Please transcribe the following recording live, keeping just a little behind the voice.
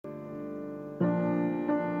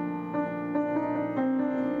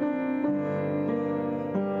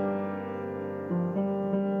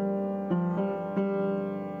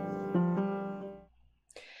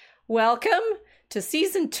Welcome to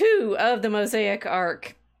season 2 of the Mosaic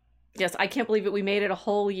Ark. Yes, I can't believe it. We made it a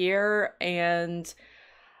whole year, and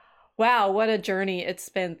wow, what a journey it's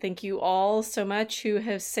been. Thank you all so much who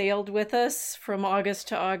have sailed with us from August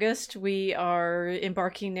to August. We are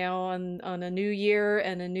embarking now on a new year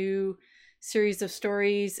and a new series of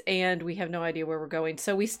stories, and we have no idea where we're going.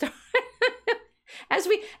 So we start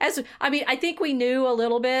I think we knew a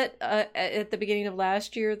little bit at the beginning of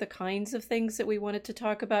last year the kinds of things that we wanted to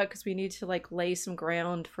talk about, because we need to lay some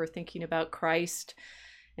ground for thinking about Christ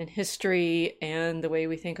and history and the way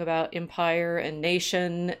we think about empire and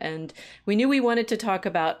nation. And we knew we wanted to talk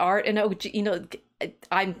about art. And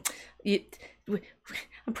I'm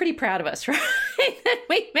pretty proud of us, right?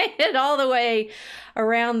 We made it all the way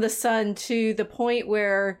around the sun to the point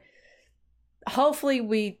where hopefully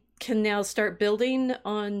we can now start building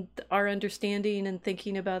on our understanding and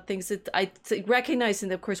thinking about things that recognizing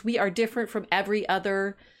that, of course, we are different from every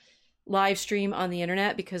other live stream on the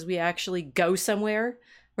internet because we actually go somewhere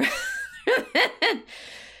rather than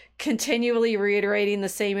continually reiterating the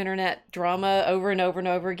same internet drama over and over and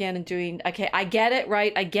over again and doing, okay, I get it,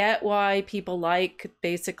 right? I get why people like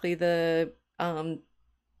basically the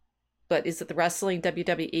but is it the wrestling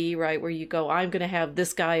WWE, right? Where you go, I'm going to have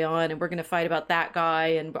this guy on and we're going to fight about that guy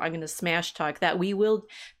and I'm going to smash talk that. We will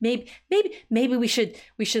maybe we should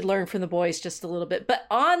learn from the boys just a little bit. But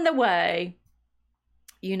on the way,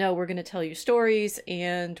 we're going to tell you stories,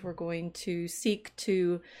 and we're going to seek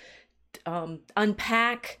to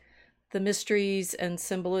unpack the mysteries and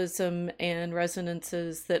symbolism and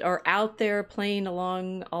resonances that are out there playing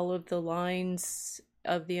along all of the lines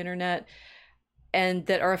of the internet, and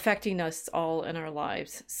that are affecting us all in our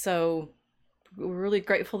lives. So we're really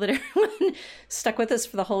grateful that everyone stuck with us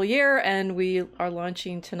for the whole year, and we are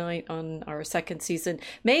launching tonight on our second season,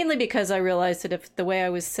 mainly because I realized that if the way I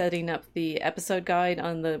was setting up the episode guide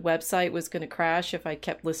on the website was going to crash if I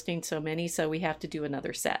kept listing so many, so we have to do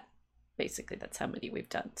another set. Basically, that's how many we've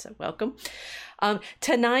done. So welcome.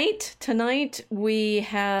 Tonight we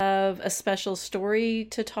have a special story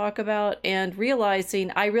to talk about, and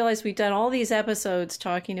I realized we've done all these episodes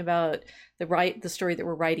talking about the story that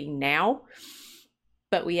we're writing now,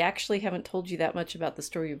 but we actually haven't told you that much about the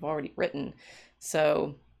story we've already written.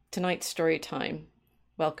 So tonight's story time.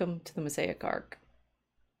 Welcome to the Mosaic Ark.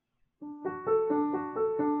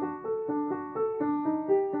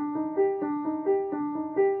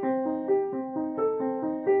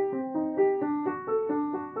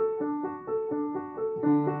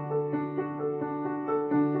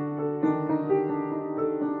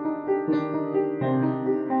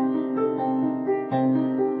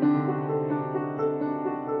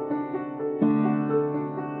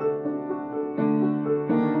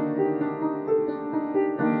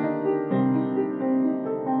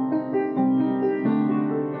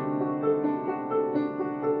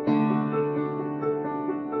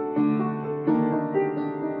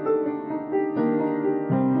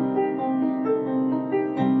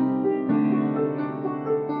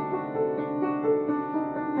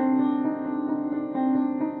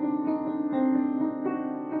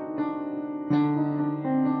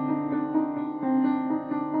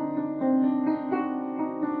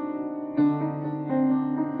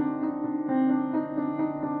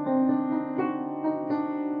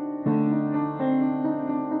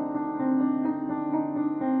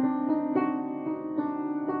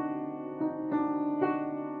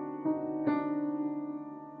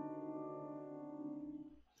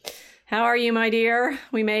 How are you, my dear?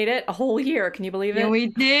 We made it a whole year. Can you believe it? Yeah, we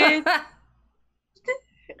did.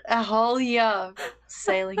 A whole year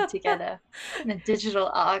sailing together in a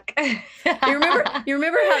digital ark. You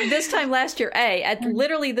remember how this time last year,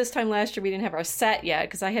 literally this time last year, we didn't have our set yet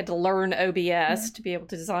because I had to learn OBS to be able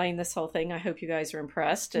to design this whole thing. I hope you guys are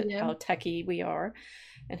impressed at how techie we are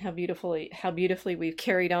and how beautifully we've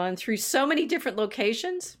carried on through so many different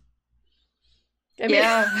locations.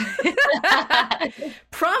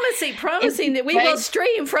 Promising that we will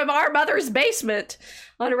stream from our mother's basement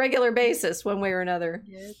on a regular basis, one way or another.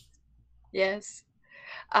 Yes.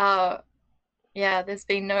 There's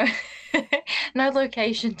been no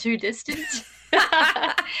location too distant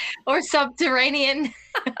or subterranean.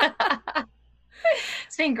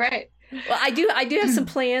 It's been great. Well, I do have some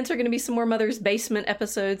plans. There are going to be some more Mother's Basement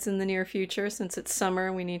episodes in the near future since it's summer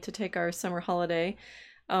and we need to take our summer holiday.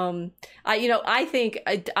 I think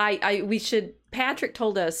we should. Patrick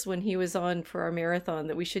told us when he was on for our marathon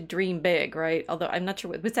that we should dream big, right? Although I'm not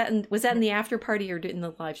sure was that in the after party or in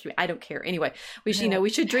the live stream? I don't care. Anyway, we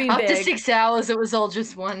should dream big. After 6 hours, it was all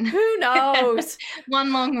just one. Who knows?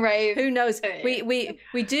 One long rave. Who knows? We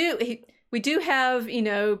do have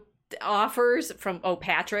offers from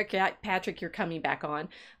Patrick. Yeah, Patrick, you're coming back on.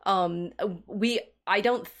 I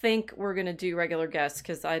don't think we're gonna do regular guests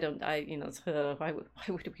because why would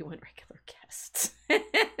we want regular guests?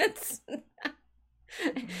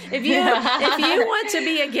 If you want to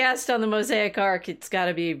be a guest on the Mosaic Ark, it's got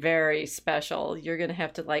to be very special. You're gonna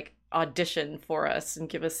have to like audition for us and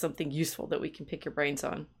give us something useful that we can pick your brains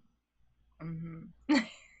on. Mm-hmm.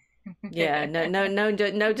 Yeah, no,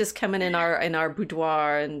 just coming in our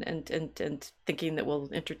boudoir and thinking that we'll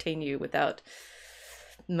entertain you without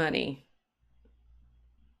money.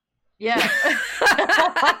 Yeah.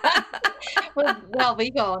 Well, we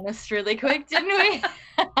got honest really quick, didn't we?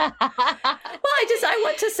 Well, I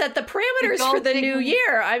want to set the parameters for the new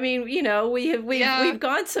year. I mean, we've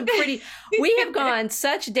gone we have gone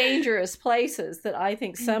such dangerous places that I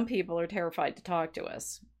think some people are terrified to talk to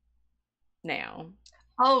us now.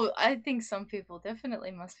 Oh, I think some people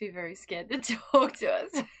definitely must be very scared to talk to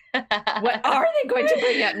us. What are they going to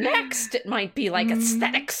bring up next? It might be like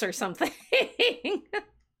aesthetics or something.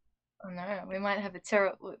 Oh no, we might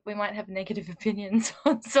have negative opinions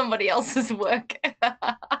on somebody else's work.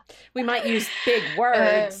 We might use big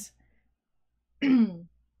words.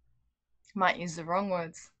 Might use the wrong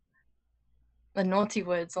words. The naughty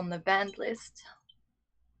words on the banned list.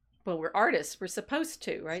 Well, we're artists. We're supposed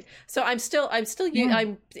to, right? So I'm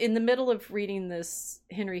in the middle of reading this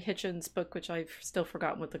Henry Hitchens book, which I've still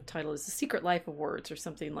forgotten what the title is, The Secret Life of Words or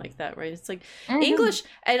something like that, right? It's like English,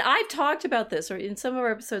 and I've talked about this, or in some of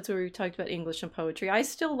our episodes where we talked about English and poetry. I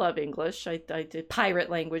still love English. I did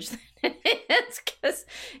pirate language. It's because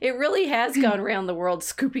it really has gone around the world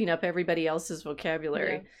scooping up everybody else's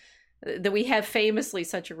vocabulary. Yeah. That we have famously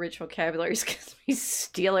such a rich vocabulary because we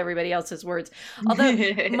steal everybody else's words. Although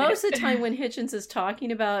most of the time when Hitchens is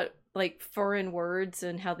talking about like foreign words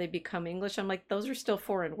and how they become English, I'm like, those are still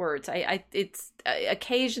foreign words. It's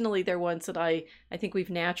occasionally they're ones that I think we've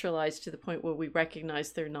naturalized to the point where we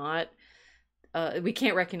recognize they're not. We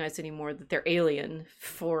can't recognize anymore that they're alien,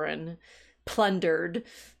 foreign, plundered.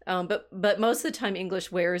 But most of the time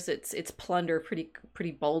English wears its plunder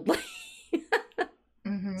pretty boldly.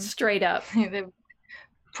 Mm-hmm. Straight up. They're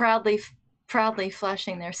proudly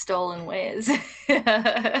flashing their stolen wares.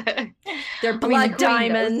 Their blood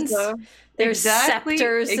diamonds, their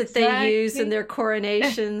scepters that they use in their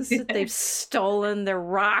coronations that they've stolen, their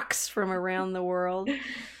rocks from around the world.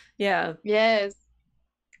 Yeah. Yes.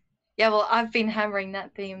 Yeah, well, I've been hammering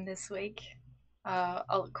that theme this week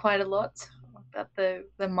quite a lot about the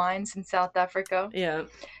mines in South Africa. Yeah.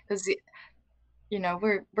 Because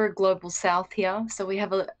we're global south here, so we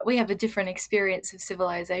have a different experience of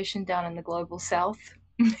civilization down in the global south.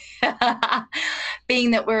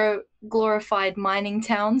 Being that we're glorified mining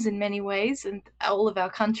towns in many ways, and all of our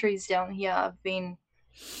countries down here have been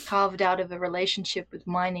carved out of a relationship with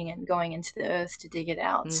mining and going into the earth to dig it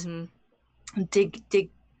out. Mm-hmm. And dig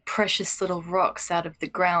precious little rocks out of the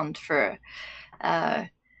ground for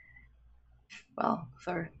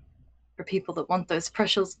people that want those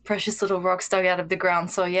precious little rocks dug out of the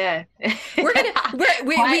ground. So yeah, we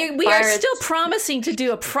are still promising to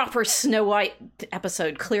do a proper Snow White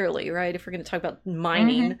episode, clearly, right? If we're going to talk about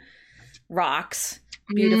mining rocks,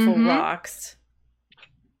 beautiful rocks.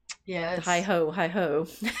 Yes. Hi ho.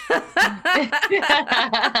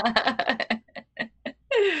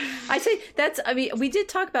 I say we did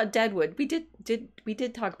talk about Deadwood. We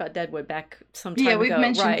did talk about Deadwood back some time ago. We've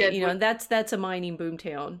mentioned right? Deadwood. That's a mining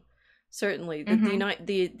boomtown. Certainly,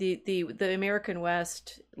 the American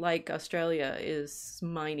West, like Australia, is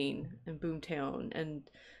mining and boomtown,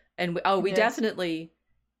 and we definitely,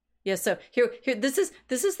 yes. So here, this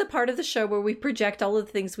is the part of the show where we project all of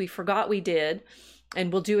the things we forgot we did,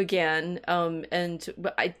 and we'll do again.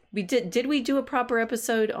 We do a proper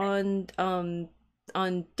episode on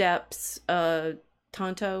Depp's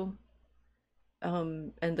Tonto,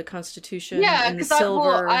 and the Constitution, and the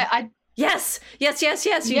silver. Yes. You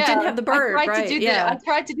didn't have the bird, I tried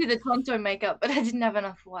to do the Tonto makeup, but I didn't have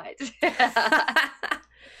enough white.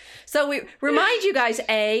 So we remind you guys,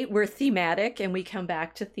 we're thematic and we come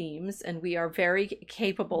back to themes, and we are very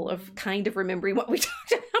capable of kind of remembering what we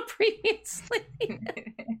talked about previously.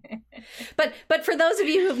 But for those of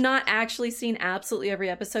you who have not actually seen absolutely every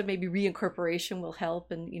episode, maybe reincorporation will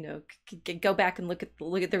help, and go back and look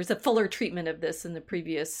at there was a fuller treatment of this in the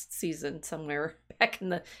previous season somewhere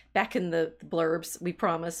back in the blurbs, we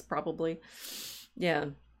promise, probably. Yeah.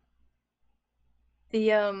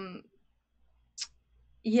 The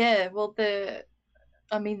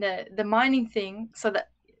mining thing, so that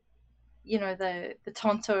the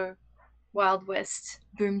Tonto Wild West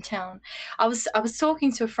boomtown. I was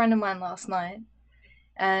talking to a friend of mine last night,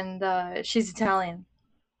 and she's Italian,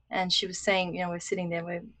 and she was saying, we're sitting there,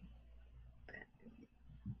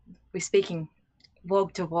 we're speaking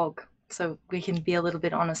wog to wog, so we can be a little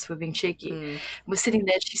bit honest, we're being cheeky. We're sitting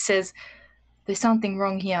there, she says, there's something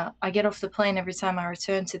wrong here. I get off the plane every time I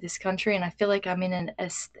return to this country, and I feel like I'm in an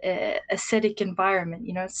aesthetic environment,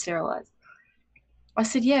 it's sterilized. I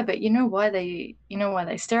said, yeah, but you know why they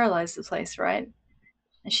sterilize the place, right?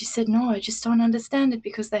 And she said, no, I just don't understand it,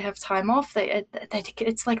 because they have time off.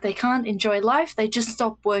 It's like they can't enjoy life. They just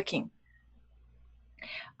stop working.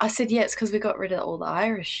 I said, yeah, it's because we got rid of all the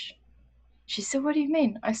Irish. She said, what do you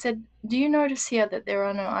mean? I said, do you notice here that there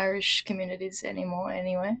are no Irish communities anymore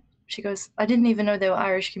anyway? She goes, I didn't even know there were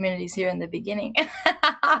Irish communities here in the beginning.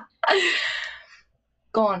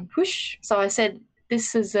 Gone, whoosh. So I said,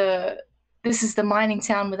 this is the mining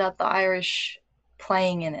town without the Irish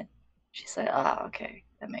playing in it. She said, okay,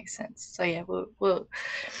 that makes sense. So yeah,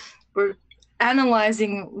 we're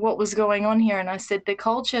analyzing what was going on here. And I said, the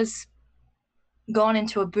culture's gone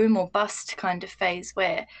into a boom or bust kind of phase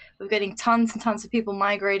where we're getting tons and tons of people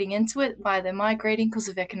migrating into it. Why they're migrating? Because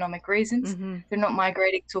of economic reasons. They're not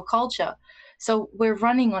migrating to a culture. So we're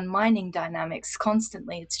running on mining dynamics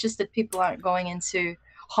constantly. It's just that people aren't going into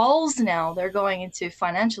holes now. They're going into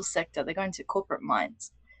financial sector. They're going to corporate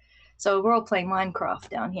mines. So we're all playing Minecraft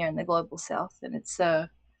down here in the global south, and it's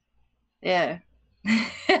yeah.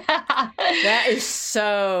 That is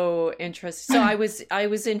so interesting. So I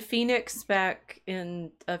was in Phoenix back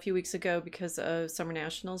in a few weeks ago because of Summer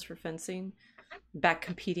Nationals for fencing, back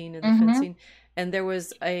competing in the fencing, and there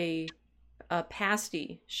was a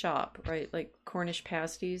pasty shop, right? Like Cornish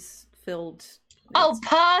pasties filled.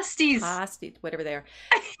 Pasties, whatever they are,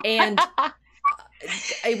 and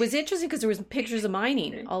it was interesting because there was pictures of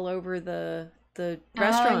mining all over the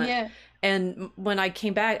restaurant. Yeah. And when I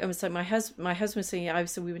came back, I was like, my husband was saying,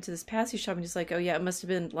 so we went to this pasty shop, and he's like, oh yeah, it must have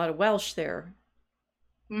been a lot of Welsh there.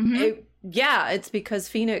 It's because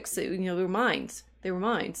Phoenix, there were mines.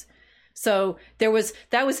 So those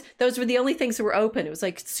were the only things that were open. It was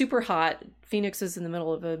like super hot. Phoenix is in the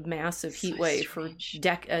middle of a massive heat wave for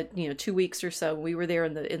 2 weeks or so. We were there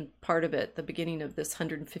in part of it, the beginning of this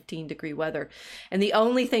 115-degree weather, and the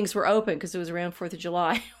only things were open because it was around 4th of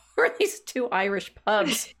July were these 2 Irish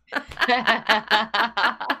pubs.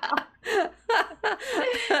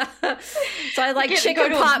 So I like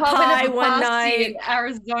chicken pot pie one night in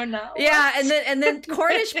Arizona. Yeah, and then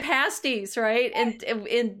Cornish pasties, right? And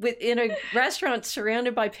in a restaurant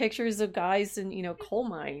surrounded by pictures of guys in coal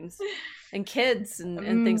mines and kids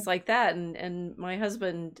and things like that. And my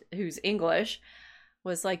husband, who's English,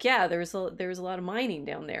 was like, yeah, there's a lot of mining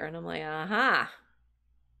down there, and I'm like,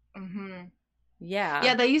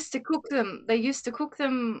 Yeah, they used to cook them. They used to cook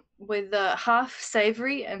them with half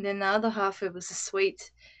savory, and then the other half it was a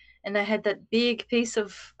sweet. And they had that big piece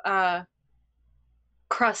of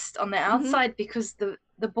crust on the outside because the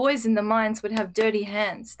boys in the mines would have dirty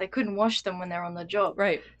hands. They couldn't wash them when they're on the job.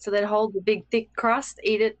 Right. So they'd hold the big thick crust,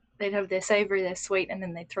 eat it. They'd have their savory, their sweet, and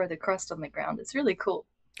then they'd throw the crust on the ground. It's really cool.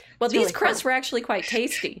 Well, these crusts were actually quite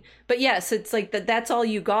tasty. But yes, it's like that's all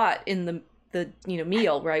you got in the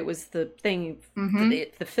meal, right? Was the thing,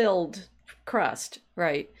 the filled crust,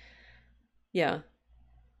 right? Yeah.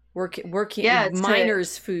 Working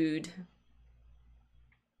miners' food.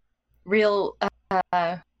 Real,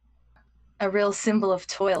 a real symbol of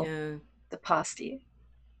toil. Yeah. The pasty.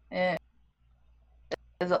 Yeah.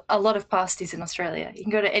 There's a lot of pasties in Australia. You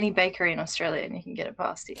can go to any bakery in Australia and you can get a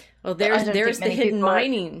pasty. Well, there's the hidden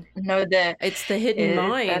mining. It's the hidden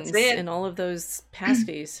mines in all of those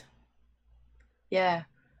pasties. Yeah.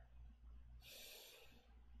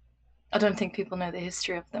 I don't think people know the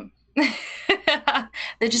history of them.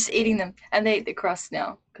 They're just eating them, and they eat the crust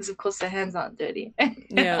now because, of course, their hands aren't dirty.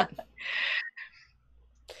 Yeah.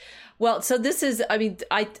 Well, so this is,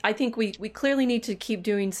 I think we clearly need to keep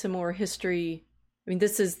doing some more history.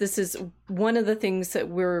 This is one of the things that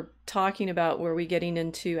we're talking about where we're getting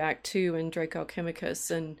into Act 2 in Draco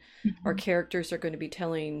Alchemicus, and our characters are going to be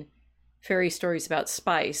telling fairy stories about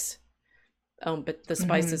spice. But the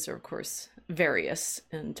spices are, of course, various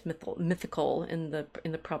and mythical in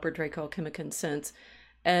the proper Draco Alchemican sense,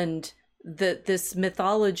 and this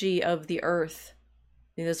mythology of the earth.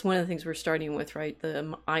 That's one of the things we're starting with, right?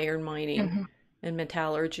 The iron mining and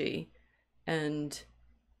metallurgy, and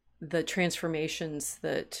the transformations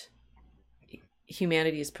that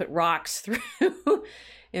humanity has put rocks through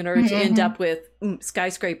in order to end up with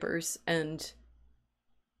skyscrapers. And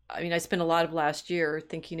I spent a lot of last year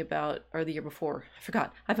thinking about, or the year before, I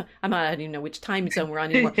forgot. I don't even know which time zone we're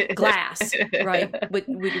on anymore. Glass, right?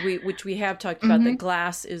 Which we have talked about, that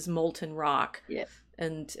glass is molten rock. Yeah.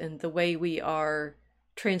 And the way we are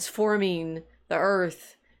transforming the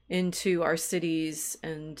earth into our cities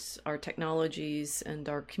and our technologies and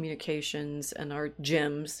our communications and our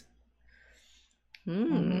gems.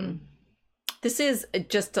 Mm-hmm. This is,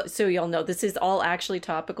 just so y'all know, this is all actually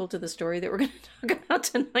topical to the story that we're going to talk about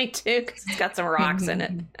tonight too, because it's got some rocks in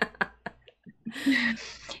it.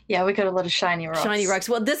 Yeah, we got a lot of shiny rocks. Shiny rocks.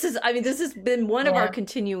 Well, this has been one of our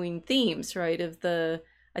continuing themes, right?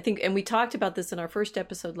 I think, and we talked about this in our first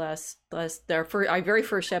episode our very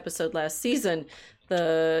first episode last season.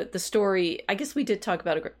 The story. I guess we did talk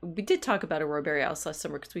about Aurora Borealis last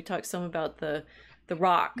summer, because we talked some about the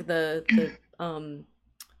rock, the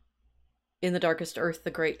in the darkest earth the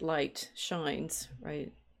great light shines,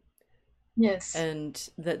 right? Yes. And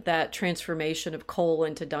that transformation of coal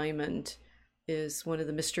into diamond is one of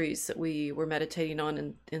the mysteries that we were meditating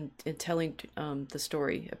on in telling the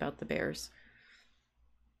story about the bears.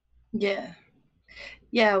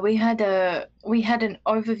 Yeah, we had an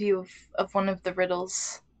overview of one of the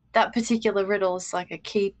riddles. That particular riddle is like a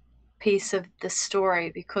key piece of the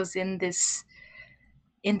story, because in this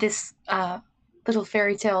little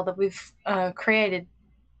fairy tale that we've created,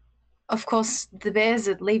 of course, the bears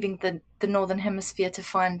are leaving the northern hemisphere to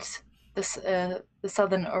find the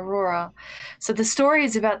southern aurora. So the story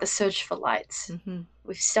is about the search for light. Mm-hmm.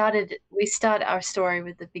 We start our story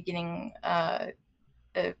with the beginning,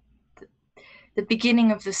 the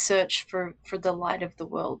beginning of the search for the light of the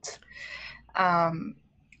world,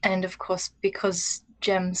 and of course, because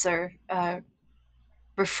gems are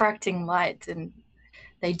refracting light and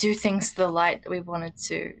they do things to the light, we wanted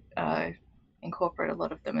to incorporate a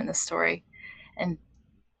lot of them in the story, and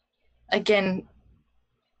again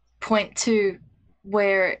point to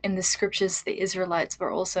where in the scriptures the Israelites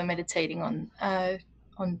were also meditating on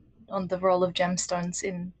the role of gemstones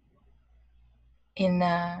in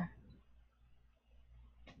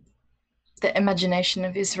the imagination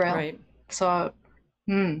of Israel. Right. So,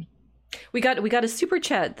 we got a super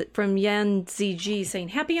chat from Yan ZG saying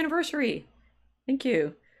happy anniversary. Thank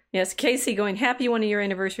you. Yes, Casey going happy 1 year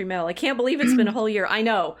anniversary, Mel. I can't believe it's been a whole year. I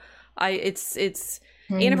know.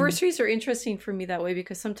 Anniversaries are interesting for me that way,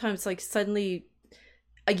 because sometimes like suddenly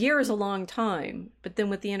a year is a long time, but then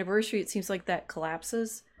with the anniversary it seems like that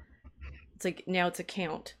collapses. It's like now it's a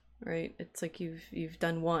count, right? It's like you've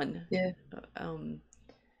done one. Yeah.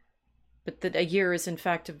 But that a year is in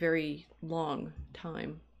fact a very long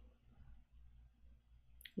time.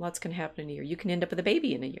 Lots can happen in a year. You can end up with a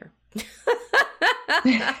baby in a year.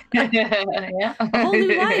 Yeah. A whole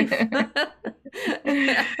new life.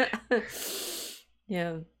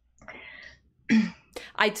 Yeah.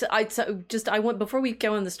 Before we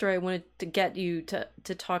go on the story, I wanted to get you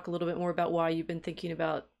to talk a little bit more about why you've been thinking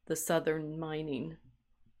about the southern mining,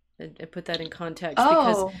 and put that in context.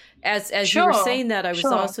 Because as sure, you were saying that, I was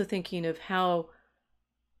also thinking of how,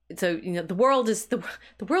 so the world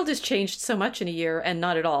has changed so much in a year, and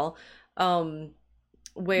not at all.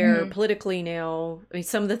 Where politically now, I mean,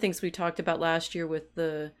 some of the things we talked about last year with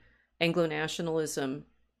the Anglo nationalism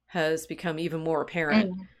has become even more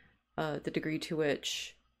apparent. The degree to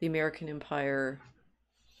which the American empire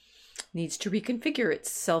needs to reconfigure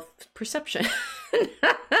its self-perception.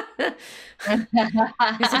 Because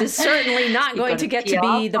it is certainly not going to get to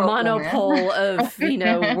be the monopole of,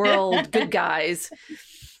 world good guys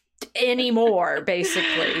anymore,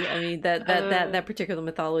 basically. I mean, that particular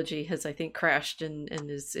mythology has, I think, crashed and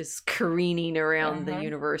is careening around the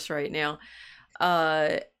universe right now.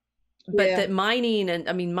 But that mining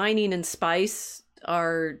and spice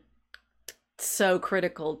are so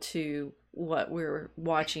critical to what we're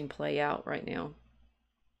watching play out right now.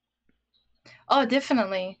 Oh,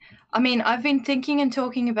 definitely. I mean, I've been thinking and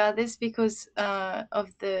talking about this because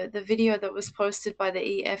of the video that was posted by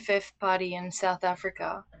the EFF party in South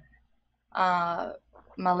Africa.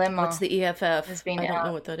 Malema. What's the EFF? Has been I don't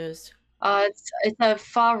know what that is. It's a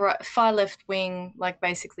far left wing, like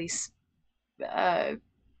basically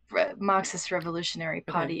Marxist revolutionary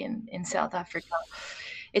party in South Africa.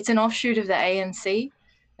 It's an offshoot of the ANC,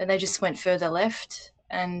 and they just went further left.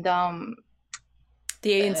 And the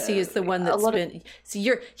ANC is the one that's been. So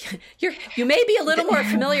you may be a little more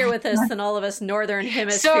familiar with this than all of us Northern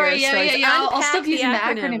Hemisphere. Sorry, yeah. I'll stop using the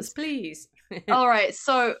acronyms, please. All right.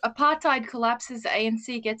 So apartheid collapses, the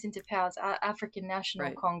ANC gets into power, African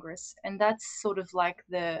National Congress, and that's sort of like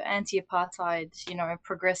the anti-apartheid,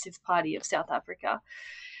 progressive party of South Africa.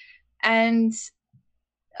 And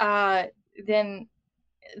then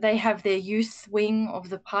they have their youth wing of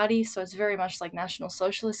the party, so it's very much like National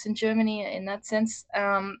Socialists in Germany in that sense.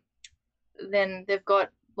 Then they've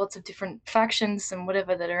got lots of different factions and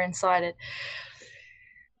whatever that are inside it.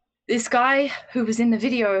 this guy who was in the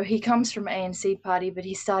video, he comes from ANC party, but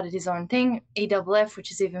he started his own thing, EFF,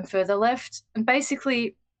 which is even further left. And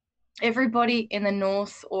basically everybody in the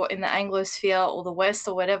north or in the Anglosphere or the west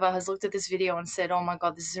or whatever has looked at this video and said, oh my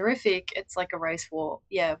God, this is horrific. It's like a race war.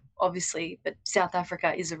 Yeah, obviously, but South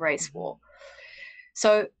Africa is a race war.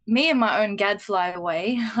 So me and my own gadfly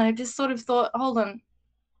way, I just sort of thought, hold on,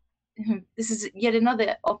 this is yet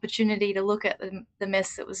another opportunity to look at the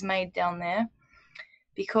mess that was made down there,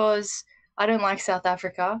 because I don't like South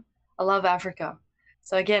Africa. I love Africa.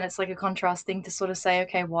 So again, it's like a contrast thing to sort of say,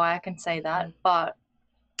 okay, why I can say that, but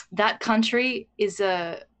that country is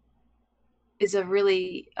a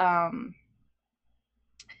really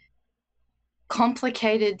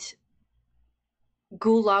complicated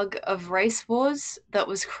gulag of race wars that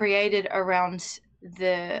was created around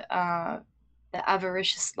the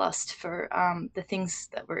avaricious lust for the things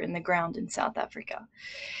that were in the ground in South Africa.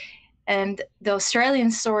 And the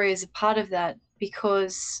Australian story is a part of that,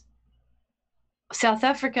 because South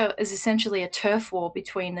Africa is essentially a turf war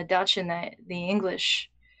between the Dutch and the English,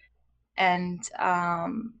 and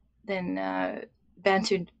then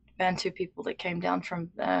Bantu people that came down from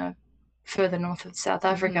further north of South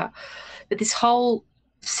Africa. But this whole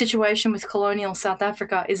situation with colonial South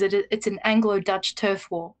Africa is that it's an Anglo-Dutch turf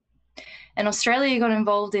war. And Australia got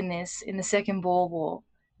involved in this in the Second Boer War.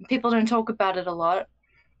 People don't talk about it a lot.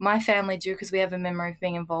 My family do, because we have a memory of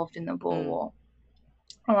being involved in the Boer War.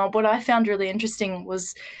 What I found really interesting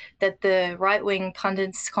was that the right-wing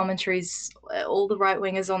pundits, commentaries, all the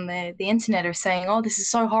right-wingers on the internet are saying, oh, this is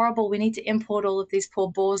so horrible, we need to import all of these poor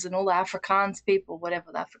Boers and all the Afrikaans people,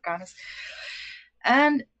 whatever the Afrikaners.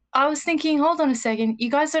 And I was thinking, hold on a second, you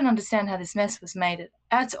guys don't understand how this mess was made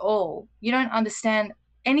at all. You don't understand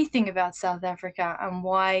anything about South Africa and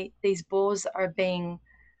why these Boers are being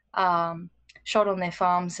shot on their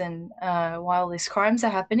farms, and why all these crimes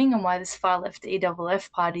are happening, and why this far-left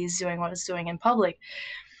EFF party is doing what it's doing in public.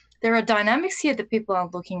 There are dynamics here that people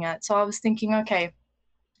aren't looking at. So I was thinking, okay,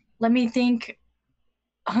 let me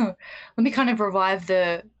kind of revive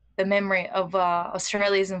the memory of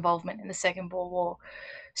Australia's involvement in the Second Boer War.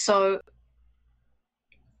 So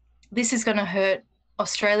this is going to hurt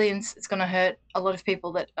Australians. It's going to hurt a lot of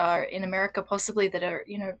people that are in America, possibly, that are,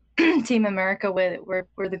 Team America, where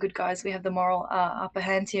we're the good guys. We have the moral upper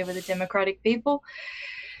hand here with the democratic people.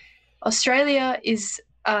 Australia is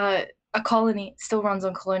a colony. It still runs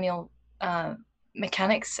on colonial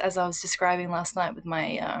mechanics, as I was describing last night with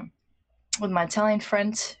my Italian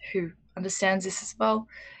friend who understands this as well.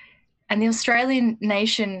 And the Australian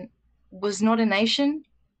nation was not a nation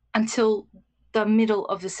until the middle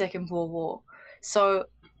of the Second Boer War. So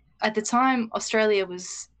at the time, Australia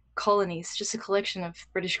was colonies, just a collection of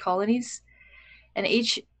British colonies, and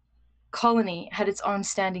each colony had its own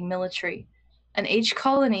standing military, and each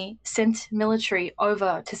colony sent military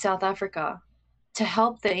over to South Africa to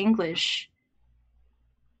help the English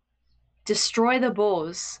destroy the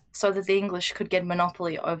Boers so that the English could get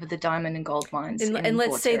monopoly over the diamond and gold mines. And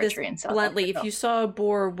let's say this bluntly, if you saw a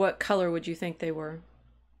Boer, what color would you think they were?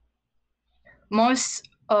 Most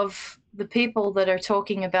of the people that are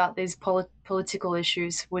talking about these political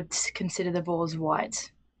issues would consider the Boers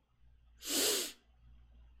white.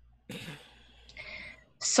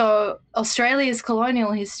 So Australia's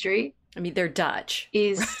colonial history, I mean, they're Dutch,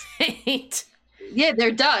 is right? Yeah,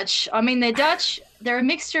 they're Dutch. I mean, they're Dutch. They're a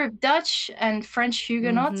mixture of Dutch and French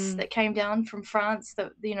Huguenots that came down from France.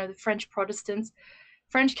 The French Protestants,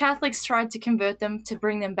 French Catholics tried to convert them to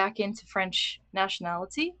bring them back into French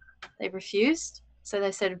nationality. They refused. So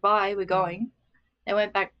they said, bye, we're going. They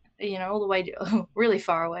went back, all the way really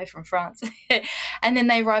far away from France. And then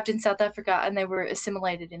they arrived in South Africa and they were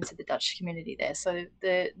assimilated into the Dutch community there. So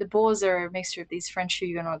the Boers are a mixture of these French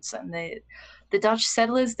Huguenots and the Dutch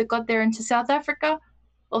settlers that got there into South Africa.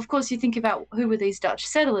 Well, of course, you think about who were these Dutch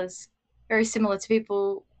settlers, very similar to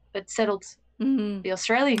people that settled the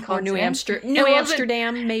Australian continent. Or New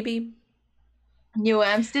Amsterdam, maybe. New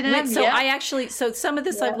Amsterdam. So some of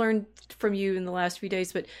this I've learned from you in the last few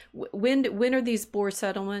days, but when are these Boer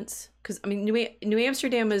settlements? Because I mean, New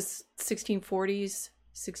Amsterdam is 1640s,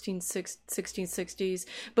 1660s.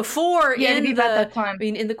 Before in that time. I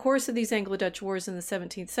mean, in the course of these Anglo-Dutch wars in the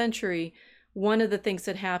 17th century, one of the things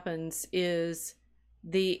that happens is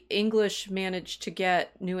the English managed to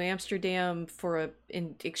get New Amsterdam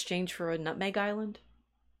in exchange for a nutmeg island.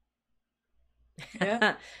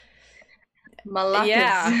 Yeah.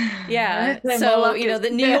 Malakas. Yeah. So, the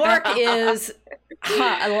New York is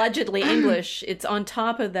allegedly English. It's on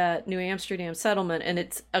top of that New Amsterdam settlement, and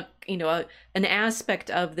it's an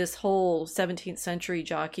aspect of this whole 17th century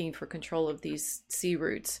jockeying for control of these sea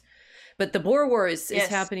routes. But the Boer War is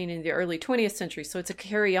happening in the early 20th century, so it's a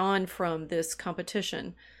carry on from this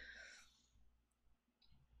competition.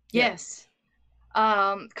 Yes.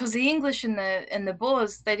 Because the English and the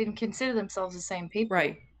Boers, they didn't consider themselves the same people.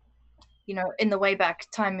 Right. You know, in the Wayback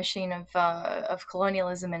Time machine of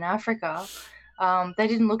colonialism in Africa, they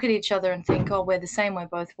didn't look at each other and think, oh, we're the same, we're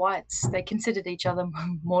both whites. They considered each other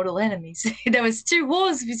mortal enemies. There was 2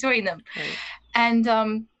 wars between them. Right. And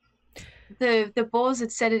the Boers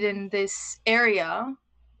had settled in this area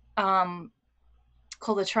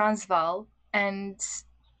called the Transvaal, and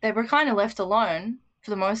they were kind of left alone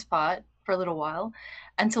for the most part for a little while,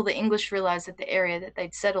 until the English realized that the area that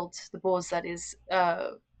they'd settled, the Boers that is,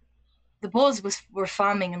 the Boers were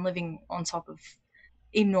farming and living on top of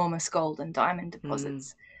enormous gold and diamond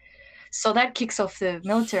deposits. So that kicks off the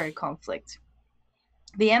military conflict.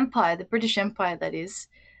 The Empire, the British Empire that is,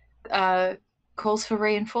 calls for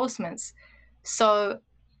reinforcements. So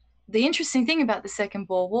the interesting thing about the Second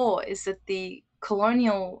Boer War is that the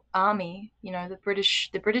colonial army, you know, the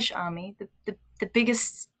British army, the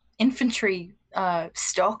biggest infantry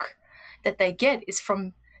stock that they get is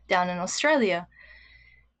from down in Australia.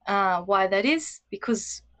 Why that is?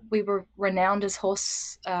 Because we were renowned as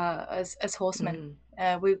horsemen.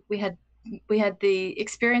 We had the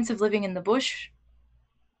experience of living in the bush,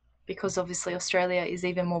 because obviously Australia is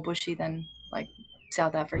even more bushy than like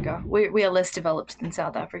South Africa. We are less developed than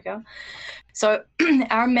South Africa. So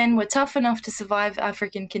our men were tough enough to survive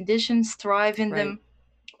African conditions, thrive in them,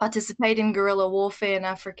 participate in guerrilla warfare in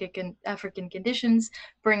African conditions,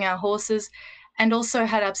 bring our horses, and also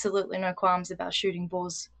had absolutely no qualms about shooting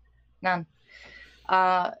Boers. None.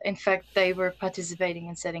 In fact, they were participating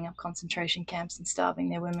in setting up concentration camps and starving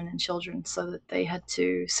their women and children so that they had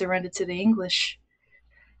to surrender to the English.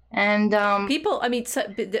 And people, I mean, so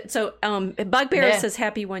Bugbear says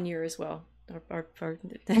happy 1 year as well. Hello.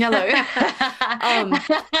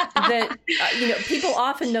 That you know, people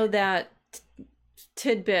often know that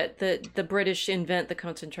tidbit that the British invent the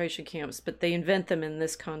concentration camps, but they invent them in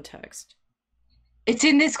this context. It's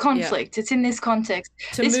in this conflict. Yeah. It's in this context.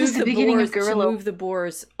 This was the beginning of guerrilla. To move the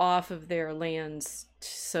Boers off of their lands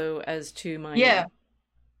so as to mine. Yeah.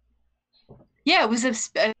 Yeah, it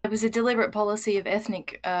was a deliberate policy of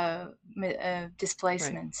ethnic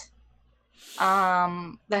displacement.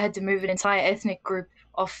 Right. They had to move an entire ethnic group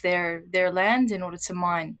off their land in order to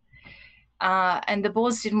mine. And the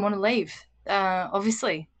Boers didn't want to leave,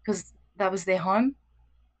 obviously, because that was their home.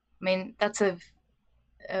 I mean,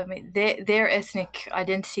 their ethnic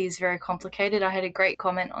identity is very complicated. I had a great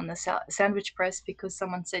comment on the Sandwich Press because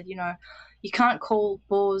someone said, you know, you can't call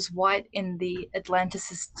Boers white in the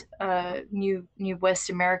Atlanticist, new West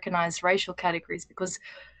Americanized racial categories, because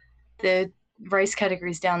the race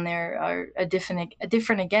categories down there are different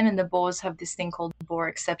again, and the Boers have this thing called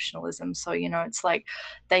Boer exceptionalism. So, you know, it's like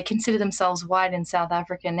they consider themselves white in South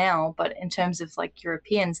Africa now, but in terms of like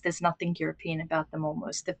Europeans, there's nothing European about them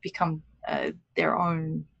almost. They've become their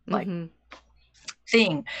own like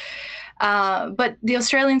thing. But the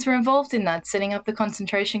Australians were involved in that, setting up the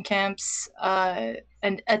concentration camps.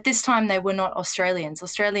 And at this time, they were not Australians.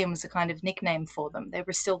 Australian was a kind of nickname for them. They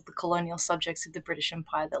were still the colonial subjects of the British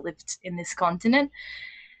Empire that lived in this continent.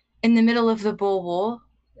 In the middle of the Boer War,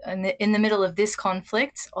 in the middle of this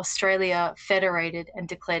conflict, Australia federated and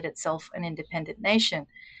declared itself an independent nation.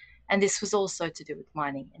 And this was also to do with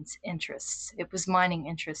mining interests. It was mining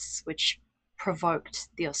interests which provoked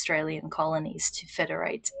the Australian colonies to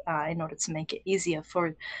federate in order to make it easier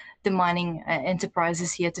for the mining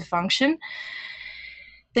enterprises here to function.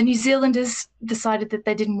 The New Zealanders decided that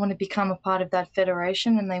they didn't want to become a part of that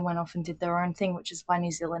federation, and they went off and did their own thing, which is why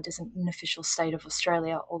New Zealand isn't an official state of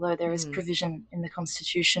Australia, although there is provision in the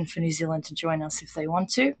Constitution for New Zealand to join us if they want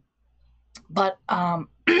to. But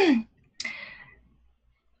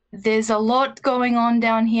there's a lot going on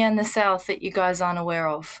down here in the south that you guys aren't aware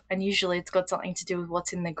of, and usually it's got something to do with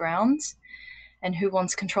what's in the grounds and who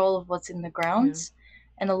wants control of what's in the grounds.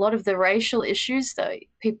 And a lot of the racial issues that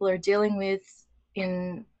people are dealing with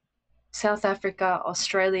in South Africa,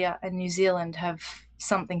 Australia, and New Zealand have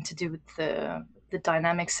something to do with the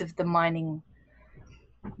dynamics of the mining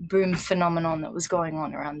boom phenomenon that was going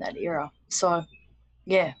on around that era. So,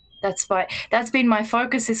 yeah, that's been my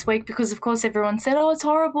focus this week, because, of course, everyone said, oh, it's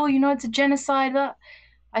horrible, you know, it's a genocide.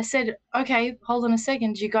 I said, okay, hold on a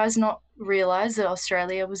second. Do you guys not realize that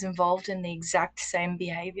Australia was involved in the exact same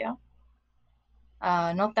behavior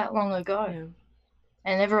not that long ago? Yeah.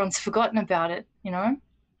 And everyone's forgotten about it, you know.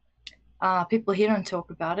 People here don't talk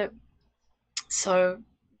about it. So,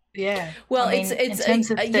 yeah. Well, I mean, it's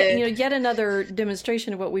you know, yet another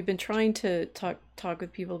demonstration of what we've been trying to talk talk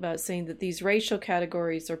with people about, saying that these racial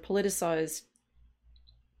categories are politicized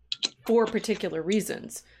for particular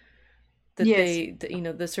reasons. That they, you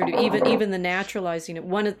know, the sort of even the naturalizing it.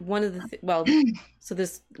 One of the so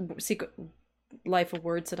this secret Life of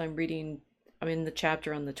Words that I'm reading, I'm in the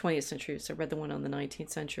chapter on the 20th century, so I read the one on the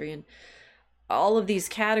 19th century, and all of these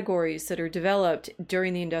categories that are developed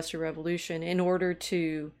during the Industrial Revolution in order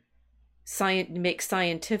to make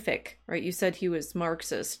scientific, right? You said he was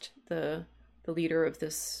Marxist, the leader of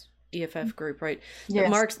this EFF group, right?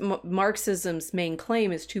 Yes. Marxism's main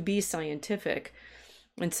claim is to be scientific.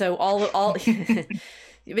 And so all they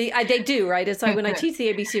do, right? It's like when I teach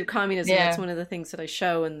the ABC of communism, that's one of the things that I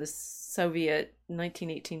show in this Soviet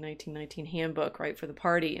 1918-1919 handbook, right, for the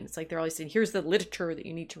party. And it's like they're always saying, here's the literature that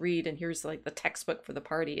you need to read, and here's like the textbook for the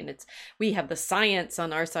party. And we have the science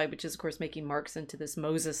on our side, which is of course making Marx into this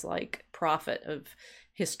Moses-like prophet of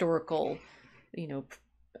historical, you know,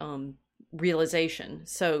 realization.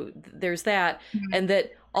 So there's that. And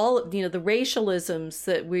that all, you know, the racialisms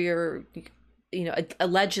that we're, you know,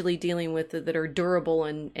 allegedly dealing with that are durable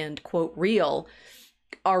and quote real,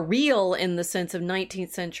 are real in the sense of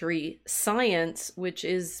 19th century science, which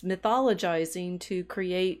is mythologizing to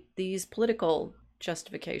create these political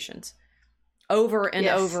justifications over and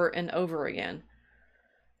over and over again.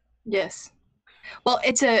 Yes. Well,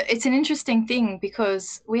 it's an interesting thing,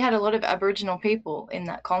 because we had a lot of Aboriginal people in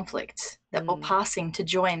that conflict that were passing to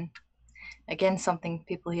join. Again, something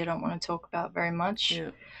people here don't want to talk about very much.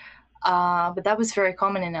 Yeah. But that was very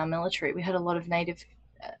common in our military. We had a lot of native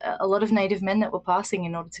men that were passing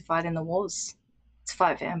in order to fight in the wars, to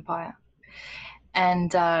fight for empire.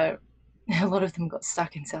 And a lot of them got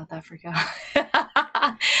stuck in South Africa.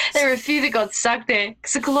 There were a few that got stuck there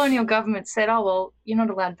because the colonial government said, oh, well, you're not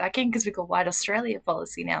allowed back in because we've got White Australia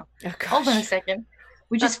policy now. Oh, hold on a second.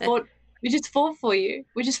 We just fought for you.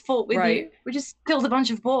 We just fought with you. We just killed a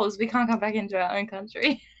bunch of Boers. We can't come back into our own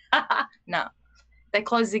country. No. They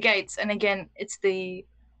closed the gates. And again, it's the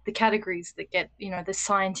categories that get, you know, the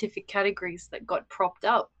scientific categories that got propped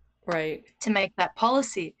up to make that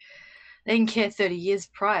policy. They didn't care 30 years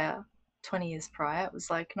prior, 20 years prior. It was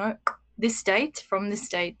like, no, from this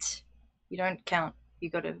date, you don't count.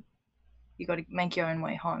 You got to make your own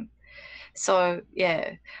way home. So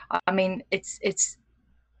yeah, I mean, it's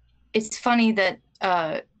funny that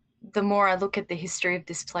the more I look at the history of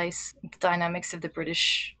this place, the dynamics of the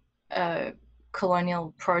British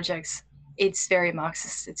colonial projects, it's very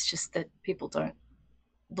Marxist. It's just that people don't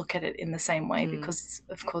look at it in the same way because,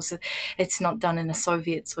 of course, it's not done in a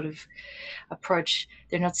Soviet sort of approach.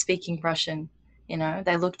 They're not speaking Russian, you know.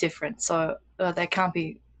 They look different, so they can't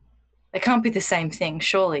be the same thing.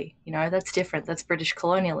 Surely, you know, that's different. That's British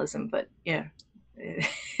colonialism. But yeah,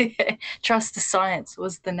 trust the science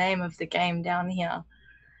was the name of the game down here.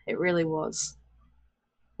 It really was.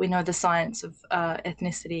 We know the science of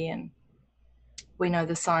ethnicity, and we know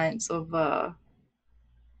the science of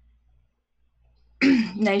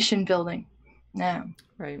nation building. Yeah.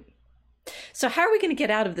 Right. So how are we going to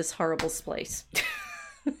get out of this horrible place?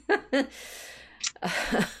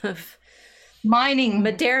 Mining.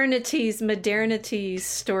 Modernity's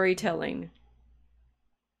storytelling.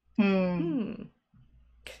 Oh,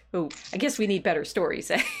 I guess we need better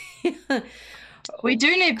stories. We do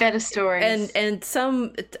need better stories, and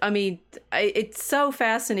some. I mean, it's so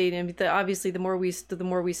fascinating. I mean, obviously, the more we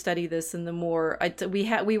study this, and the more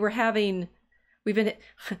we've been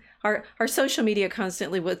our social media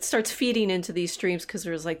constantly starts feeding into these streams, because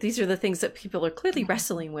there's like, these are the things that people are clearly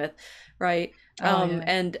wrestling with, right?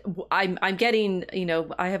 And I'm getting, you know,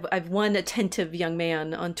 I've one attentive young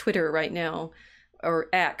man on Twitter right now, or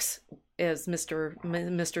X, as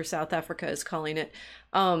Mr. South Africa is calling it.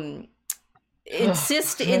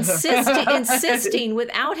 Insisting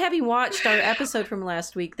without having watched our episode from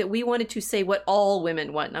last week that we wanted to say what all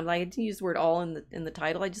women want. And I'm like, I didn't use the word all in the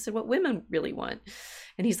title. I just said what women really want.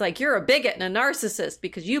 And he's like, you're a bigot and a narcissist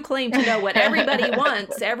because you claim to know what everybody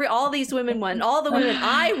wants. All these women want, all the women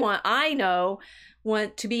I know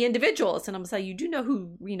want to be individuals. And I'm like, you do know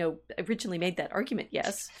who, you know, originally made that argument?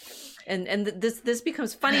 Yes. And this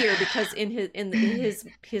becomes funnier because in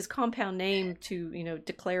his compound name to, you know,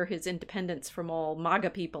 declare his independence from all MAGA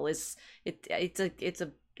people it's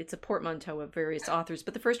a portmanteau of various authors.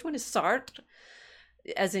 But the first one is Sartre,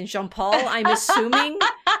 as in Jean-Paul, I'm assuming,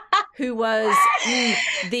 who was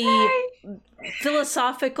the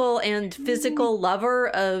philosophical and physical lover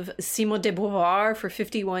of Simone de Beauvoir for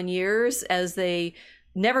 51 years, as they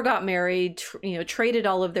never got married, you know, traded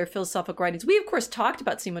all of their philosophical writings. We, of course, talked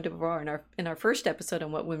about Simone de Beauvoir in our first episode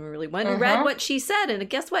on What Women Really Want, and read what she said. And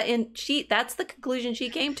guess what? And that's the conclusion she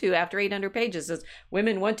came to after 800 pages, is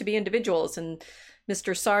women want to be individuals. And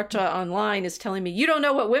Mr. Sartre online is telling me, you don't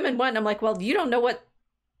know what women want. And I'm like, well, you don't know what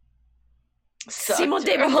Simone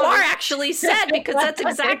de Beauvoir actually said, because that's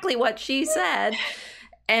exactly what she said.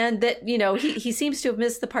 And that, you know, he seems to have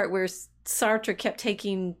missed the part where Sartre kept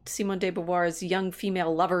taking Simone de Beauvoir's young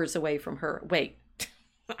female lovers away from her. Wait.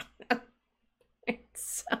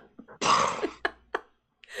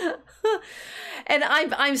 And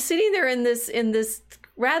I'm sitting there in this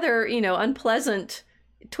rather, you know, unpleasant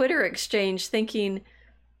Twitter exchange thinking,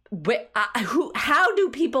 how do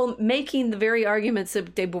people making the very arguments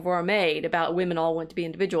that de Beauvoir made about women all want to be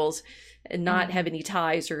individuals and not have any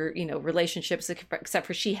ties or, you know, relationships, except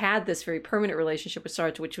for she had this very permanent relationship with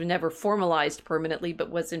Sartre, which was never formalized permanently,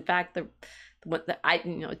 but was in fact the one that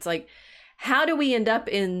you know, it's like, how do we end up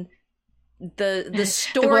in the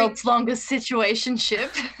story, the world's longest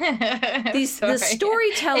situationship? the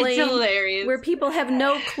storytelling where people have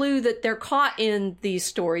no clue that they're caught in these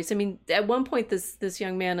stories. I mean, at one point this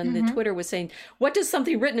young man on the Twitter was saying, what does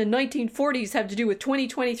something written in 1940s have to do with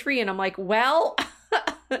 2023? And I'm like, well,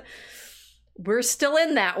 we're still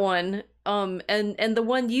in that one. And the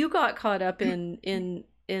one you got caught up in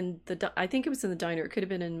the, I think it was in the diner, it could have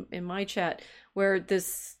been in my chat, where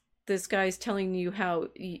this guy's telling you how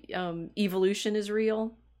evolution is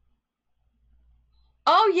real.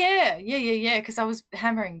 Oh yeah, because I was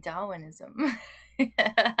hammering Darwinism.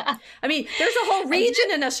 I mean, there's a whole region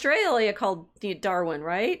in Australia called Darwin,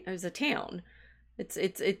 right? There's a town. It's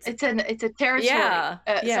a territory. Yeah,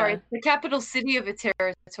 Sorry, the capital city of a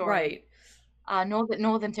territory. Right.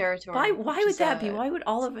 Northern Territory. Why would that be? Why would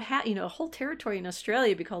all of a whole territory in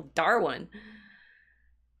Australia be called Darwin?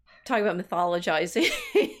 Talk about mythologizing.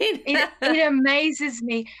 it amazes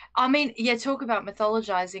me. I mean, yeah, talk about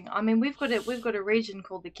mythologizing. I mean, we've got a region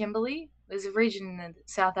called the Kimberley. There's a region in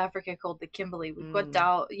South Africa called the Kimberley. We've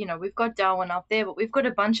got we've got Darwin up there, but we've got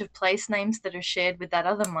a bunch of place names that are shared with that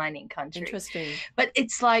other mining country. Interesting. But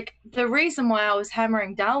it's like, the reason why I was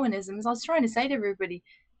hammering Darwinism is I was trying to say to everybody,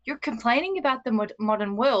 you're complaining about the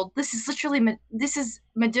modern world. This is literally,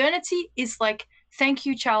 modernity is like, thank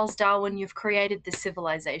you, Charles Darwin, you've created this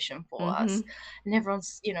civilization for us. And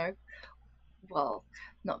everyone's, you know, well,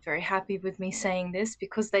 not very happy with me saying this,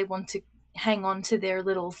 because they want to hang on to their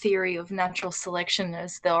little theory of natural selection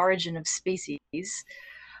as the origin of species.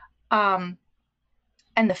 And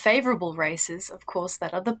the favorable races, of course,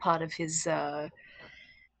 that other part of his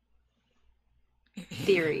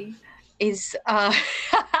theory is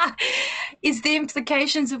is the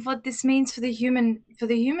implications of what this means for the human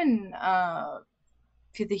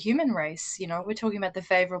race. You know, we're talking about the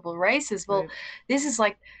favorable races. Well, This is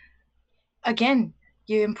like, again,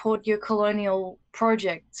 you import your colonial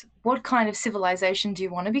project. What kind of civilization do you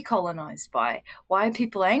want to be colonized by? Why are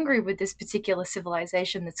people angry with this particular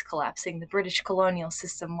civilization that's collapsing, the British colonial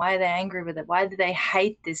system? Why are they angry with it? Why do they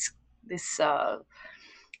hate this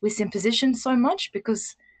imposition so much?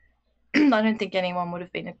 Because I don't think anyone would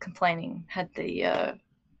have been complaining had the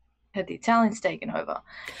Italians taken over.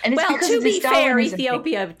 And it's to be fair,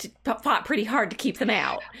 Ethiopia fought pretty hard to keep them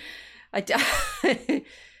out.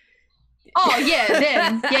 Oh yeah,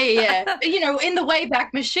 then yeah. You know, in the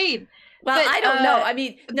Wayback Machine. Well, but, I don't know. I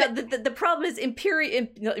mean, no, the problem is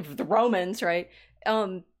the Romans, right?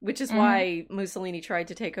 Which is why Mussolini tried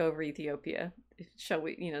to take over Ethiopia. Shall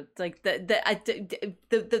we? You know, like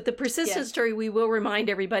the persistent story. We will remind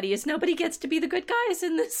everybody is nobody gets to be the good guys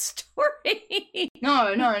in this story.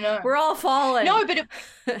 No. We're all fallen. No, but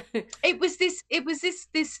it was this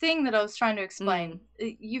thing that I was trying to explain.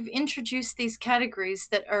 You've introduced these categories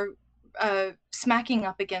that are smacking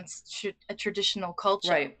up against a traditional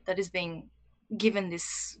culture that is being given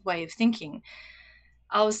this way of thinking.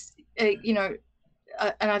 I was, and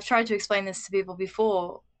I've tried to explain this to people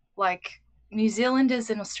before, like, New Zealanders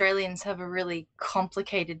and Australians have a really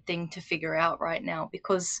complicated thing to figure out right now,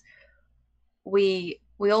 because we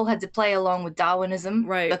all had to play along with Darwinism,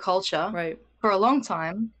 the culture, for a long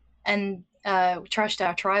time, and we trashed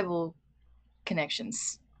our tribal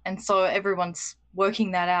connections. And so everyone's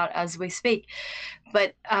working that out as we speak.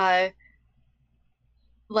 But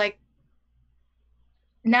like,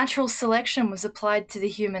 natural selection was applied to the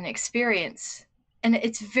human experience, and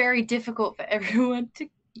it's very difficult for everyone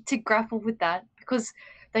to grapple with that, because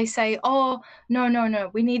they say, oh, no,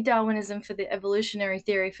 we need Darwinism for the evolutionary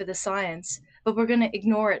theory, for the science, but we're going to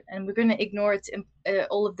ignore it, and we're going to ignore its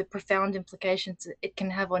all of the profound implications it can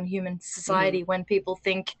have on human society when people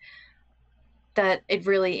think that it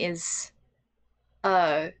really is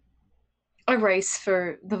a race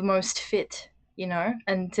for the most fit, you know,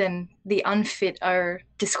 and then the unfit are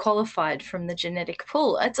disqualified from the genetic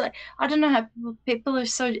pool. It's like, I don't know how people are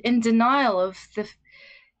so in denial of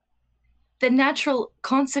the natural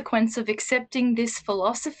consequence of accepting this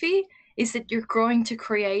philosophy is that you're going to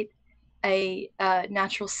create a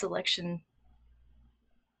natural selection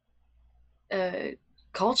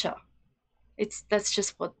culture. That's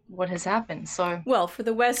just what has happened. So, well, for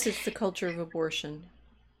the West, it's the culture of abortion.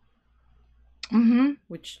 Mm-hmm.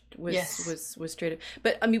 Which was straight up.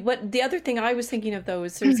 But I mean, what the other thing I was thinking of though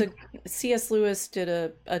is there's a C.S. Lewis did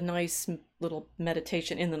a nice little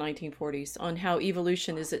meditation in the 1940s on how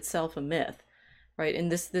evolution is itself a myth, right? And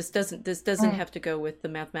this doesn't have to go with the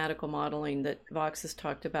mathematical modeling that Vox has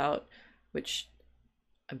talked about, which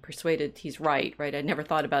I'm persuaded he's right. I never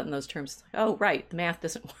thought about it in those terms. Oh, right, the math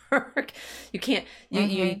doesn't work. You can't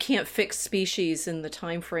you can't fix species in the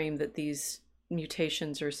time frame that these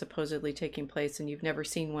mutations are supposedly taking place, and you've never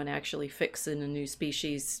seen one actually fix in a new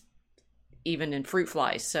species, even in fruit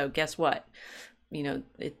flies. So guess what?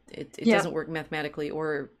 It doesn't work mathematically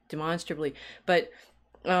or demonstrably. But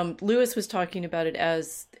Lewis was talking about it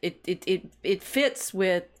as it fits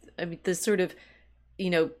with, I mean, this sort of,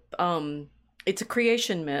 it's a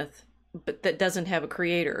creation myth, but that doesn't have a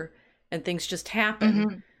creator, and things just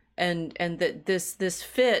happen. And that this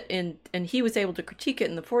fit in, and he was able to critique it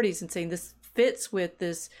in the 40s and saying this fits with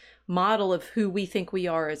this model of who we think we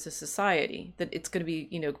are as a society, that it's going to be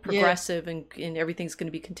progressive and everything's going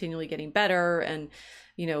to be continually getting better, and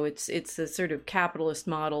it's a sort of capitalist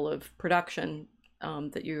model of production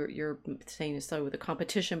that you're saying is so the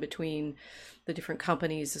competition between the different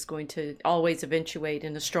companies is going to always eventuate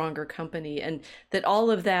in a stronger company, and that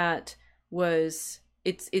all of that was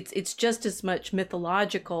it's just as much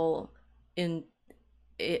mythological in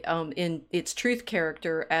its truth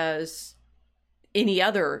character as any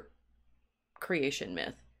other creation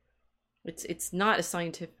myth. It's not a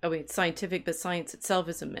scientific, it's scientific, but science itself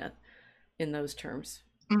is a myth in those terms.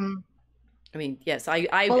 I mean, yes, I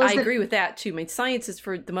agree with that too. I mean, science is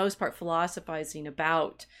for the most part philosophizing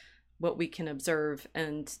about what we can observe,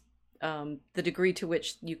 and the degree to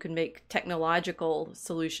which you can make technological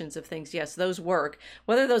solutions of things. Yes, those work.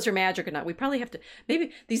 Whether those are magic or not, we probably have to.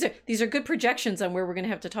 Maybe these are good projections on where we're going to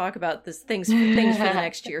have to talk about this things for the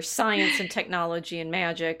next year: science and technology and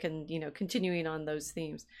magic, and continuing on those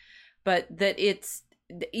themes. But that it's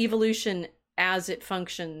the evolution as it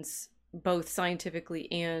functions, both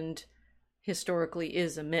scientifically and historically,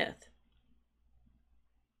 is a myth.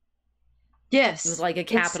 Yes, with like a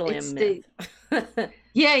capital M myth.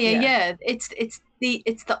 Yeah. It's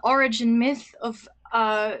the origin myth of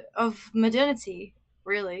modernity,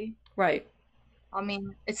 really. Right. I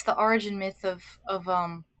mean, it's the origin myth of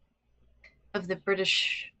the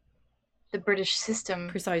British system,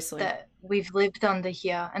 precisely, that we've lived under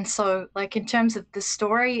here. And so, like, in terms of the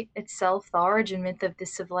story itself, the origin myth of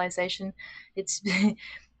this civilization, it's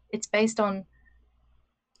based on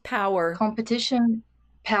power, competition,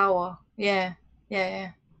 power. Yeah.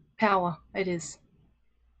 Power. It is.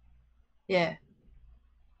 Yeah.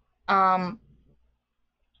 And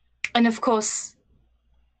of course,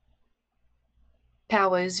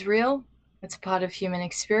 power is real. It's a part of human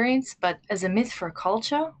experience, but as a myth for a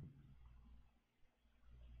culture,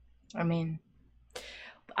 I mean,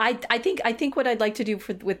 I think what I'd like to do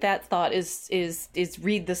with that thought is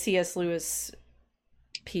read the C.S. Lewis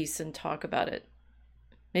piece and talk about it.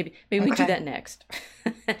 Maybe we do that next.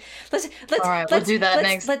 Let's do that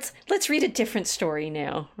next. Let's read a different story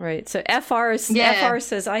now, right? So FR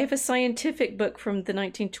says, I have a scientific book from the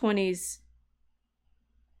 1920s.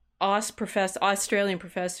 Australian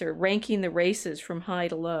professor ranking the races from high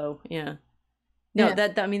to low. Yeah. No,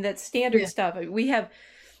 that's standard stuff. We have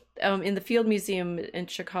in the Field Museum in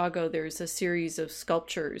Chicago, there's a series of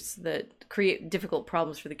sculptures that create difficult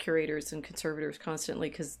problems for the curators and conservators constantly,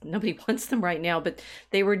 because nobody wants them right now, but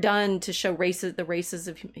they were done to show the races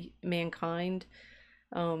of mankind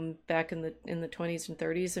back in the 20s and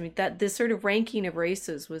 30s. I mean, that this sort of ranking of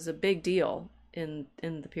races was a big deal in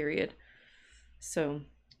the period. So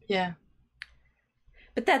yeah.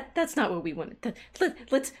 But that's not what we wanted.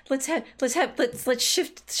 Let's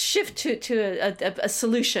shift to a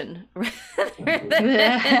solution.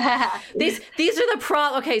 These are the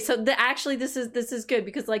problems. Okay, so actually this is good,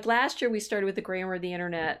 because like last year we started with the grammar of the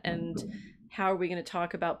internet and how are we going to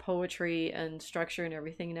talk about poetry and structure and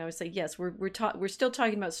everything. And I would say yes, we're still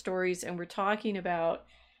talking about stories, and we're talking about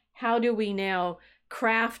how do we now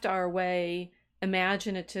craft our way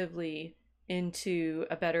imaginatively into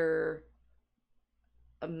a better.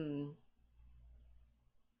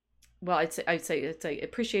 Well, I'd say it's a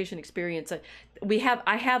appreciation experience.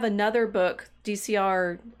 I have another book.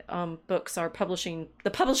 DCR books are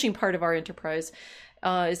the publishing part of our enterprise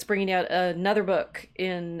is bringing out another book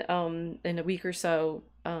in a week or so.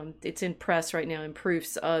 It's in press right now in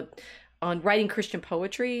proofs writing Christian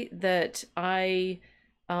poetry that I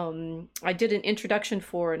did an introduction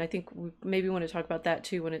for, and I think we maybe want to talk about that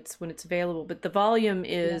too when it's available. But the volume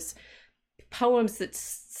is poems that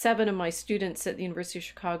 7 of my students at the University of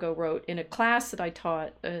Chicago wrote in a class that I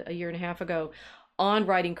taught a year and a half ago on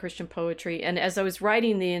writing Christian poetry. And as I was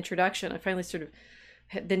writing the introduction, I finally sort of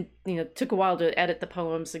then, took a while to edit the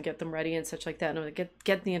poems and get them ready and such like that. And I would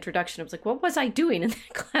get the introduction. I was like, what was I doing in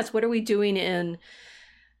that class? What are we doing in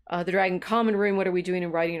the Dragon Common Room? What are we doing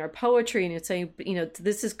in writing our poetry? And it's saying,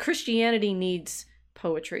 this is Christianity needs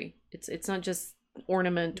poetry. It's not just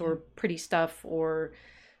ornament or pretty stuff or,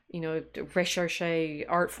 recherche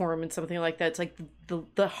art form and something like that. It's like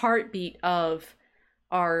the heartbeat of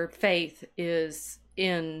our faith is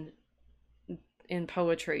in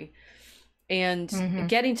poetry. And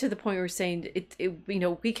getting to the point where we're saying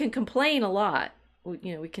we can complain a lot.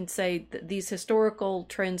 We can say that these historical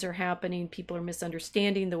trends are happening. People are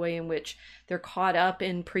misunderstanding the way in which they're caught up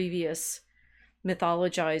in previous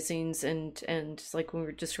mythologizings and like when we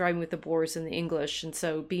were describing with the Boers and the English. And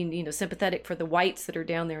so being, sympathetic for the whites that are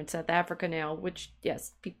down there in South Africa now, which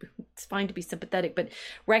yes, it's fine to be sympathetic, but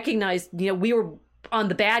recognize, we were on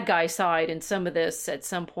the bad guy side in some of this at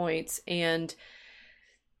some points. And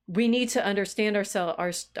we need to understand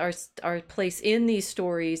ourselves, our place in these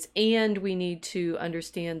stories, and we need to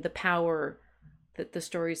understand the power that the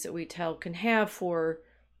stories that we tell can have for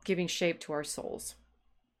giving shape to our souls.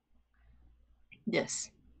 Yes.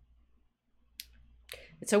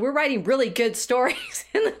 So we're writing really good stories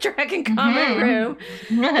in the Dragon Common Room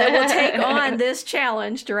that will take on this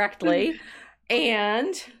challenge directly.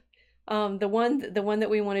 And the one that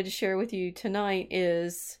we wanted to share with you tonight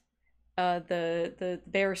is the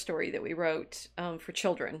bear story that we wrote for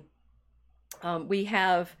children. We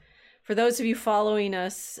have, for those of you following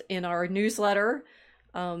us in our newsletter,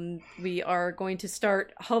 we are going to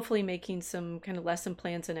start hopefully making some kind of lesson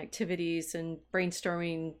plans and activities and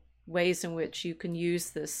brainstorming ways in which you can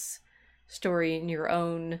use this story in your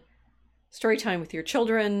own story time with your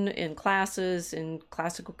children, in classes, in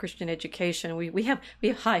classical Christian education. We have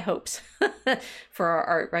high hopes for our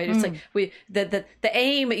art, right? It's like the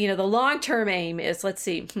aim, the long-term aim is, let's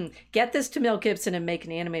see, get this to Mel Gibson and make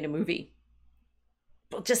an animated movie.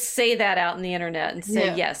 We'll just say that out in the internet and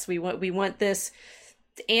say, yes, we want this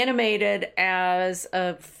animated as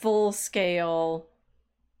a full-scale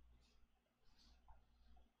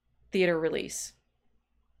theater release.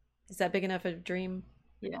 Is that big enough of a dream?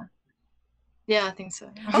 Yeah, I think so.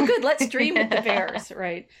 Oh, good. Let's dream with the bears,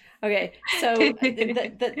 right? Okay. So we've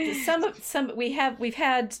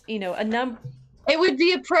had a number. It would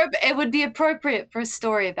be appropriate for a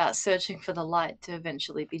story about searching for the light to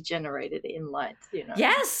eventually be generated in light.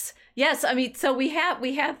 Yes. I mean, so we have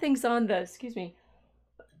things on the. Excuse me.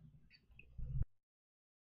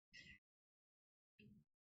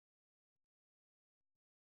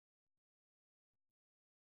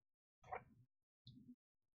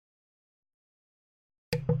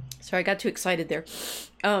 Sorry, I got too excited there.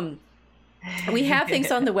 We have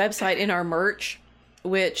things on the website in our merch,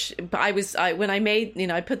 which when I made,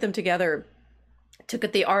 I put them together, took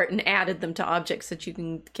at the art and added them to objects that you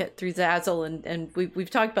can get through Zazzle. And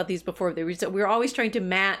we've talked about these before. We're always trying to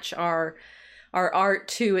match our art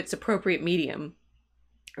to its appropriate medium,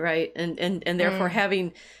 right? And therefore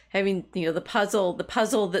having the puzzle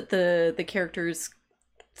that the characters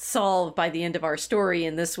solved by the end of our story,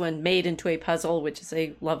 and this one made into a puzzle, which is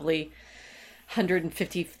a lovely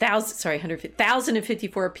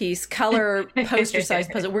 1,054 piece color poster size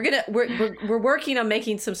puzzle. We're working on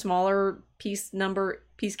making some smaller piece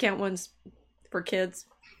count ones for kids,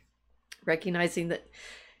 recognizing that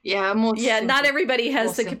not everybody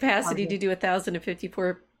has the capacity to do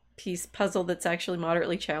 1,054 piece puzzle that's actually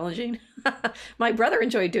moderately challenging. My brother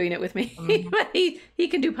enjoyed doing it with me. He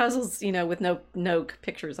can do puzzles, with no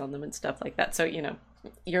pictures on them and stuff like that. So,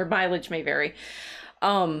 your mileage may vary.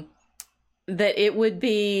 That it would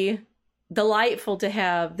be delightful to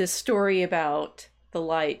have this story about the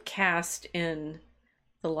light cast in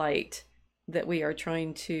the light that we are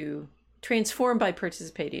trying to transform by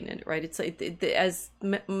participating in it, right? It's like, as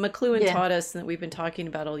McLuhan taught us, and that we've been talking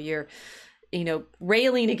about all year,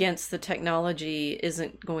 railing against the technology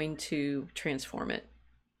isn't going to transform it.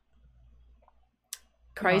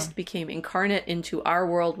 Christ became incarnate into our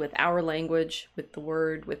world with our language, with the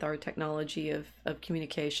word, with our technology of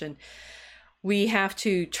communication. We have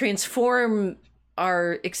to transform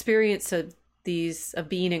our experience of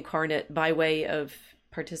being incarnate by way of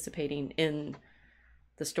participating in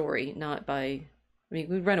the story, not by, we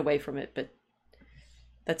run away from it, but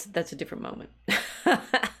that's a different moment.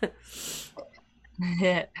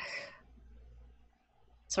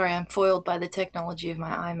 Sorry, I'm foiled by the technology of my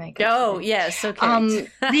eye makeup. Oh, today. yes, okay.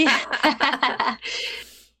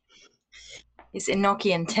 This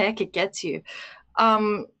Enochian tech, it gets you.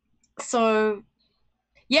 So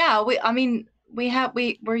yeah,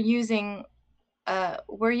 we're using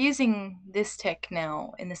this tech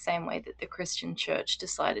now in the same way that the Christian church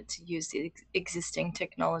decided to use the existing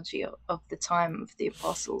technology of the time of the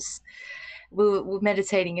apostles. We're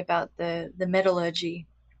meditating about the metallurgy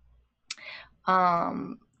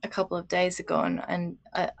a couple of days ago, and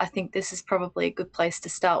I think this is probably a good place to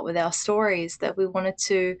start with our stories, that we wanted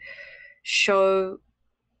to show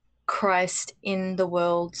Christ in the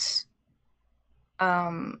world,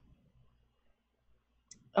 and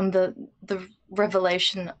the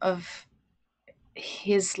revelation of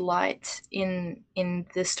his light in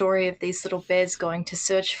the story of these little bears going to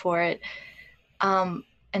search for it,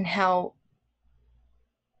 and how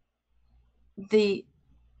the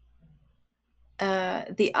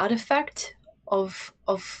artifact of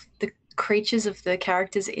the creatures, of the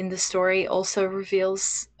characters in the story also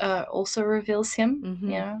reveals him. Mm-hmm.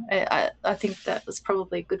 You know, I think that was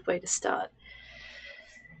probably a good way to start.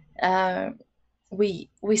 We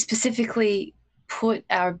specifically put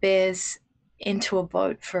our bears into a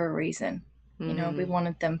boat for a reason. You know, we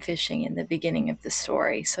wanted them fishing in the beginning of the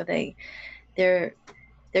story, so they're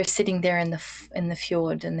sitting there in the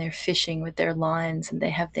fjord, and they're fishing with their lines, and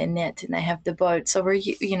they have their net, and they have the boat. So we're,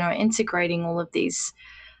 you know, integrating all of these.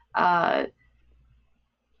 I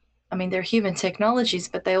mean, they're human technologies,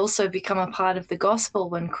 but they also become a part of the gospel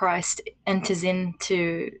when Christ enters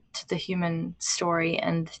into the human story,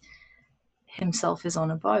 and himself is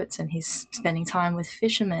on a boat, and he's spending time with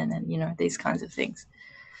fishermen, and, you know, these kinds of things.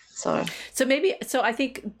 So I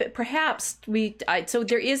think perhaps so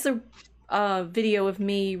there is a video of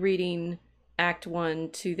me reading Act 1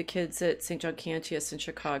 to the kids at St. John Cantius in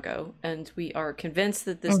Chicago, and we are convinced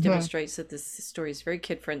that this demonstrates that this story is very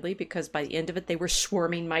kid-friendly, because by the end of it they were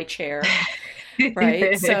swarming my chair.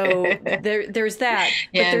 Right? So there's that.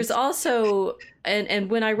 Yes. But there's also,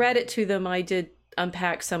 and when I read it to them, I did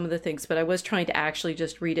unpack some of the things, but I was trying to actually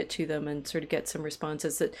just read it to them and sort of get some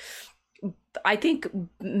responses. That I think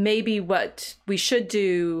maybe what we should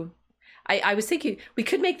do, I was thinking we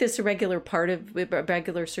could make this a regular part of a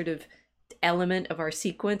regular sort of element of our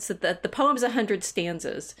sequence, that the poem's 100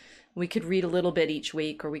 stanzas. We could read a little bit each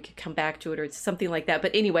week, or we could come back to it, or something like that.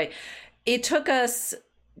 But anyway, it took us,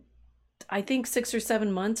 I think, 6 or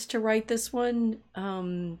 7 months to write this one.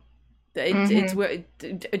 It's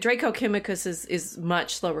Draco Chemicus is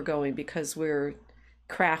much slower going, because we're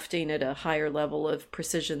crafting at a higher level of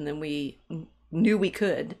precision than we knew we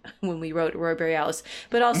could when we wrote Aurora Borealis.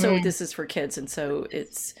 But also this is for kids, and so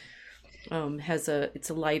it's somewhat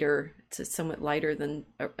lighter than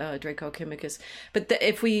Draco Chemicus. But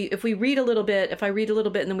if we read a little bit, if I read a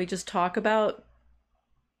little bit, and then we just talk about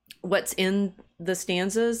what's in the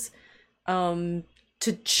stanzas, to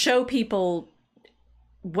show people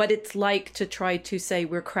what it's like to try to say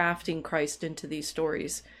we're crafting Christ into these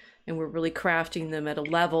stories, and we're really crafting them at a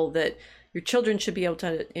level that your children should be able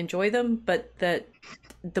to enjoy them, but that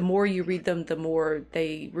the more you read them, the more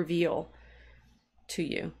they reveal to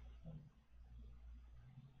you.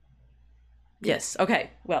 Yes.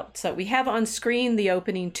 Okay. Well, so we have on screen the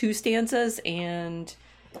opening 2 stanzas, and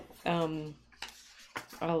I'll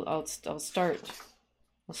start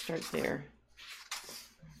there.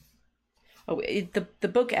 Oh, the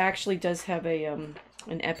book actually does have an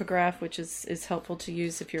epigraph, which is helpful to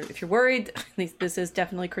use if you're worried. This is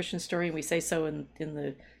definitely a Christian story, and we say so in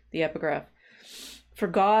the epigraph. For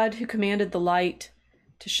God, who commanded the light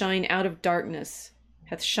to shine out of darkness,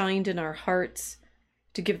 hath shined in our hearts,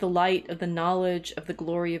 to give the light of the knowledge of the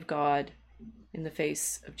glory of God in the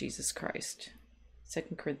face of Jesus Christ.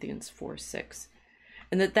 2 Corinthians 4:6.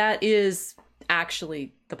 And that is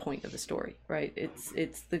actually the point of the story, right?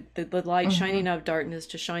 It's the light shining out of darkness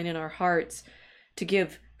to shine in our hearts, to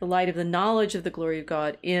give the light of the knowledge of the glory of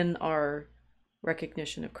God in our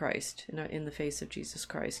recognition of Christ, in the face of Jesus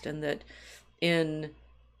Christ. And that in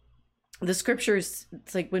the scriptures,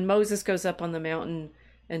 it's like when Moses goes up on the mountain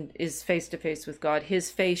and is face to face with God,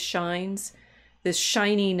 his face shines. This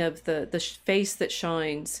shining of the face that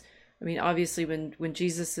shines. I mean, obviously, when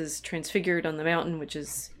Jesus is transfigured on the mountain, which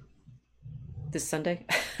is this Sunday,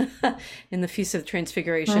 in the Feast of the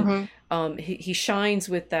Transfiguration, he shines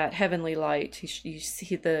with that heavenly light. You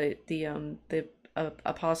see the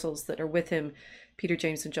apostles that are with him, Peter,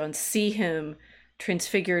 James, and John, see him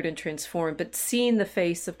transfigured and transformed. But seeing the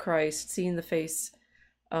face of Christ, seeing the face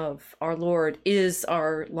of our Lord, is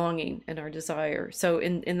our longing and our desire. So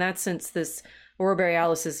in that sense, this Aurora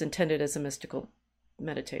Borealis is intended as a mystical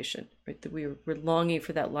meditation, right? That we're longing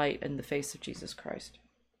for that light in the face of Jesus Christ.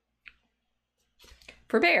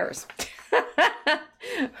 For bears.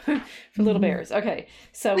 For little bears. Okay.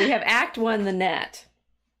 So we have Act 1, the net.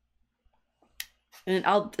 And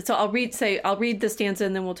I'll read the stanza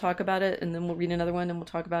and then we'll talk about it, and then we'll read another one and we'll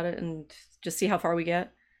talk about it and just see how far we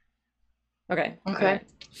get. Okay.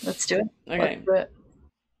 Let's do it. Okay.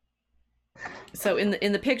 So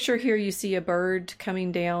in the picture here, you see a bird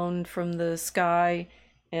coming down from the sky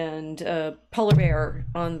and a polar bear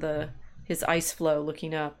on his ice floe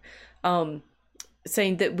looking up,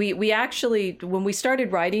 saying that we actually, when we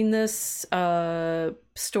started writing this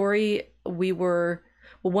story, we were,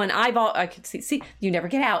 well, one, I could see you never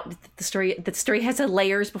get out. The story has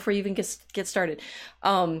layers before you even get started.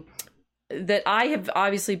 That I have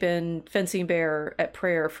obviously been fencing bear at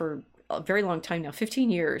prayer for a very long time now, 15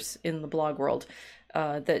 years in the blog world.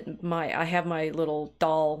 I have my little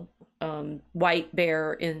doll white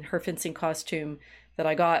bear in her fencing costume that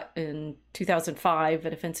I got in 2005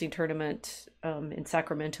 at a fencing tournament in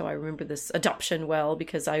Sacramento. I remember this adoption well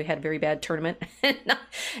because I had a very bad tournament.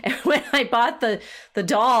 And when I bought the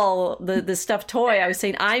doll, the stuffed toy, I was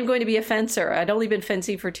saying, I'm going to be a fencer. I'd only been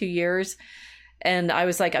fencing for 2 years. And I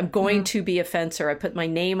was like, I'm going to be a fencer. I put my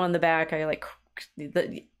name on the back.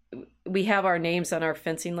 We have our names on our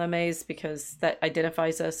fencing lames because that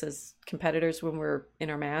identifies us as competitors when we're in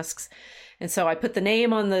our masks. And so I put the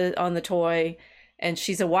name on the toy, and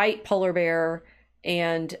she's a white polar bear.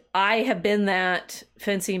 And I have been that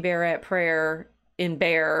fencing bear at prayer in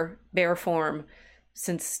bear form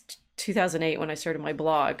since 2008 when I started my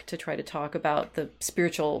blog to try to talk about the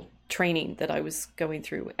spiritual training that I was going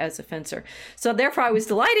through as a fencer. So therefore I was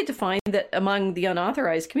delighted to find that among the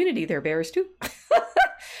unauthorized community, there are bears too.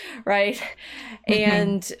 Right.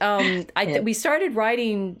 And we started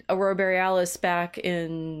writing Aurora Borealis back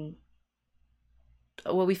in,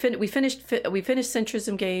 well, we finished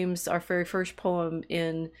Centrism Games, our very first poem,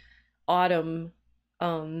 in autumn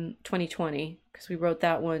 2020, because we wrote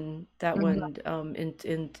that one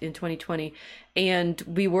in 2020. And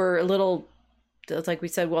we were a little, like we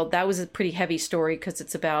said, well, that was a pretty heavy story because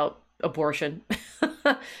it's about abortion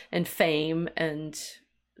and fame and,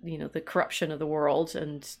 you know, the corruption of the world,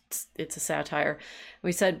 and it's a satire.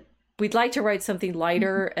 We said we'd like to write something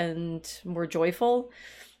lighter and more joyful.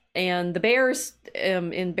 And the bears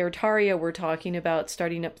in Beartaria were talking about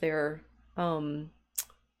starting up their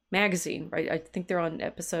magazine, right? I think they're on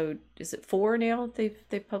episode, is it 4 now?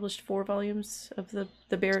 They've published 4 volumes of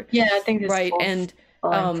the bear. Yeah, I think it's right. 4. And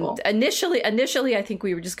initially I think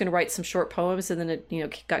we were just going to write some short poems, and then it, you know,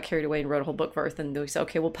 got carried away and wrote a whole book worth, and we said,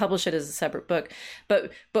 okay, we'll publish it as a separate book.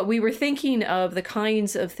 But we were thinking of the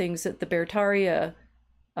kinds of things that the Beartaria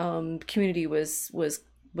community was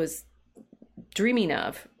dreaming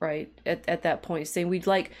of, right, at that point, saying we'd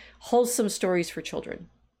like wholesome stories for children.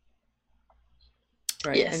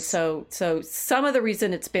 Right. Yes. And so some of the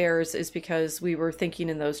reason it's bears is because we were thinking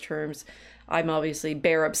in those terms. I'm obviously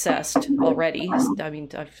bear obsessed already. I mean,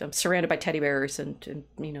 I'm surrounded by teddy bears and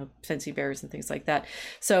you know, fencing bears and things like that.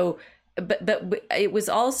 So, but it was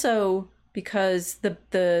also because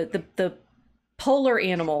the polar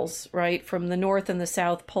animals, right, from the North and the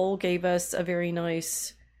South Pole gave us a very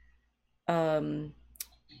nice symbolic...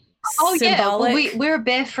 yeah, well, we're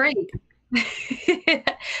bear free.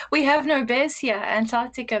 We have no bears here.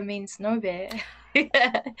 Antarctica means no bear.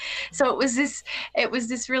 So it was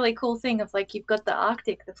this really cool thing of like, you've got the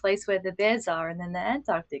Arctic, the place where the bears are, and then the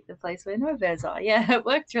Antarctic, the place where no bears are. Yeah, it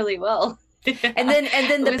worked really well. And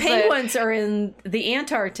then the penguins are in the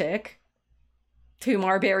Antarctic, whom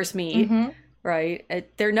our bears meet. Mm-hmm. Right.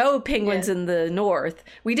 There are no penguins in the North.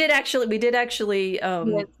 We did actually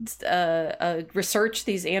research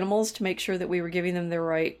these animals to make sure that we were giving them the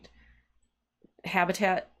right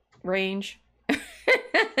habitat range.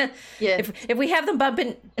 Yeah. If we have them bump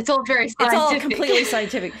in, it's all very scientific. It's all completely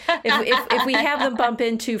scientific. If we have them bump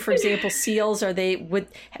into, for example, seals,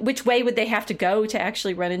 which way would they have to go to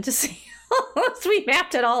actually run into seals? We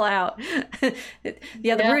mapped it all out. The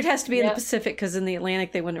route has to be in the Pacific, because in the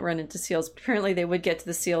Atlantic they wouldn't run into seals. Apparently they would get to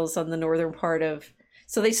the seals on the northern part of.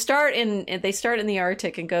 So they start in the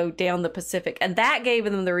Arctic and go down the Pacific, and that gave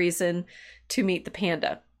them the reason to meet the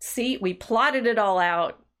panda. See, we plotted it all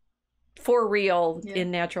out. For real,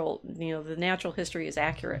 in natural, you know, the natural history is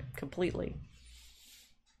accurate completely.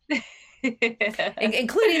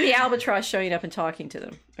 Including the albatross showing up and talking to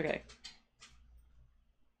them. Okay.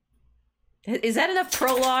 Is that enough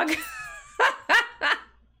prologue?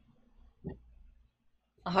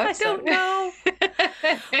 I don't know.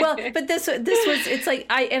 Well, but this was, it's like,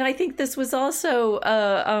 I think this was also,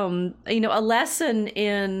 you know, a lesson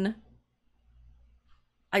in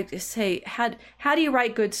I say, how do you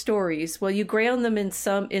write good stories? Well, you ground them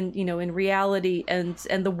in reality, and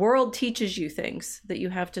the world teaches you things that you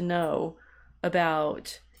have to know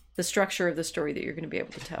about the structure of the story that you're going to be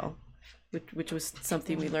able to tell, which was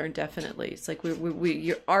something we learned definitely. It's like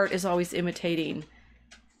your art is always imitating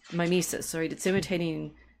mimesis, right? It's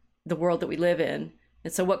imitating the world that we live in.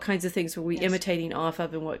 And so what kinds of things were we imitating off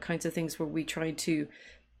of, and what kinds of things were we trying to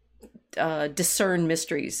discern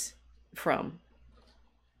mysteries from?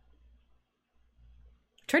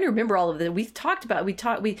 Trying to remember all of that. We talked about the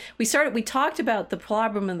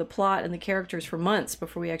problem and the plot and the characters for months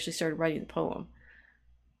before we actually started writing the poem.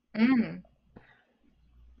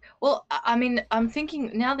 Well, I mean, I'm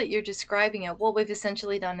thinking now that you're describing it, what we've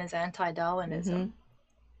essentially done is anti-Darwinism,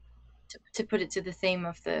 to put it to the theme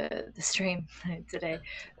of the stream today.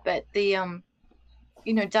 But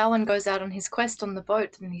Darwin goes out on his quest on the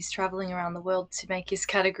boat, and he's traveling around the world to make his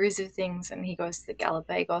categories of things, and he goes to the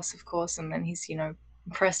Galapagos, of course, and then he's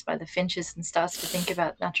impressed by the finches and starts to think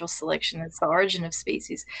about natural selection as the origin of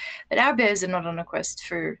species. But our bears are not on a quest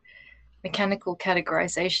for mechanical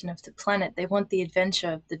categorization of the planet. They want the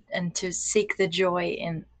adventure and to seek the joy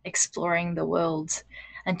in exploring the world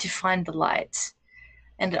and to find the light.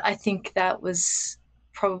 And I think that was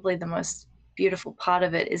probably the most beautiful part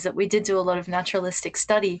of it, is that we did do a lot of naturalistic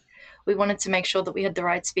study. We wanted to make sure that we had the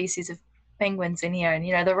right species of penguins in here,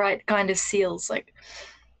 and the right kind of seals. Like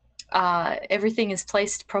everything is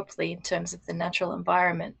placed properly in terms of the natural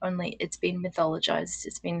environment, only it's been mythologized.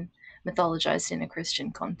 It's been mythologized in a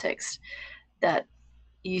Christian context, that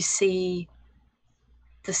you see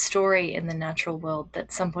the story in the natural world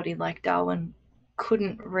that somebody like Darwin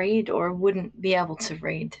couldn't read or wouldn't be able to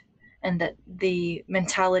read, and that the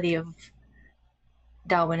mentality of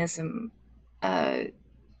Darwinism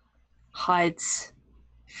hides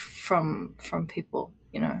from people.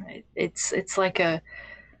 It's like a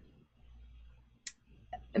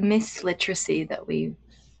myth literacy that we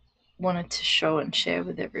wanted to show and share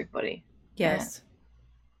with everybody. Yes.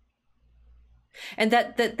 And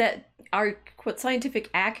that our scientific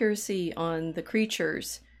accuracy on the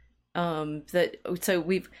creatures, I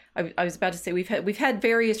was about to say we've had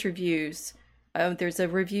various reviews. There's a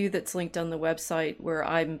review that's linked on the website where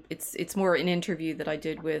it's more an interview that I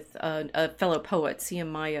did with a fellow poet,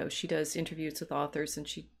 CM Mayo. She does interviews with authors, and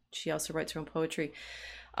she also writes her own poetry.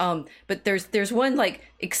 But there's one like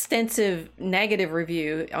extensive negative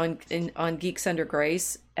review on Geeks Under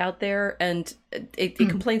Grace out there, and it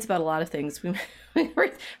complains about a lot of things. We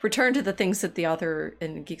return to the things that the author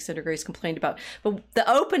in Geeks Under Grace complained about, but the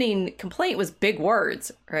opening complaint was big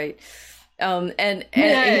words, right? There's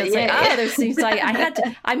things like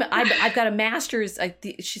I've got a master's.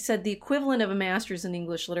 She said the equivalent of a master's in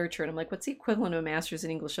English literature, and I'm like, what's the equivalent of a master's in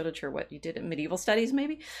English literature? What you did in medieval studies,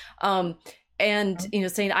 maybe? And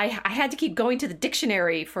saying I had to keep going to the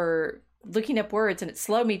dictionary for looking up words, and it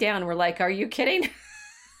slowed me down. We're like, are you kidding?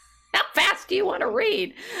 How fast do you want to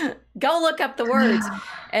read? Go look up the words.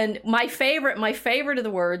 And my favorite of the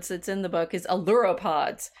words that's in the book is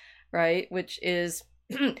alluropods, right? Which is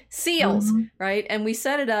seals, right? And we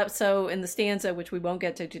set it up so in the stanza, which we won't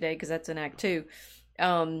get to today because that's in Act 2,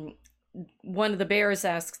 one of the bears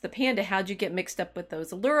asks the panda, how'd you get mixed up with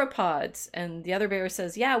those alluropods? And the other bear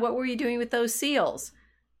says, yeah, what were you doing with those seals?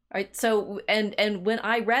 All right. So, and when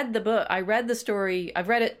I read the book, I read the story, I've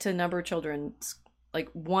read it to a number of children,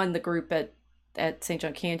 like the group at St.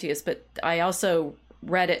 John Cantius, but I also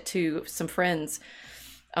read it to some friends,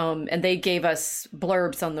 and they gave us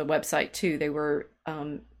blurbs on the website too. They were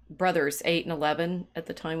brothers, 8 and 11 at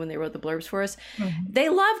the time when they wrote the blurbs for us. They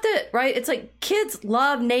loved it, right? It's like kids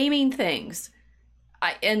love naming things.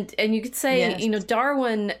 And you could say, yes.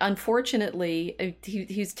 Darwin, unfortunately,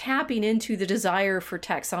 he's tapping into the desire for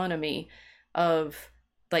taxonomy of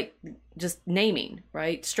like just naming,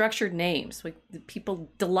 right? Structured names. Like people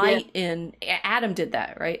delight in. Adam did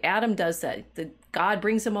that, right? Adam does that. God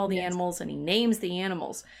brings him all the animals and he names the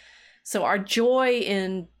animals. So our joy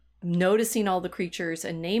in noticing all the creatures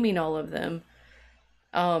and naming all of them,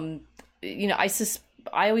 I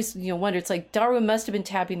always wonder, it's like Darwin must have been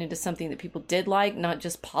tapping into something that people did like, not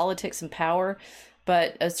just politics and power,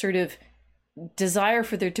 but a sort of desire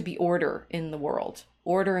for there to be order in the world,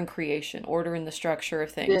 order in creation, order in the structure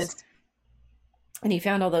of things. Yes. And he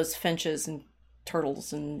found all those finches and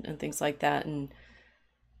turtles and things like that. And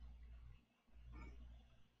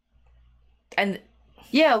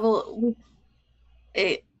yeah, well,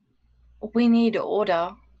 we need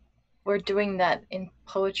order. We're doing that in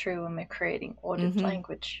poetry when we're creating ordered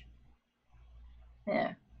language.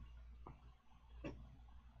 Yeah.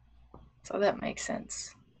 So that makes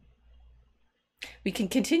sense. We can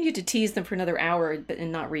continue to tease them for another hour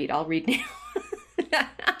and not read. I'll read now.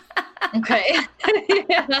 Okay.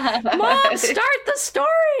 Mom, start the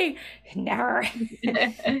story. No.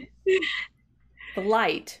 The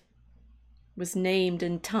light was named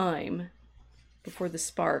in time before the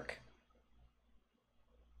spark,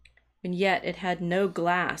 and yet it had no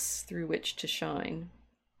glass through which to shine.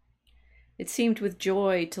 It seemed with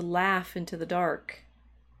joy to laugh into the dark,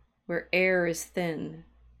 where air is thin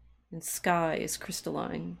and sky is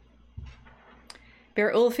crystalline.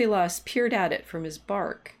 Bearulfilas peered at it from his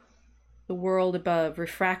bark, the world above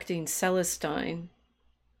refracting celestine,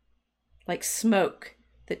 like smoke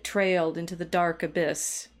that trailed into the dark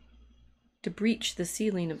abyss to breach the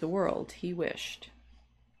ceiling of the world he wished.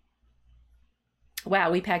 Wow,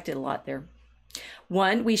 we packed in a lot there.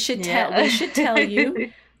 One, we should tell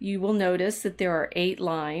you, you will notice that there are 8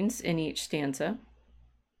 lines in each stanza,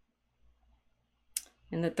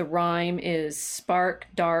 and that the rhyme is spark,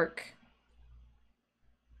 dark,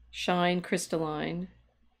 shine, crystalline.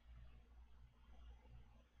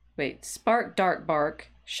 Wait, spark, dark, bark,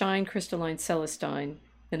 shine, crystalline, celestine,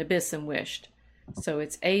 then abyss and wished. So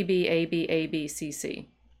it's A, B, A, B, A, B, C, C.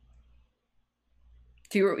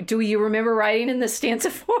 Do you remember writing in the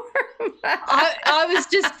stanza form? I was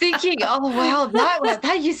just thinking, oh wow,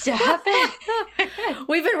 that used to happen.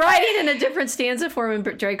 We've been writing in a different stanza form in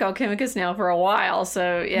Draco Alchemicus now for a while,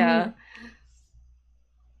 so yeah.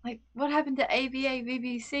 Like, what happened to A, B, A, B,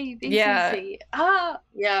 B, C, B, Yeah. C, C?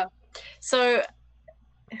 Yeah. So,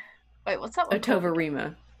 wait, what's that one? Otova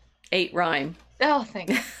Rima. 8 rhyme. Oh,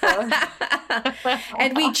 thanks.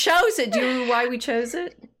 And we chose it. Do you remember why we chose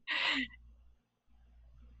it?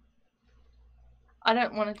 I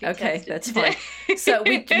don't want to be okay, tested that's today. fine. So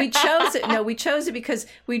we chose it. No, we chose it because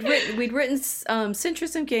we'd written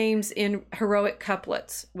Centrism games in heroic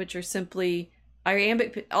couplets, which are simply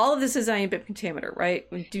iambic. All of this is iambic pentameter, right?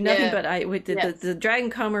 We do nothing but the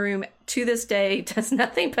Dragon Kamaroom to this day does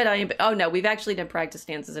nothing but iambic. Oh no, we've actually done practice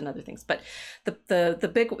stanzas and other things, but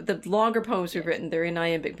the longer poems we've written, they're in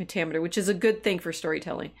iambic pentameter, which is a good thing for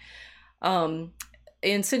storytelling.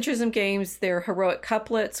 In Centrism games, they're heroic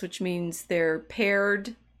couplets, which means they're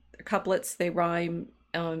paired couplets. They rhyme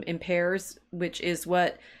in pairs, which is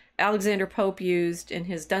what Alexander Pope used in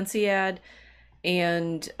his Dunciad,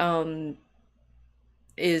 and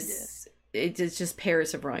it's just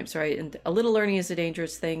pairs of rhymes, right? And a little learning is a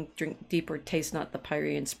dangerous thing. Drink deep or taste not the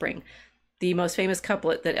Pyrenean spring. The most famous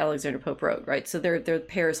couplet that Alexander Pope wrote, right? So they're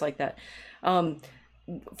pairs like that.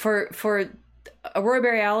 For Aurora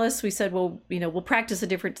Borealis, we said, well, we'll practice a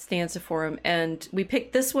different stanza for him. And we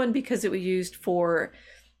picked this one because it was used for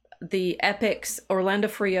the epics Orlando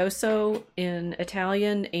Furioso in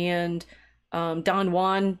Italian and Don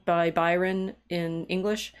Juan by Byron in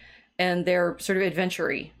English. And they're sort of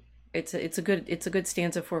adventure-y. It's a good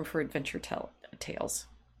stanza form for adventure tales.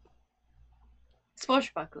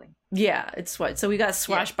 Swashbuckling. Yeah, it's what. So we got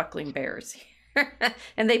swashbuckling bears.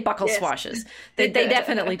 And they buckle swashes. They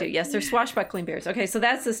definitely do. Yes, they're swashbuckling bears. Okay, so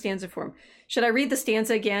that's the stanza form. Should I read the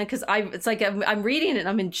stanza again? Because it's like I'm reading it.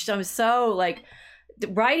 I'm so like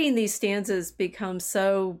writing these stanzas becomes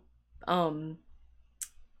so.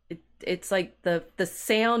 It's like the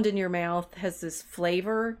sound in your mouth has this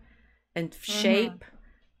flavor and shape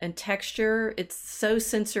and texture. It's so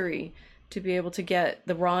sensory to be able to get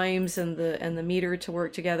the rhymes and the meter to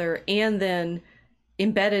work together, and then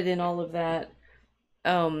embedded in all of that.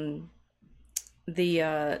 The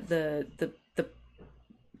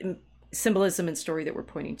symbolism and story that we're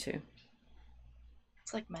pointing to.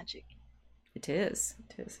 It's like magic. It is.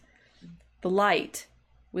 The light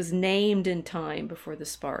was named in time before the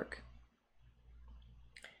spark,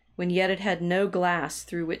 when yet it had no glass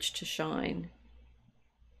through which to shine.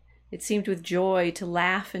 It seemed with joy to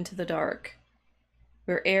laugh into the dark,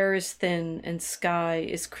 where air is thin and sky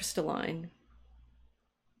is crystalline.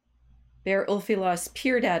 Bearulfilas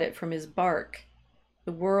peered at it from his bark,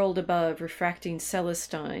 the world above refracting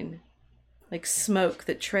celestine, like smoke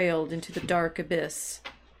that trailed into the dark abyss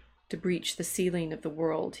to breach the ceiling of the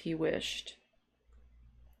world he wished.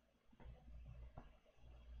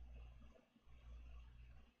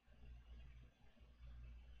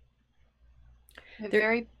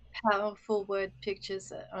 Very powerful word pictures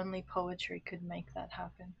that only poetry could make that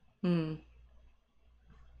happen.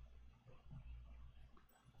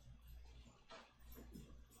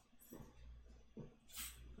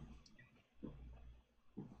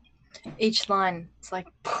 Each line, it's like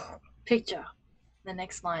picture. The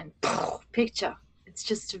next line, picture.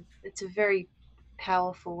 It's a very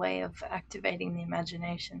powerful way of activating the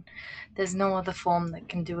imagination. There's no other form that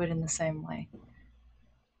can do it in the same way.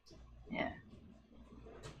 Yeah.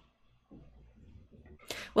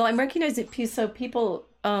 Well, I'm recognizing so people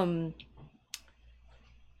until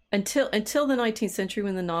the 19th century,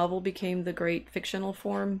 when the novel became the great fictional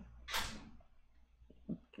form,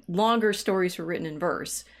 longer stories were written in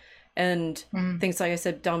verse, and things like I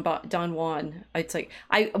said, Don Juan. It's like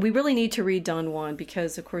we really need to read Don Juan,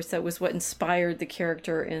 because of course that was what inspired the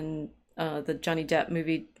character in the Johnny Depp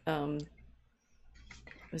movie.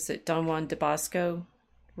 Was it Don Juan de Bosco?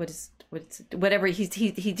 Whatever,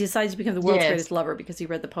 he decides to become the world's greatest lover because he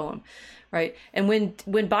read the poem, right? And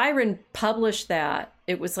when Byron published that,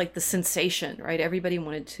 it was like the sensation, right? Everybody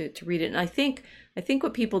wanted to read it. And I think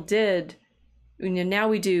what people did, now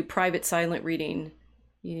we do private silent reading.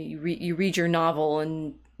 You read your novel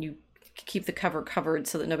and you keep the cover covered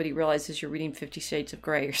so that nobody realizes you're reading 50 Shades of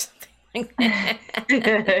Grey or something.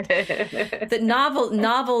 That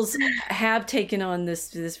novels have taken on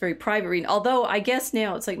this very private reading. Although I guess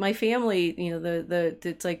now it's like my family,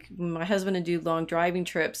 it's like my husband and do long driving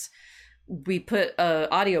trips, we put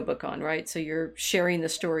a audiobook on, right? So you're sharing the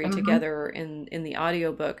story together in the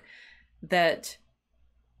audiobook. That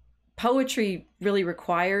poetry really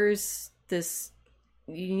requires this.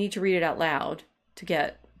 You need to read it out loud to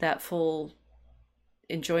get that full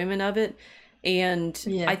enjoyment of it. And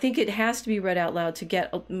I think it has to be read out loud to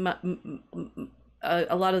get a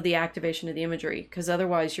lot of the activation of the imagery, because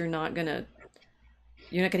otherwise you're not gonna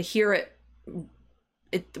hear it.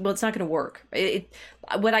 It's not gonna work.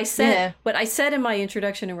 What I said in my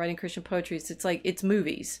introduction to writing Christian poetry is it's like it's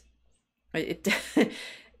movies.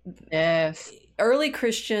 Yes. Early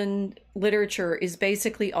Christian literature is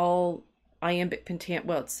basically all iambic pentameter.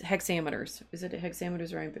 Well, it's hexameters. Is it a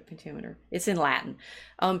hexameters or iambic pentameter? It's in Latin.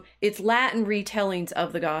 It's Latin retellings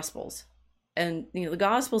of the Gospels, and the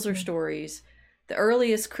Gospels are stories. The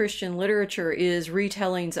earliest Christian literature is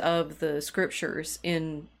retellings of the Scriptures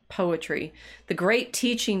in poetry. The great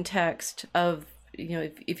teaching text of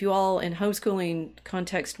if you all in homeschooling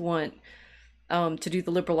context want to do the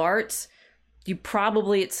liberal arts, you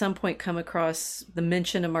probably at some point come across the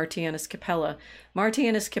mention of Martianus Capella.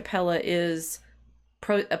 Martianus Capella is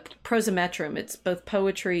a prosometrum. It's both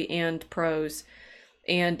poetry and prose.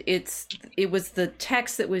 And it was the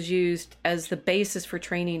text that was used as the basis for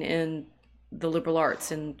training in the liberal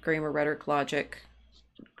arts, in grammar, rhetoric, logic,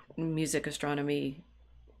 music, astronomy,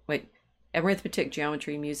 arithmetic,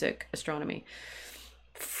 geometry, music, astronomy,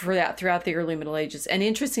 for that throughout the early Middle Ages. And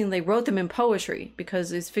interestingly, they wrote them in poetry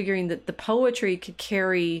because it's figuring that the poetry could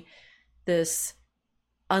carry this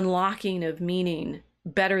unlocking of meaning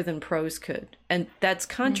better than prose could. And that's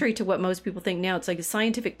contrary to what most people think now. It's like a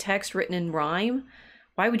scientific text written in rhyme.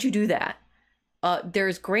 Why would you do that?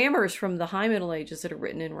 There's grammars from the High Middle Ages that are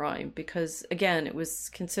written in rhyme because, again, it was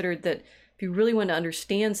considered that if you really want to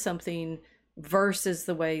understand something, verse is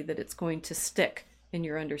the way that it's going to stick in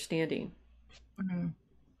your understanding.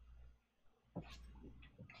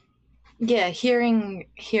 Yeah, hearing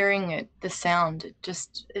it, the sound,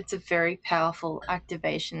 it's a very powerful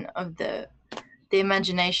activation of the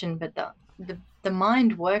imagination, but the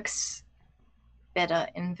mind works better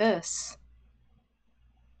in verse.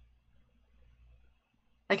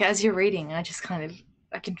 Like as you're reading, I just kind of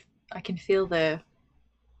I can feel the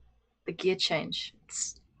gear change.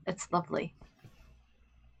 It's lovely.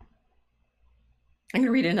 I'm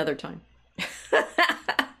gonna read it another time.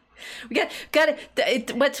 We got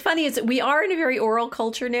it. What's funny is that we are in a very oral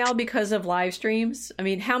culture now because of live streams. I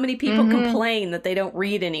mean, how many people complain that they don't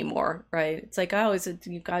read anymore, right? It's like, oh, is it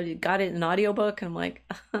you got it in an audiobook? And I'm like,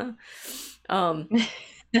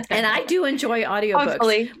 and I do enjoy audiobooks.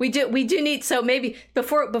 Hopefully. We do need, so maybe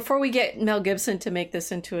before we get Mel Gibson to make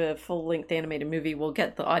this into a full-length animated movie, we'll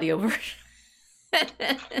get the audio version.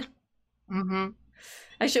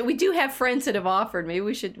 We do have friends that have offered. Maybe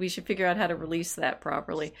we should figure out how to release that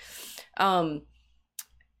properly. That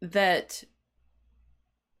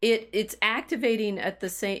it's activating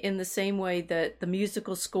in the same way that the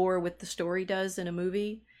musical score with the story does in a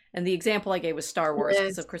movie. And the example I gave was Star Wars,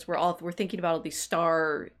 because of course we're thinking about all these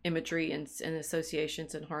star imagery and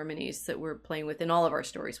associations and harmonies that we're playing with in all of our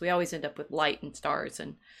stories. We always end up with light and stars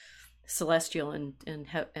and celestial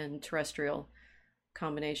and terrestrial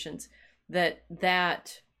combinations. That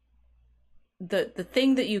the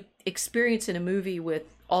thing that you experience in a movie with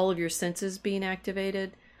all of your senses being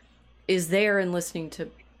activated is there in listening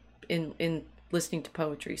to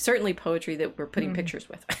poetry. Certainly poetry that we're putting pictures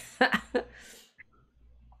with.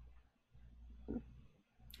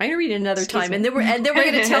 I'm gonna read it another time, and then we're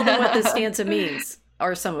gonna tell them what the stanza means,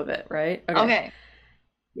 or some of it, right? Okay.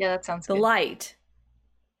 Yeah, that sounds good. The light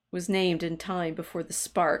was named in time before the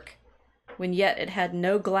spark, when yet it had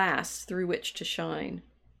no glass through which to shine.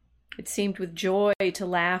 It seemed with joy to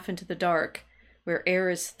laugh into the dark, where air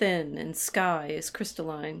is thin and sky is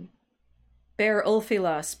crystalline. Bear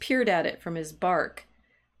Ulfilas peered at it from his bark,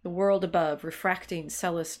 the world above refracting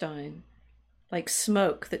Celestine, like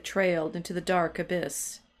smoke that trailed into the dark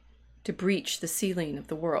abyss, to breach the ceiling of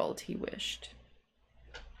the world he wished.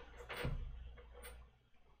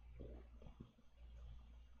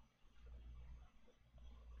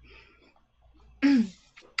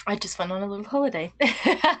 I just went on a little holiday.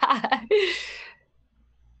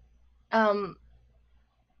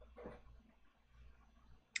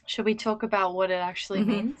 Should we talk about what it actually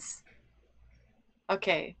means?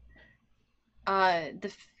 Okay.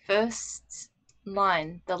 The first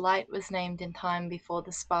line, the light was named in time before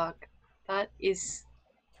the spark, that is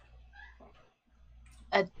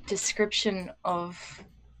a description of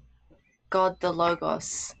God the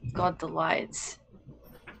Logos, God the light.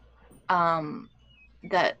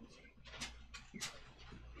 That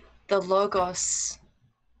the Logos,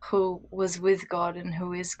 who was with God and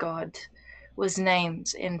who is God, was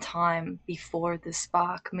named in time before the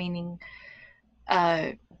spark, meaning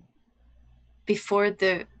before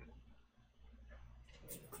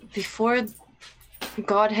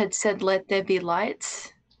God had said, "Let there be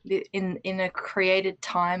light," in a created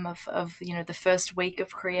time of the first week of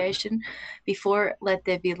creation, before "Let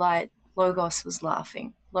there be light," Logos was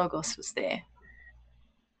laughing. Logos was there.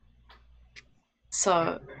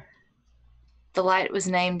 So the light was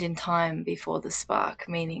named in time before the spark,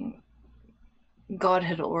 meaning God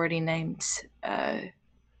had already named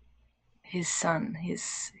his son,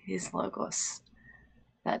 his Logos.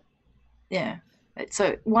 That, yeah.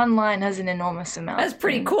 So one line has an enormous amount. That's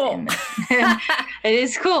pretty cool. It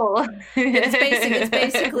is cool. It's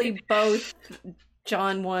basically both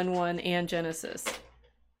John 1:1 and Genesis.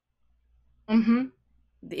 In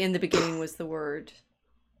the beginning was the Word.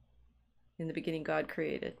 In the beginning, God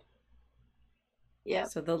created. Yeah.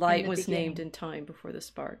 So the light was named in time before the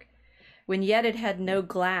spark, when yet it had no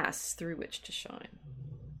glass through which to shine.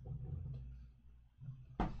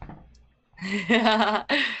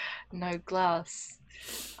 No glass.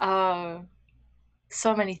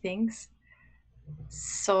 So many things.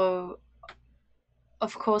 So,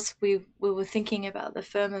 of course, we were thinking about the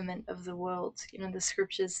firmament of the world. The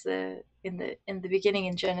scriptures, in the beginning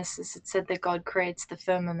in Genesis, it said that God creates the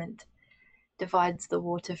firmament, divides the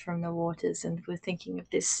water from the waters, and we're thinking of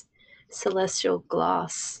this celestial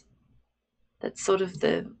glass that's sort of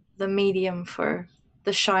the medium for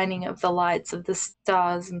the shining of the lights of the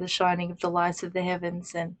stars and the shining of the lights of the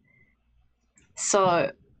heavens. And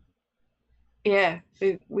so, yeah,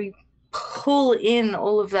 we pull in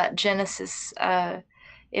all of that Genesis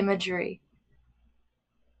imagery.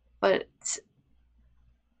 But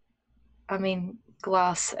I mean,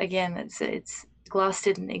 glass again. It's glass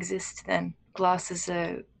didn't exist then. Glass is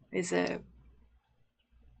an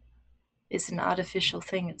artificial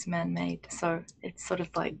thing. It's man-made. So it's sort of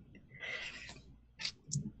like.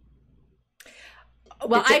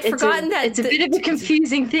 Well, I'd forgotten that it's a bit of a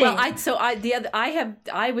confusing thing. Well, I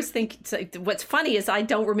was thinking. So what's funny is I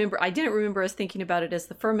didn't remember us thinking about it as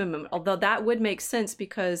the firmament. Although that would make sense,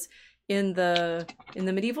 because in the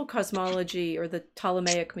medieval cosmology, or the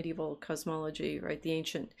Ptolemaic medieval cosmology, right, the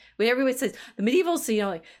ancient, when everybody says the medievals,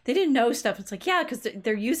 like, they didn't know stuff. It's like, yeah, because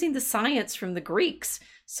they're using the science from the Greeks.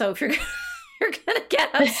 So if you're gonna get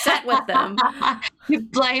upset with them, you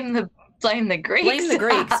blame the Greeks. Blame the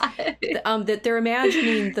Greeks. That they're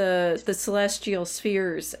imagining the celestial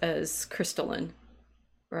spheres as crystalline,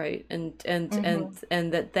 right? And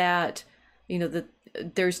that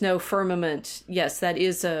there's no firmament. Yes, that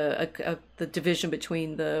is the division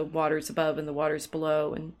between the waters above and the waters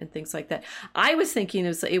below, and things like that. I was thinking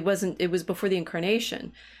it was before the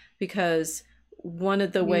incarnation, because one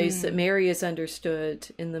of the ways that Mary is understood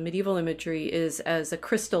in the medieval imagery is as a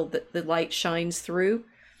crystal that the light shines through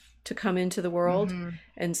to come into the world.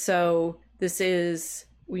 And so this is,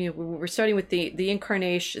 we're starting with the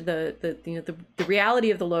incarnation, the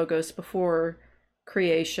reality of the Logos before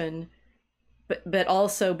creation, but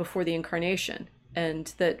also before the incarnation,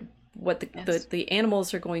 and that what the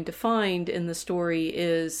animals are going to find in the story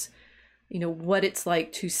is, what it's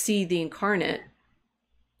like to see the incarnate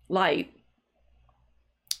light.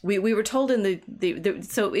 We were told in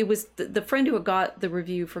so it was the friend who got the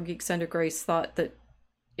review for Geeks Under Grace thought that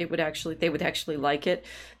they would actually like it,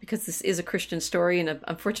 because this is a Christian story, and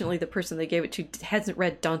unfortunately the person they gave it to hasn't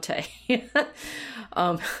read Dante.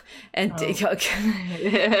 Or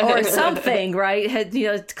something,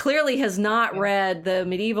 right? Clearly has not read the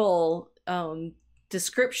medieval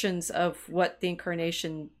descriptions of what the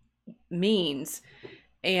incarnation means,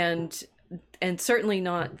 and and certainly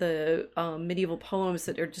not the medieval poems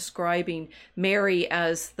that are describing Mary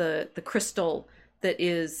as the crystal that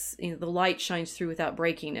is, you know, the light shines through without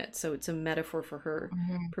breaking it. So it's a metaphor for her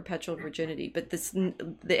perpetual virginity. But this,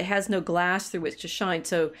 it has no glass through which to shine.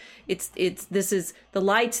 So this is the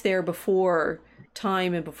light's there before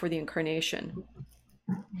time and before the incarnation.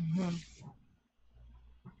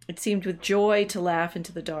 It seemed with joy to laugh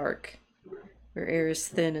into the dark, where air is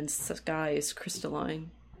thin and sky is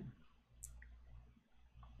crystalline.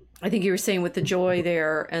 I think you were saying with the joy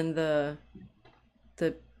there and the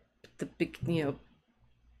big, you know,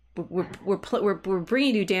 we're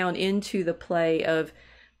bringing you down into the play of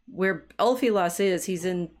where Ulfilas is. He's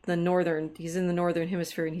in the northern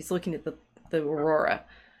hemisphere, and he's looking at the aurora,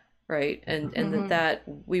 right? And that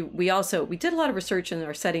we did a lot of research in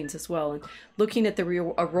our settings as well, and looking at the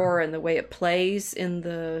aurora and the way it plays in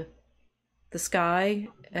the sky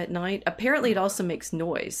at night. Apparently, it also makes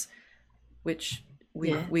noise, which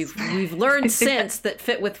we've learned since that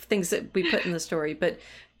fit with things that we put in the story, but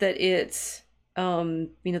that it's you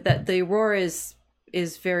know, that the aurora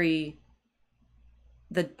is very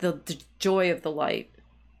the joy of the light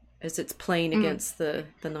as it's playing against the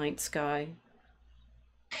night sky.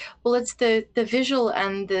 Well, it's the visual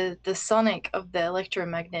and the sonic of the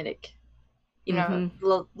electromagnetic. You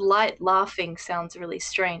know, light laughing sounds really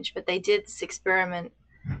strange, but they did this experiment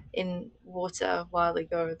in water a while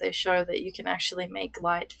ago. They show that you can actually make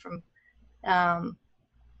light from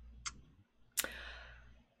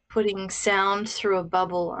putting sound through a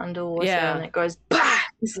bubble underwater, and it goes bah!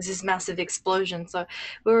 This is this massive explosion. So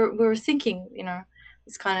we were thinking, you know,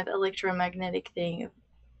 this kind of electromagnetic thing.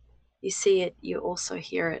 You see it, you also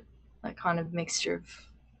hear it. That kind of mixture of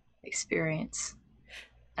experience.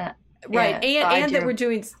 Right, and that we're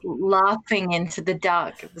doing laughing into the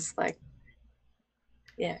dark. It was like,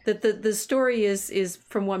 yeah. That the story is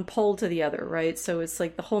from one pole to the other, right? So it's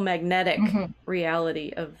like the whole magnetic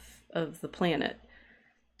reality of the planet.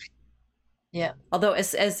 Yeah. Although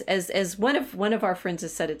as one of our friends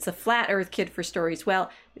has said, it's a flat Earth kid for stories. Well,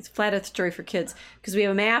 it's a flat Earth story for kids because we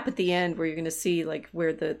have a map at the end where you're going to see like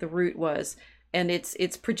where the route was, and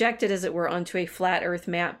it's projected as it were onto a flat Earth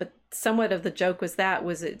map. But somewhat of the joke was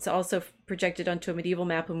it's also projected onto a medieval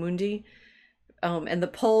mappa mundi, and the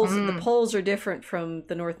poles are different from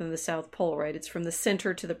the North and the South Pole, right? It's from the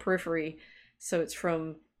center to the periphery, so it's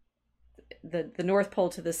from the North Pole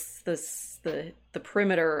to the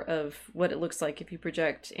perimeter of what it looks like if you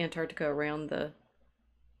project Antarctica around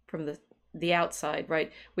from the outside,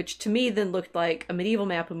 right? Which to me then looked like a medieval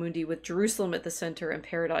mappa mundi with Jerusalem at the center and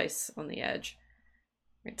paradise on the edge.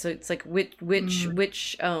 Right? So it's like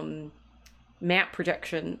which map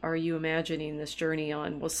projection are you imagining this journey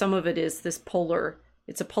on? Well, some of it is it's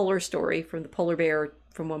a polar story from the polar bear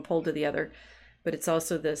from one pole to the other, but it's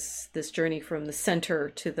also this journey from the center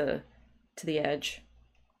to the edge.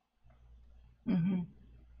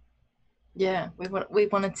 Yeah, we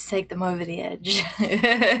wanted to take them over the edge.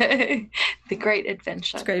 The great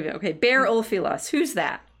adventure. It's great. Okay, Bear Ulfilas. Who's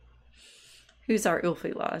that? Who's our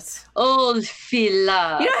Ulfilas?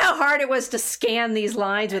 Ulfilas. You know how hard it was to scan these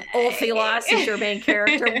lines with Ulfilas as your main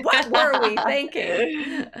character? What were we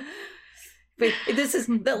thinking? But this is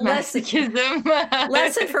the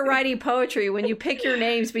lesson for writing poetry. When you pick your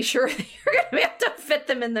names, be sure that you're going to have to fit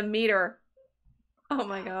them in the meter. Oh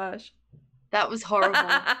my gosh. That was horrible.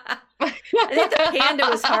 I think the panda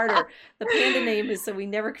was harder. The panda name is, so we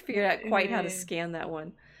never figured out quite how to scan that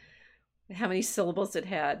one. How many syllables it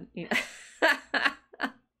had.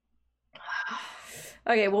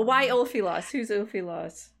 Okay, well, why Ulfilas? Who's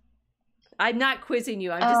Ulfilas? I'm not quizzing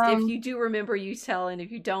you. I'm just, if you do remember, you tell, and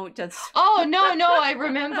if you don't, just... Oh, no, I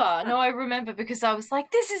remember. No, I remember because I was like,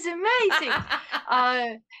 this is amazing.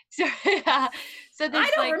 So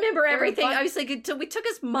I don't remember everything. I was like, it took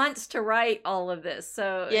us months to write all of this.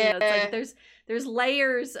 So yeah, you know, it's like there's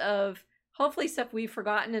layers of hopefully stuff we've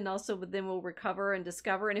forgotten, and also then we'll recover and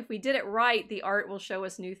discover. And if we did it right, the art will show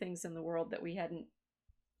us new things in the world that we hadn't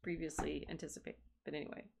previously anticipated. But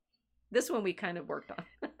anyway, this one we kind of worked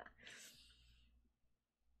on.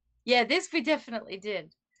 Yeah, this we definitely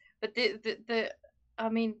did. But the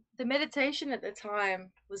meditation at the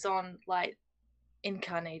time was on light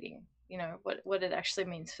incarnating. You know what it actually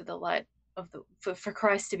means for the light of for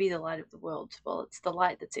Christ to be the light of the world. Well, it's the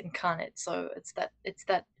light that's incarnate. So it's that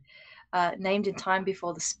named in time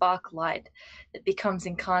before the spark light that becomes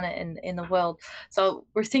incarnate in the world. So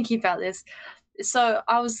we're thinking about this. So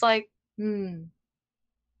I was like,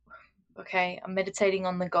 okay, I'm meditating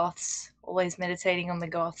on the Goths. Always meditating on the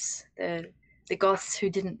Goths. The Goths who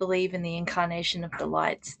didn't believe in the incarnation of the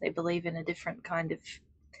light. They believe in a different kind of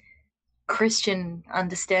Christian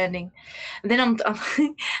understanding. And then I'm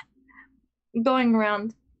going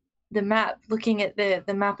around the map, looking at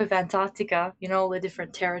the map of Antarctica, you know, all the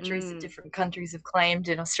different territories that different countries have claimed,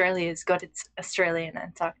 and Australia's got its Australian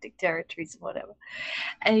Antarctic territories or whatever.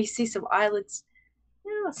 And you see some islands.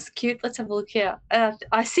 Oh, it's cute. Let's have a look here.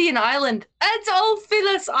 I see an island. It's Old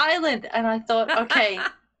Phyllis Island. And I thought, okay,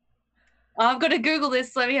 I've got to Google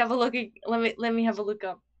this. Let me have a look. Let me have a look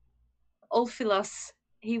up. Ulfilas.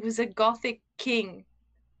 He was a Gothic king.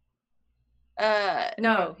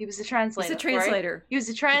 No, he was a translator. He's a translator. Right? He was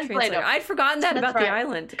a translator. I'd forgotten that about the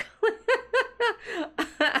island.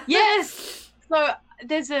 Yes. So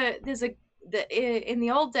in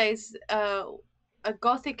the old days, a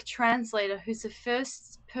Gothic translator who's the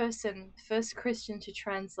first Christian to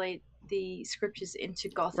translate the scriptures into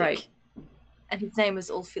Gothic. Right. And his name was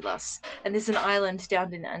Ulfilas. And there's an island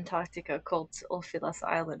down in Antarctica called Ulfilas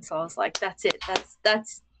Island. So I was like, that's it.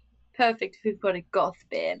 That's perfect. We've got a goth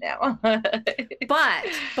bear now. but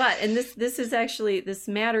and this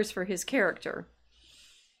matters for his character.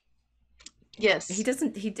 Yes. He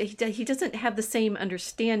doesn't have the same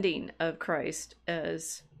understanding of Christ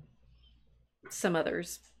as some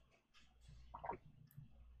others.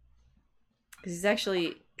 Because he's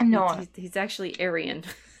actually he's actually Aryan.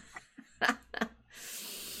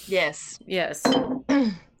 Yes.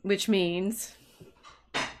 Which means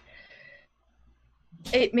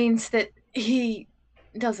it means that he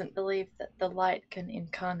doesn't believe that the light can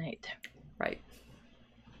incarnate. Right.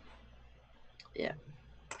 Yeah.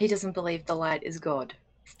 He doesn't believe the light is God.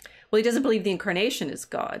 Well, he doesn't believe the incarnation is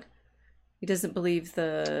God. He doesn't believe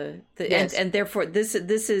the yes. and therefore this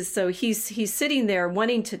is so he's sitting there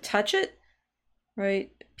wanting to touch it,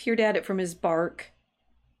 right? Peered at it from his bark.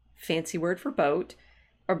 Fancy word for boat.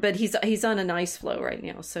 But he's on an ice floe right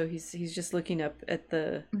now, so he's just looking up at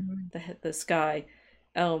the sky.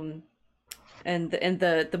 And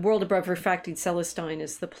the world above refracting Celestine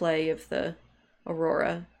is the play of the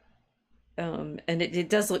aurora. And it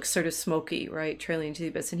does look sort of smoky, right, trailing into the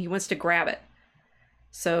abyss, and he wants to grab it.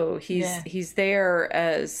 So he's there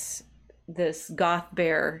as this goth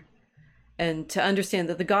bear, and to understand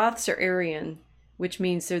that the Goths are Aryan, which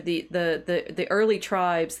means they're the early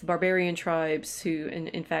tribes, the barbarian tribes, who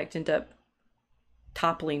in fact end up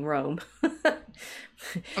toppling Rome. But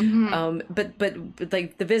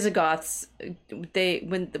like the Visigoths,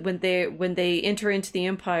 when they enter into the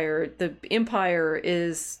empire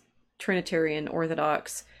is Trinitarian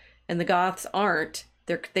Orthodox, and the Goths aren't.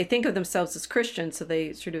 They think of themselves as Christians, so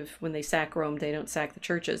they sort of, when they sack Rome, they don't sack the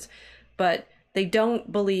churches, but they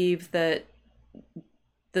don't believe that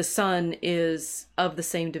the Son is of the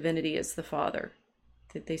same divinity as the Father.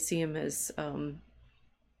 That they see him as I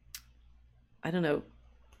don't know,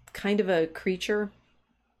 kind of a creature.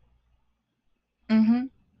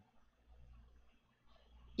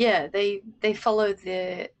 Yeah, they followed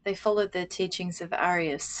the teachings of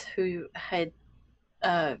Arius, who had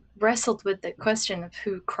wrestled with the question of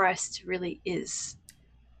who Christ really is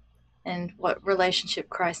and what relationship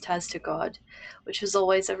Christ has to God, which was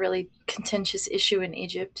always a really contentious issue in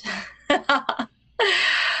Egypt.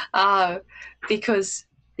 Because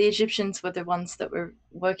the Egyptians were the ones that were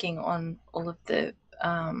working on all of the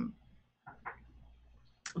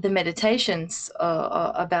meditations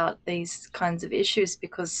about these kinds of issues,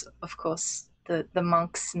 because of course the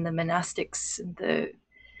monks and the monastics and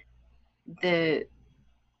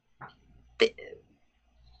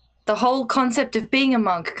the whole concept of being a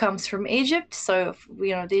monk comes from Egypt. So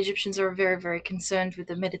the Egyptians are very, very concerned with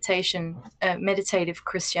the meditative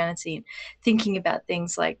Christianity, thinking about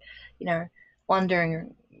things like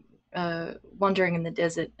wandering in the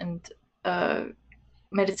desert and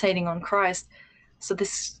meditating on Christ. So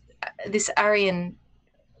this Aryan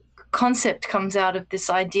concept comes out of this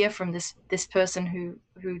idea from this person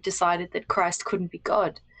who decided that Christ couldn't be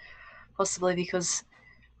God, possibly because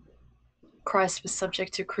Christ was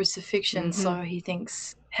subject to crucifixion. So he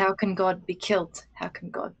thinks, how can God be killed? How can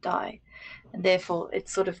God die? And therefore it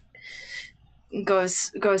sort of goes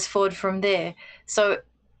forward from there. So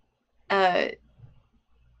the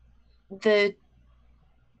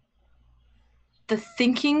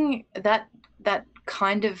thinking that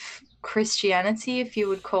kind of Christianity, if you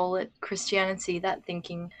would call it Christianity, that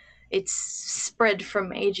thinking, it's spread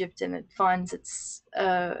from Egypt, and it finds its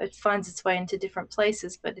way into different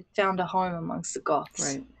places, but it found a home amongst the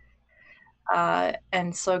Goths. Right.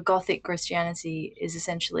 And so Gothic Christianity is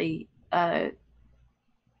essentially the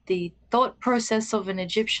thought process of an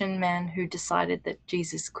Egyptian man who decided that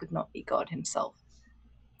Jesus could not be God himself.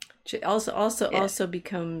 Also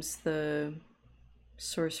becomes the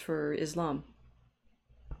source for Islam.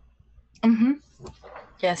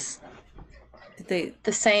 Yes. the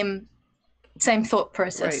same thought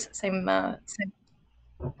process, right.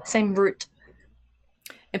 same root.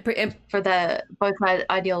 And for the both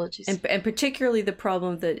ideologies, and particularly the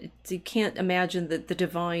problem that you can't imagine that the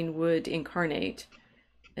divine would incarnate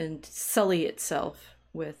and sully itself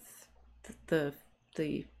with the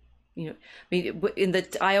you know, I mean,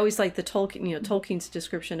 I always like the Tolkien, you know, Tolkien's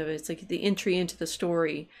description of it. It's like the entry into the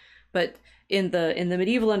story, but in the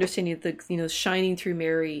medieval understanding of the, you know, shining through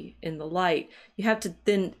Mary in the light, you have to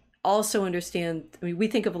then also understand. I mean, we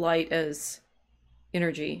think of light as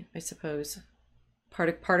energy, I suppose.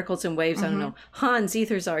 Particles and waves. I don't know. Hans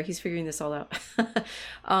Etherzar, he's figuring this all out.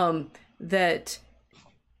 That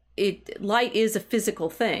light is a physical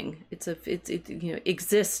thing. It you know,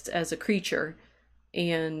 exists as a creature,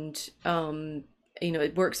 and you know,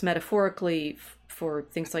 it works metaphorically for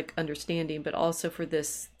things like understanding, but also for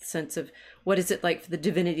this sense of what is it like for the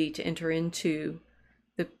divinity to enter into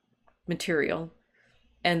the material,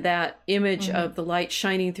 and that image of the light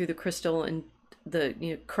shining through the crystal and the,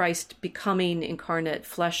 you know, Christ becoming incarnate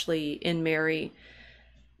fleshly in Mary.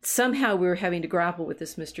 Somehow we were having to grapple with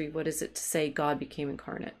this mystery. What is it to say God became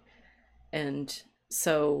incarnate? And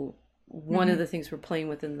so one of the things we're playing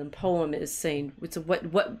with in the poem is saying, it's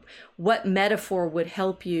what metaphor would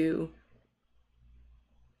help you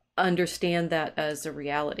understand that as a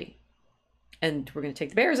reality? And we're going to take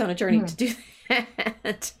the bears on a journey to do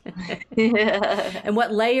that. And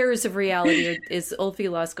what layers of reality is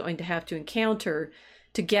Ulfilas going to have to encounter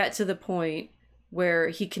to get to the point where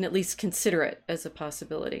he can at least consider it as a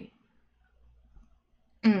possibility?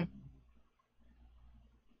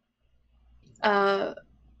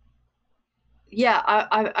 Yeah,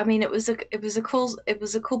 I mean, it was a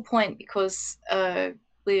cool point, because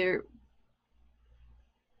we're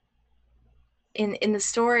in the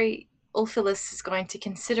story, Ulfilas is going to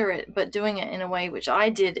consider it, but doing it in a way which I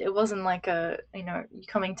did. It wasn't like a, you know,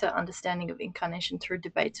 coming to understanding of incarnation through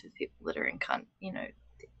debates with people that are you know,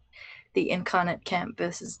 the incarnate camp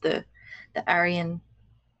versus the Arian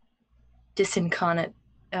disincarnate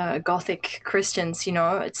Gothic Christians. You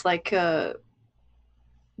know, it's like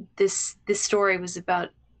this story was about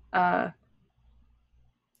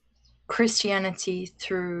Christianity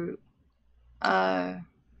through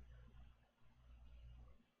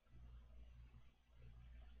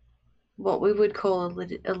what we would call a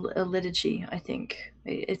liturgy. I think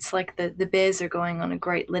it's like the bears are going on a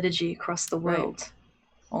great liturgy across the world,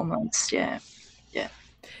 almost.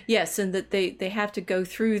 Yes, and that they have to go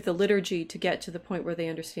through the liturgy to get to the point where they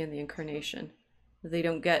understand the incarnation. They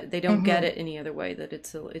don't get it any other way. That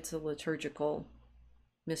it's a liturgical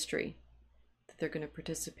mystery that they're going to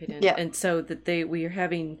participate in. Yeah. And so that we are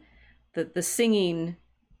having the singing,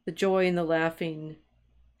 the joy and the laughing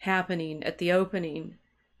happening at the opening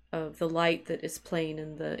of the light that is playing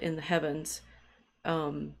in the heavens,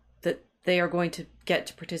 that they are going to get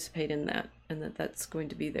to participate in that, and that's going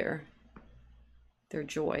to be their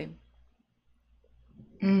joy.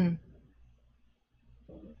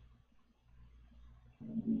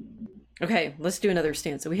 Okay, let's do another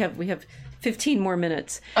stanza. We have 15 more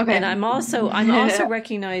minutes. Okay. And I'm also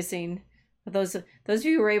recognizing those of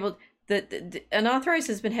you who were able, that Unauthorized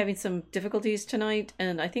has been having some difficulties tonight,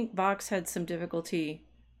 and I think Vox had some difficulty.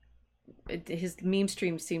 His meme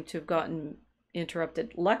stream seemed to have gotten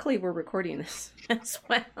interrupted. Luckily, we're recording this as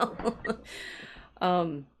well.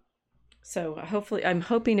 So hopefully, I'm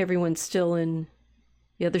hoping everyone's still in.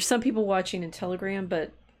 Yeah, there's some people watching in Telegram,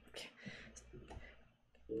 but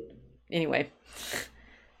anyway,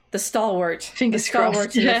 the stalwart. Fingers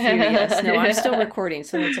crossed. Yes, no, I'm still recording,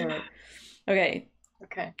 so that's all right. Okay.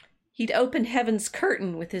 Okay. He'd open heaven's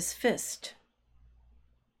curtain with his fist.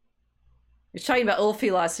 He's talking about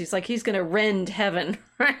Ulfilas. He's like, he's going to rend heaven,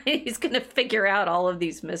 right? He's going to figure out all of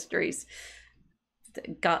these mysteries.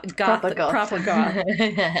 Proper goth.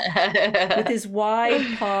 With his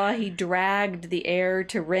wide paw, he dragged the air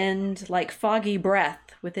to rend like foggy breath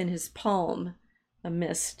within his palm, a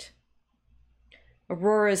mist.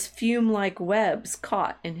 Aurora's fume-like webs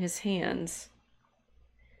caught in his hands.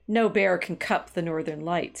 No bear can cup the northern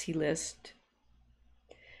lights, he lisped.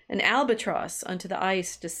 An albatross unto the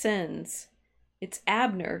ice descends. It's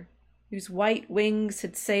Abner, whose white wings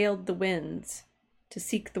had sailed the winds to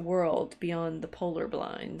seek the world beyond the polar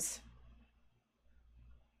blinds.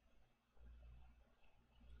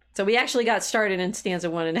 So we actually got started in stanza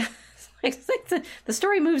 1, and the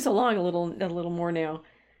story moves along a little more now.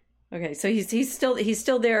 Okay, so he's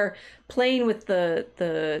still there playing with the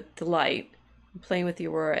light, playing with the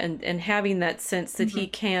aurora, and having that sense that he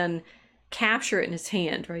can capture it in his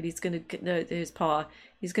hand, right? He's going to his paw.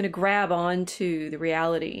 He's going to grab onto the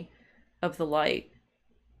reality of the light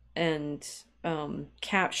and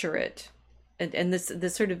capture it. And this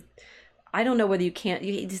sort of, I don't know whether you can't,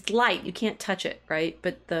 it's light, you can't touch it, right?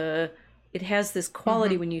 But it has this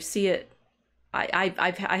quality when you see it. I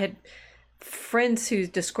had friends who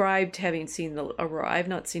described having seen the aurora. I've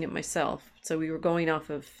not seen it myself, so we were going off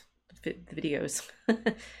of the videos.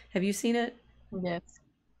 Have you seen it? Yes.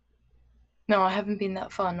 No, I haven't been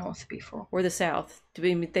that far north before. Or the south.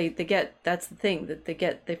 They get, that's the thing, that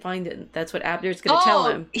they find it, and that's what Abner's going to tell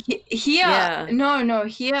them. Here, yeah. No,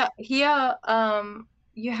 here,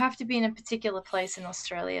 you have to be in a particular place in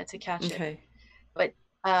Australia to catch it. But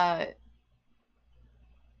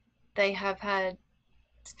they have had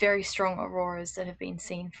very strong auroras that have been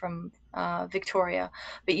seen from Victoria,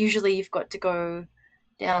 but usually you've got to go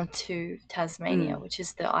down to Tasmania, which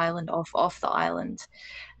is the island off the island,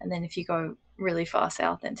 and then if you go really far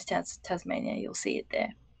south into Tasmania, you'll see it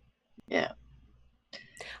there. Yeah.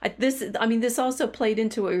 This also played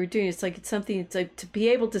into what we were doing. It's something. It's like to be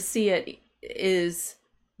able to see it is.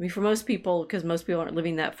 I mean, for most people, because most people aren't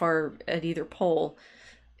living that far at either pole,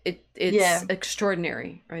 it's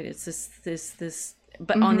extraordinary, right? It's this.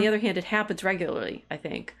 But on the other hand, it happens regularly. I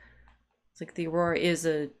think it's like the aurora is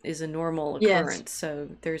a normal occurrence. Yes. So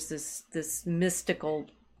there's this mystical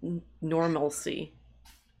normalcy.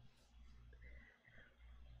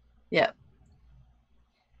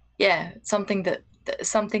 Yeah, something that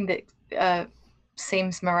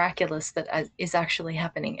seems miraculous that is actually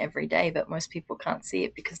happening every day, but most people can't see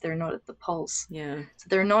it because they're not at the poles. Yeah, so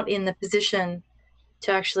they're not in the position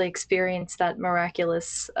to actually experience that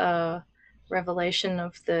miraculous revelation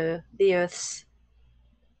of the Earth's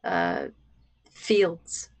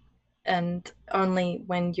fields, and only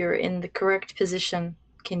when you're in the correct position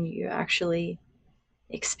can you actually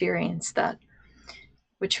experience that,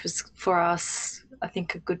 which was for us, I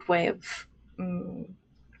think, a good way of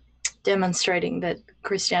demonstrating that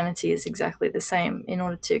Christianity is exactly the same. In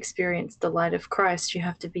order to experience the light of Christ, you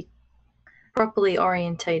have to be properly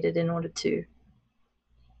orientated in order to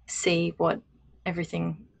see what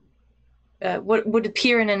everything what would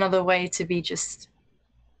appear in another way to be just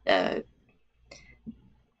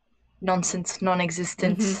nonsense,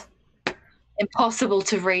 non-existent, impossible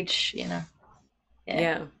to reach,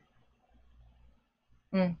 Yeah.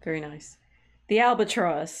 Very nice. The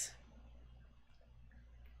albatross.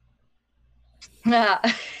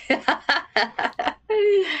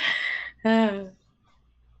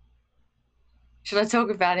 Should I talk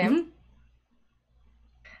about him?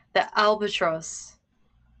 The albatross.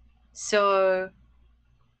 So,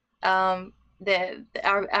 our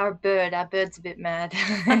bird's a bit mad.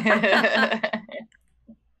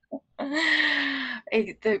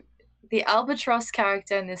 The albatross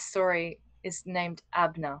character in this story is named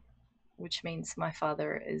Abner, which means my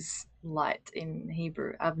father is light in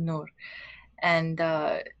Hebrew, Abnur, and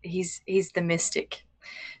he's the mystic.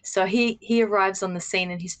 So he arrives on the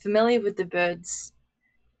scene and he's familiar with the birds.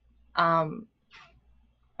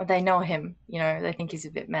 They know him, they think he's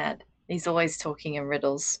a bit mad. He's always talking in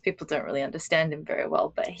riddles. People don't really understand him very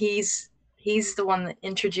well, but he's the one that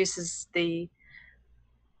introduces the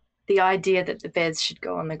idea that the birds should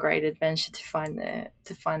go on the great adventure to find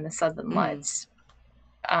the southern lights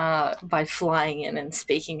by flying in and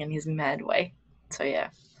speaking in his mad way. So yeah,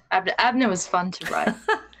 Abner was fun to write.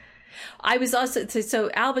 I was also so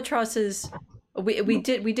albatrosses. We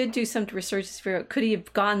did do some research to figure out, could he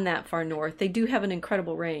have gone that far north? They do have an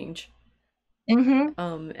incredible range. And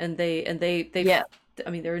they yeah. I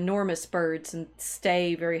mean, they're enormous birds and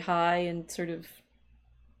stay very high and sort of.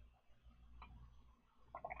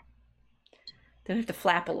 They have to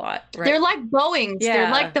flap a lot, right? They're like Boeings. Yeah.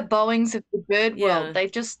 They're like the Boeings of the bird world. They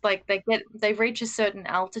just they reach a certain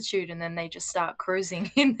altitude and then they just start cruising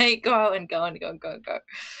and they go and go and go and go and go.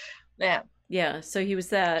 Yeah. Yeah. So he was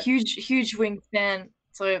that huge wingspan.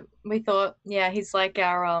 So we thought, he's like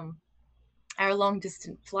our long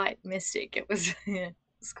distance flight mystic. It was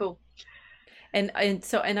it's cool. And I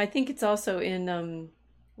think it's also in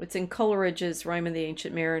it's in Coleridge's Rime the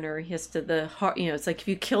Ancient Mariner. He has to it's like if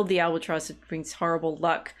you killed the albatross, it brings horrible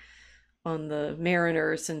luck on the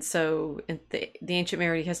mariners, and so in the Ancient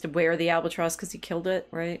Mariner, he has to wear the albatross because he killed it,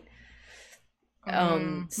 right?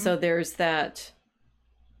 So there's that.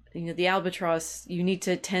 The albatross, you need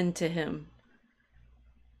to attend to him.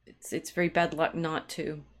 It's very bad luck not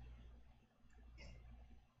to.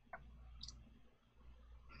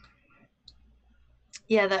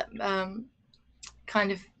 Yeah, that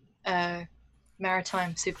kind of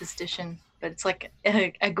maritime superstition, but it's like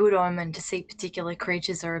a good omen to see particular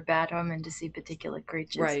creatures or a bad omen to see particular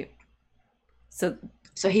creatures. Right. So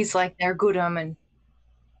he's like their good omen.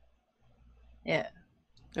 Yeah.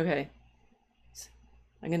 Okay.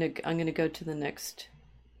 I'm gonna go to the next.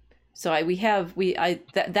 So that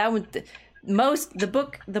one,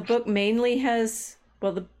 the book mainly has,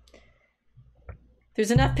 well,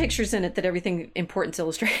 there's enough pictures in it that everything important's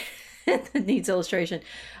illustrated that needs illustration,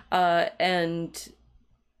 and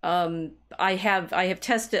I've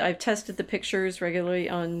tested the pictures regularly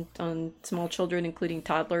on small children, including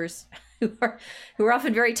toddlers, who are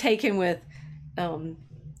often very taken with.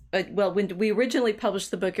 Well, when we originally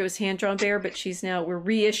published the book, it was hand-drawn bear, but we're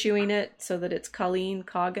reissuing it so that it's Colleen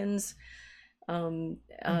Coggins,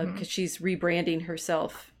 because she's rebranding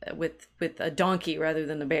herself with a donkey rather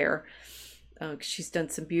than a bear. She's done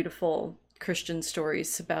some beautiful Christian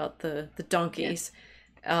stories about the donkeys,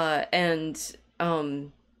 and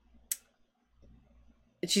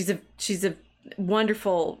she's a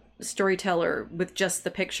wonderful storyteller with just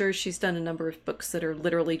the pictures. She's done a number of books that are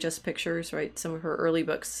literally just pictures, right? Some of her early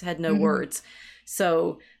books had no words.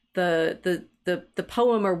 So the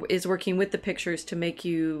poem is working with the pictures to make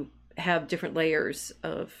you have different layers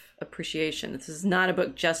of appreciation. This is not a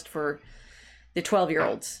book just for the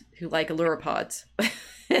 12-year-olds who like Auropods.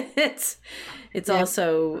 It's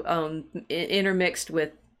also intermixed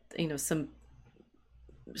with, some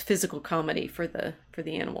physical comedy for the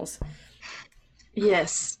animals.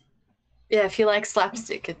 Yes. Yeah, if you like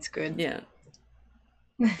slapstick, it's good. Yeah.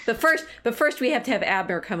 But first we have to have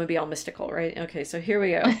Abner come and be all mystical, right? Okay, so here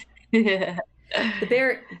we go. Yeah. The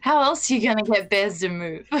bear. How else are you gonna get bears to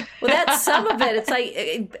move? Well, that's some of it. It's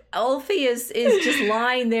like Ulfie is just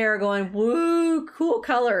lying there going, "Woo, cool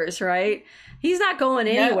colors!" Right? He's not going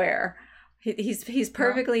anywhere. He's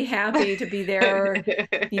perfectly happy to be there.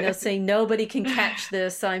 Saying nobody can catch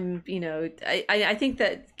this. I think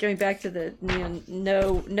that going back to the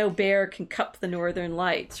no bear can cup the northern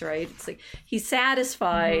lights. Right? It's like he's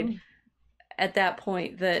satisfied at that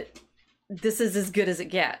point that this is as good as it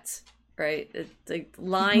gets. Right? It's like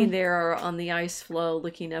lying there on the ice floe,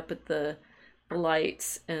 looking up at the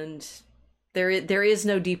lights, and there is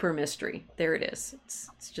no deeper mystery. There it is.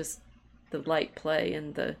 It's just the light play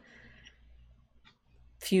and the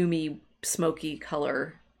fumey, smoky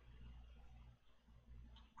color.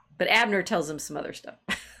 But Abner tells him some other stuff.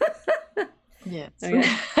 Yes.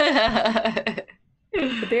 Okay.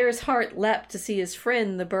 The bear's heart leapt to see his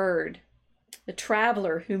friend the bird, a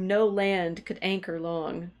traveler whom no land could anchor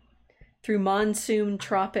long. Through monsoon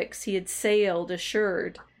tropics he had sailed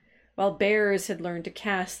assured, while bears had learned to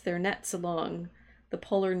cast their nets along the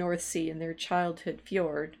polar North Sea in their childhood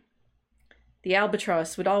fjord. The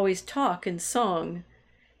albatross would always talk in song.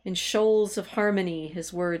 In shoals of harmony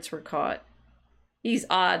his words were caught. He's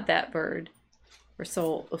odd, that bird, or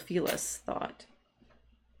so Ophelus thought.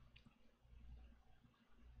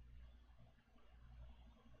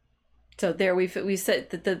 So there we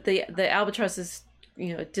said that the albatross is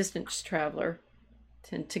a distance traveler.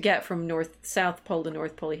 To get from South Pole to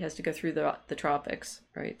North Pole, he has to go through the tropics,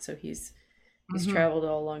 right? So he's traveled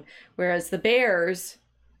all along. Whereas the bears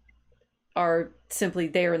are simply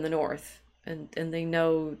there in the north. And they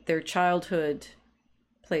know their childhood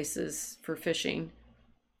places for fishing,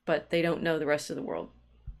 but they don't know the rest of the world.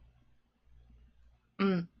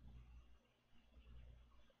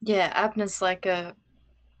 Yeah, Abner's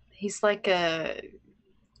he's like a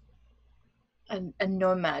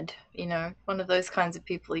nomad, one of those kinds of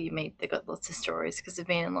people you meet. They got lots of stories because they've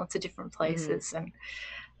been in lots of different places, and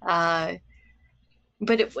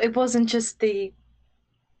but it wasn't just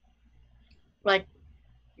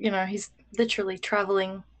he's literally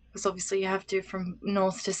traveling, because obviously you have to from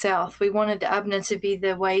north to south. We wanted Abner to be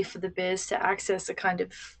the way for the bears to access a kind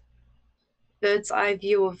of bird's eye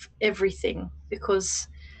view of everything, because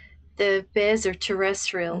the bears are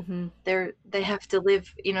terrestrial. They have to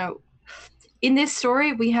live, in this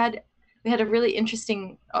story we had a really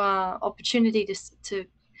interesting opportunity to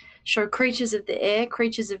show creatures of the air,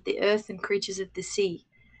 creatures of the earth, and creatures of the sea.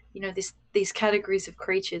 These categories of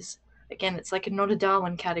creatures. Again, it's like not a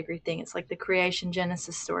Darwin category thing. It's like the creation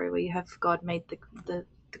Genesis story where you have God made the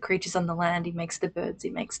creatures on the land. He makes the birds. He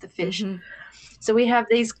makes the fish. So we have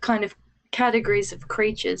these kind of categories of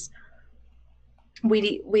creatures.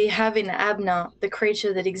 We have in Abner the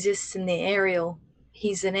creature that exists in the aerial.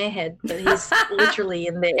 He's an airhead, but he's literally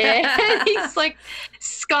in the air. He's like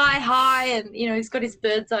sky high, and he's got his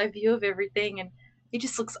bird's eye view of everything, and he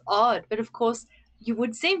just looks odd. But of course, you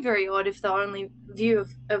would seem very odd if the only view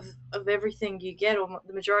of everything you get, or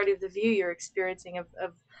the majority of the view you're experiencing of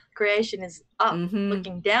creation, is up,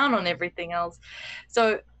 looking down on everything else.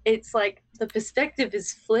 So it's like the perspective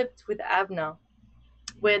is flipped with Abner.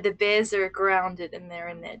 where the bears are grounded and they're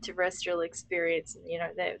in their terrestrial experience, and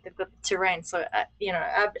they've got the terrain. So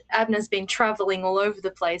Abner's been traveling all over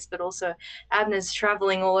the place, but also Abner's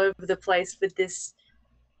traveling all over the place with this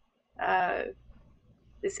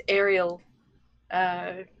this aerial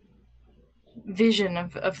vision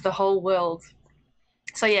of the whole world.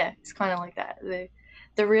 So yeah, it's kind of like that,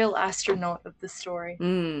 the real astronaut of the story.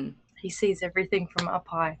 He sees everything from up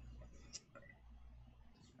high.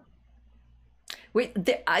 Wait,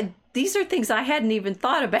 these are things I hadn't even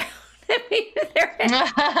thought about.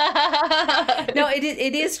 No,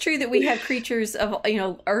 it is true that we have creatures of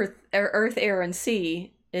earth, air, and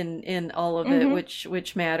sea in all of it,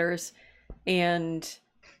 which matters. And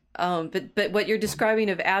but what you're describing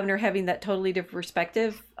of Abner having that totally different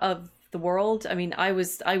perspective of the world. I mean, I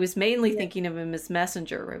was mainly thinking of him as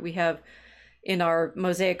messenger. Right? We have in our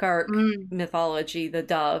Mosaic Ark mythology the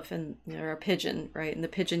dove and our pigeon, right? And the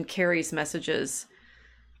pigeon carries messages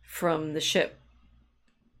from the ship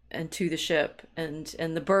and to the ship, and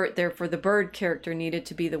the bird. Therefore, the bird character needed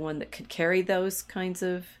to be the one that could carry those kinds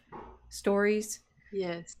of stories.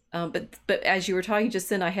 Yes. But as you were talking just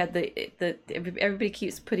then, I had the everybody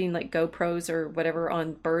keeps putting like GoPros or whatever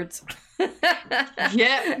on birds.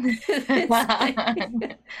 Yeah.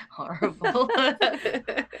 Horrible.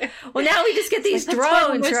 Well, now we just get these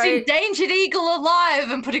drones, most right? Endangered eagle alive,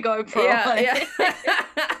 and put a GoPro on. Yeah.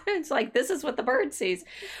 It's like, this is what the bird sees,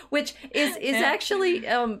 which is actually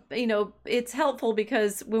it's helpful,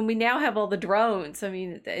 because when we now have all the drones, I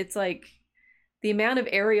mean, it's like the amount of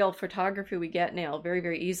aerial photography we get now very,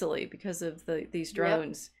 very easily because of these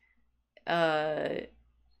drones.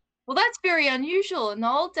 Well, that's very unusual. In the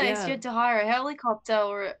old days, you had to hire a helicopter,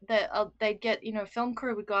 or they'd get, film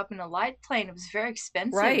crew would go up in a light plane. It was very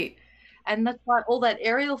expensive. Right. And that's why all that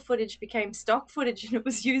aerial footage became stock footage, and it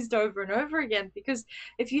was used over and over again. Because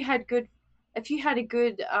if you had a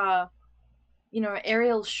good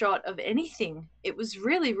aerial shot of anything, it was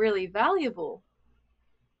really, really valuable.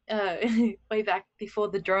 Way back before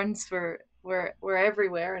the drones were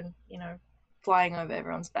everywhere, and flying over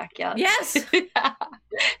everyone's backyard. Yes.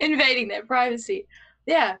 Invading their privacy.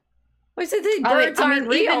 Yeah. Well, so the birds aren't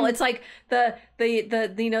real. It's like the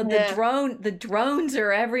drones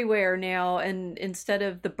are everywhere now, and instead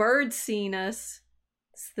of the birds seeing us,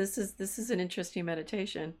 this is an interesting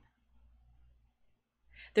meditation.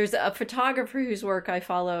 There's a photographer whose work I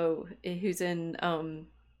follow, who's in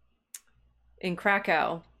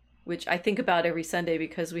Krakow, which I think about every Sunday,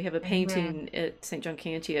 because we have a painting at St. John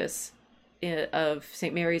Cantius of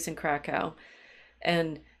St. Mary's in Krakow.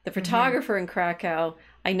 And the photographer in Krakow,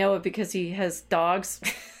 I know it because he has dogs.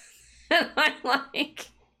 And I like,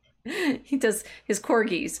 he does his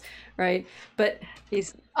corgis, right? But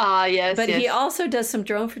he's, yes. But he also does some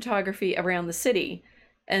drone photography around the city.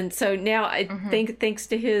 And so now I think, thanks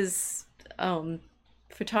to his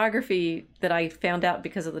photography, that I found out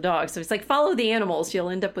because of the dogs. So it's like, follow the animals, you'll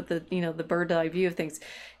end up with the the bird's eye view of things.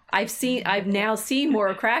 I've now seen more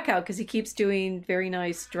of Krakow because he keeps doing very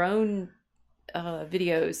nice drone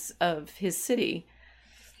videos of his city.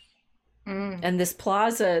 And this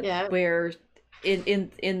plaza where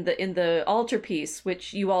in the altarpiece,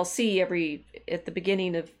 which you all see at the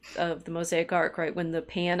beginning of the Mosaic Ark, right, when the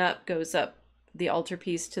pan up goes up the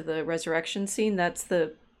altarpiece to the resurrection scene, that's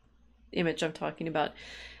the image I'm talking about.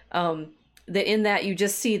 In that you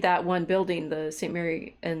just see that one building, the St.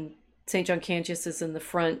 Mary, and St. John Cantius is in the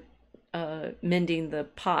front mending the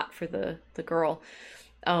pot for the girl.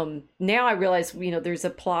 Now I realize there's a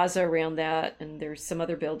plaza around that, and there's some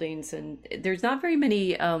other buildings, and there's not very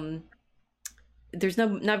many there's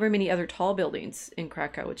not very many other tall buildings in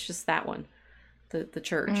Krakow. It's just that one, the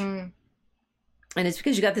church. And it's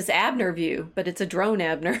because you got this Abner view, but it's a drone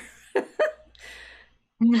Abner.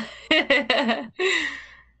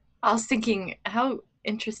 I was thinking how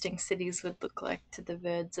interesting cities would look like to the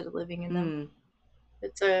birds that are living in them.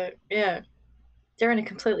 They're in a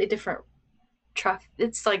completely different traffic.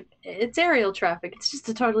 It's like, it's aerial traffic. It's just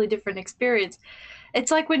a totally different experience.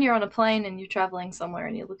 It's like when you're on a plane and you're traveling somewhere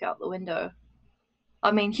and you look out the window.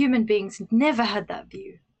 I mean, human beings never had that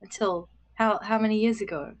view until how many years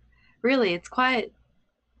ago? Really, it's quite...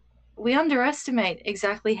 We underestimate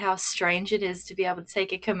exactly how strange it is to be able to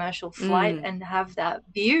take a commercial flight and have that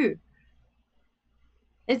view.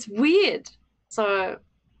 It's weird. So,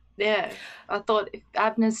 yeah, I thought if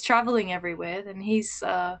Abner's traveling everywhere, then he's,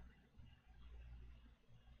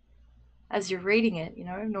 as you're reading it,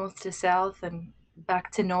 north to south and back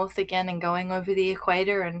to north again and going over the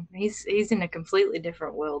equator, and he's in a completely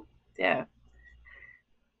different world. Yeah.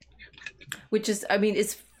 Which is, I mean,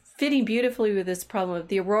 it's fitting beautifully with this problem of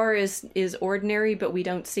the aurora is ordinary, but we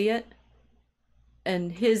don't see it.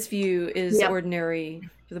 and his view is ordinary.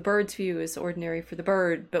 The bird's view is ordinary for the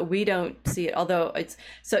bird, but we don't see it. Although it's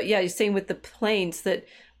so, yeah, same with the planes. That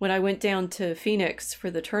when I went down to Phoenix for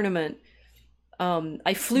the tournament,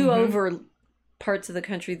 I flew over parts of the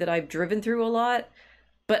country that I've driven through a lot,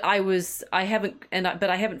 but I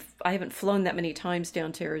haven't flown that many times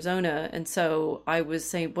down to Arizona, and so I was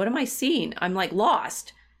saying, what am I seeing? I'm like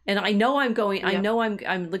lost. And I know I'm going, I know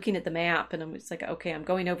I'm looking at the map, and I'm just like, okay, I'm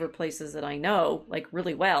going over places that I know like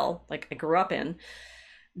really well, like I grew up in,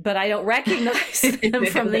 but I don't recognize them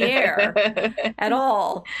from the air at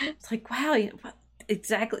all. It's like, wow,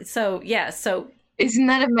 exactly. So yeah, so isn't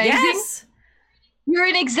that amazing? Yes, you're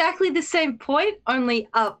in exactly the same point, only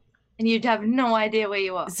up, and you'd have no idea where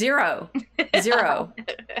you are. Zero.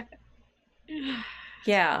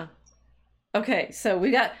 Yeah. Okay, so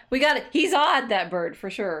we got it. He's odd, that bird, for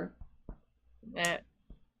sure. Yeah.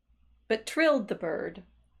 But trilled the bird.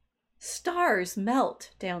 Stars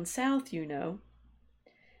melt down south, you know.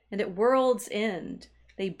 And at world's end,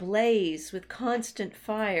 they blaze with constant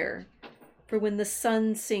fire. For when the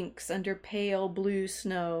sun sinks under pale blue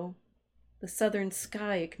snow, the southern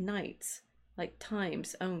sky ignites like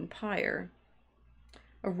time's own pyre.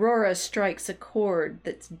 Aurora strikes a chord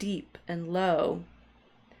that's deep and low,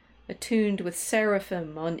 attuned with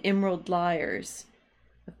seraphim on emerald lyres,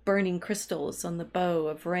 of burning crystals on the bow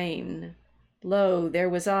of rain. Lo, there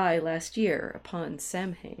was I last year upon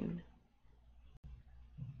Samhain.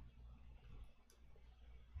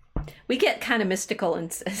 We get kind of mystical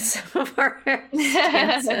in some of our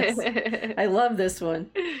stanzas. I love this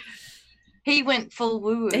one. He went full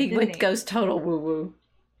woo-woo. He goes total woo-woo.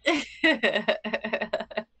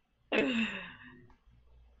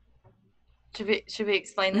 Should we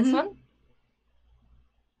explain this one?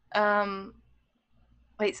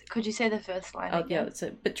 Wait, could you say the first line again? Yeah, that's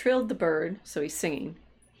it. But trilled the bird, so he's singing.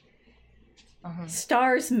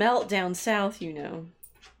 Stars melt down south, you know.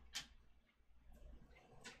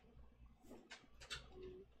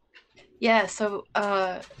 Yeah, so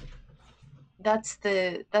that's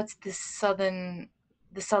the southern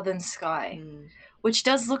sky, which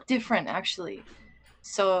does look different actually.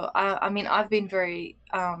 So I mean, I've been very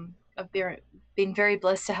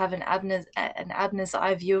blessed to have an Abner's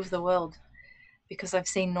eye view of the world, because I've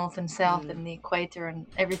seen north and south and the equator and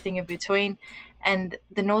everything in between, and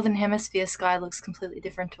the northern hemisphere sky looks completely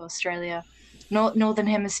different to Australia. Northern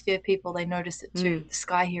hemisphere people, they notice it too. The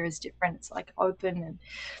sky here is different. It's like open, and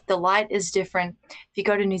the light is different. If you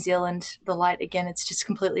go to New Zealand, the light, again, it's just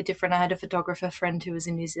completely different. I had a photographer friend who was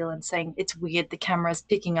in New Zealand saying it's weird, the camera's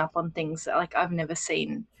picking up on things like I've never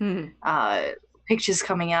seen pictures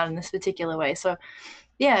coming out in this particular way. So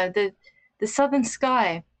yeah, the southern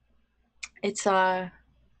sky, it's like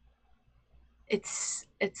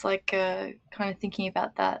kind of thinking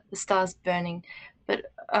about that, the stars burning. But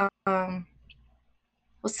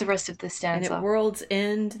what's the rest of the stanza? And at world's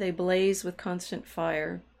end, they blaze with constant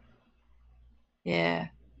fire. Yeah.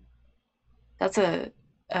 That's at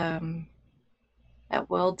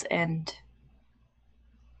world's end.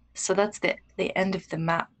 So that's the end of the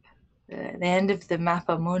map. The end of the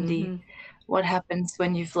Mappa Mundi. What happens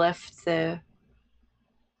when you've left the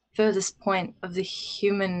furthest point of the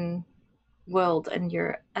human world and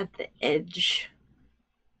you're at the edge?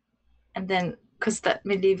 And then, because that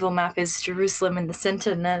medieval map is Jerusalem in the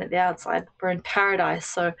center, and then at the outside we're in paradise.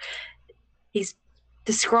 So he's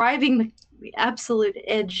describing the absolute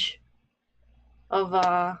edge of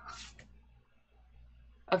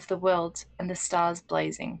the world and the stars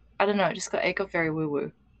blazing. I don't know, it got very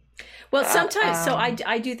woo-woo. Well, sometimes, so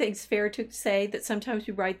I do think it's fair to say that sometimes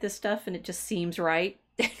we write this stuff and it just seems right.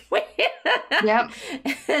 Yep.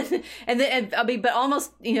 and I mean, but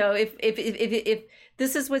almost, you know, if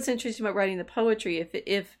this is what's interesting about writing the poetry,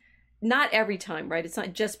 if not every time, right? It's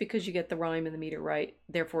not just because you get the rhyme and the meter right,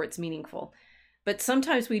 therefore it's meaningful. But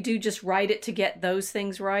sometimes we do just write it to get those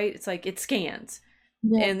things right. It's like it scans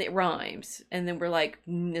and it rhymes, and then we're like,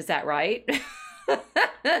 is that right?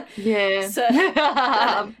 Yeah. So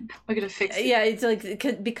we're gonna fix it. Yeah, it's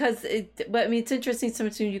like, because but I mean, it's interesting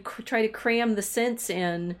sometimes when you try to cram the sense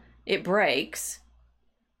in, it breaks.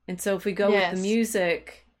 And so if we go with the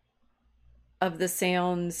music of the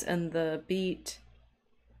sounds and the beat,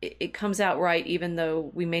 it comes out right, even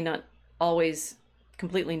though we may not always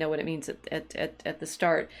completely know what it means at the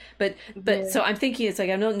start. But so I'm thinking, it's like,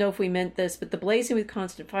 I don't know if we meant this, but the blazing with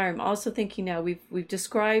constant fire, I'm also thinking now we've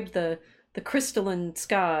described the crystalline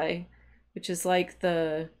sky, which is like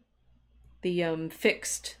the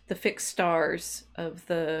fixed stars of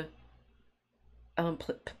the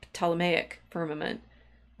Ptolemaic firmament,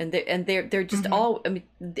 and they're just all, I mean,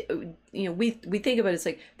 you know, we think about it, it's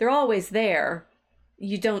like they're always there,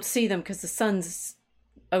 you don't see them because the sun's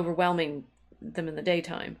overwhelming them in the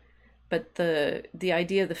daytime. But the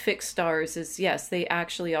idea of the fixed stars is, yes, they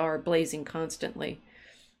actually are blazing constantly.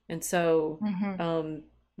 And so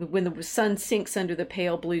when the sun sinks under the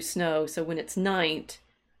pale blue snow, so when it's night,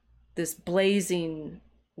 this blazing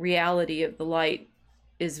reality of the light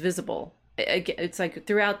is visible. It's like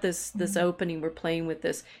throughout this opening, we're playing with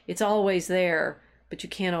this. It's always there, but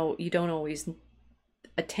you don't always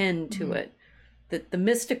attend to it. That the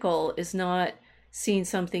mystical is not seeing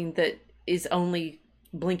something that is only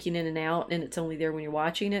blinking in and out and it's only there when you're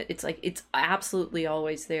watching it. It's like it's absolutely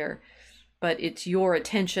always there, but it's your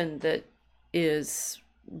attention that is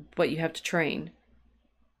what you have to train.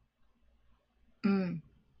 The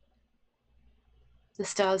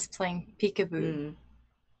stars playing peekaboo.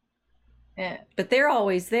 Yeah, but they're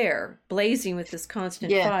always there, blazing with this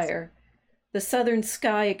constant fire. The southern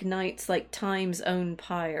sky ignites like time's own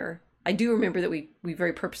pyre. I do remember that we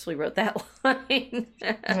very purposefully wrote that line.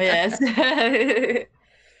 Yes.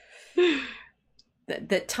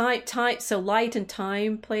 that time, so light and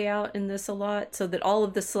time play out in this a lot, so that all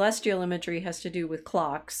of the celestial imagery has to do with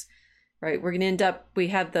clocks, right? We're going to end up, we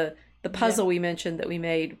have the puzzle we mentioned that we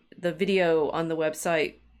made, the video on the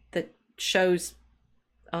website that shows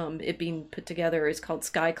it being put together is called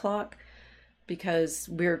Sky Clock, because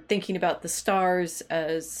we're thinking about the stars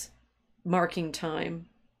as marking time.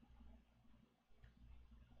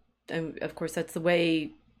 And of course, that's the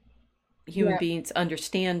way human beings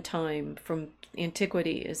understand time from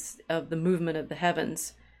antiquity, is of the movement of the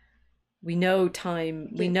heavens. We know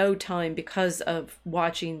time. We know time because of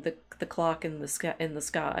watching the clock in the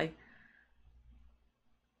sky.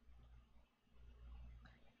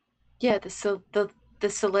 Yeah, the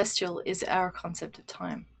celestial is our concept of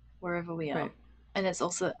time wherever we are, and it's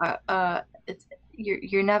also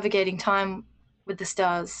you're navigating time with the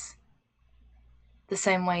stars the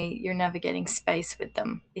same way you're navigating space with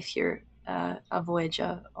them if you're a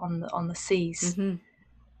voyager on the seas.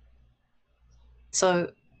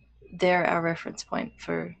 So they're our reference point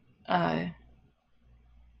for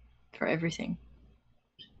everything.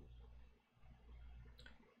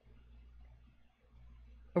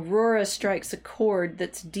 Aurora strikes a chord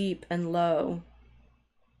that's deep and low,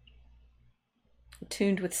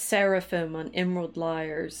 tuned with seraphim on emerald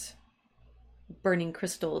lyres, burning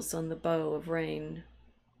crystals on the bow of rain.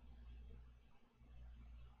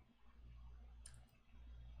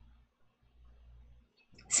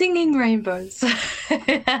 Singing rainbows.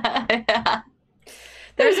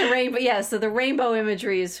 There's a rainbow. Yeah, so the rainbow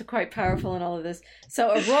imagery is quite powerful in all of this.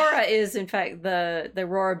 So aurora is, in fact, the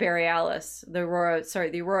aurora borealis. The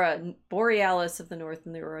aurora borealis of the north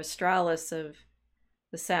and the aurora australis of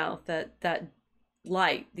the south. That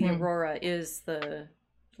light, the aurora, is the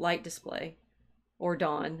light display, or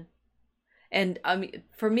dawn. And I mean,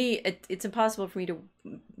 for me, it's impossible for me to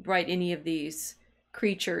write any of these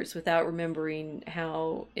creatures without remembering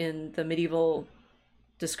how in the medieval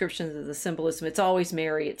descriptions of the symbolism, it's always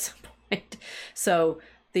Mary at some point. So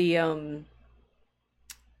the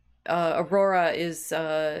aurora is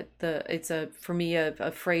for me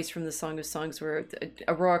a phrase from the Song of Songs where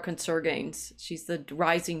Aurora Consurgens, she's the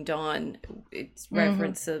rising dawn. It's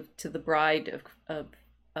reference to the bride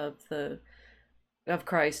of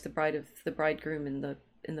Christ, the bride of the bridegroom in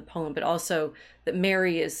the poem, but also that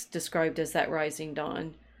Mary is described as that rising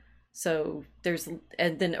dawn. So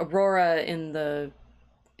and then aurora in the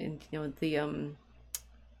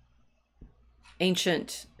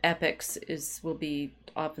ancient epics will be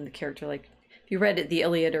often the character, like if you read it, the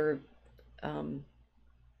Iliad, or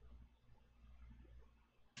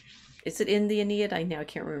is it in the Aeneid? I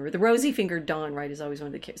can't remember. The rosy fingered dawn, right, is always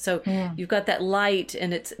one of the so you've got that light,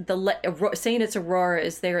 and it's saying it's aurora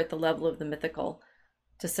is there at the level of the mythical,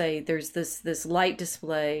 to say there's this light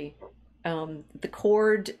display. The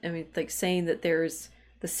chord, I mean, like saying that there's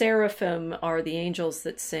the seraphim are the angels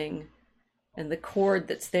that sing, and the chord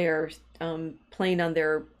that's there, playing on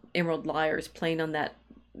their emerald lyres, playing on that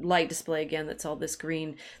light display again, that's all this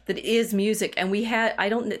green, that is music. And I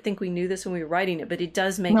don't think we knew this when we were writing it, but it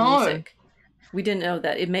does make music. We didn't know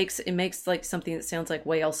that. It makes like something that sounds like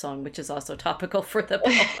whale song, which is also topical for the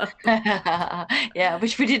poem. Yeah,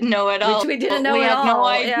 which we didn't know at all. Which we didn't know at all. No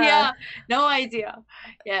idea. Yeah. No idea.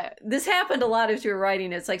 Yeah. This happened a lot as we were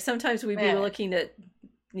writing it. It's like sometimes we'd be looking at,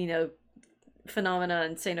 phenomena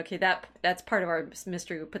and saying, okay, that's part of our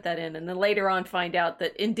mystery, we put that in, and then later on find out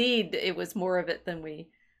that indeed it was more of it than we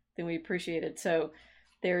appreciated. So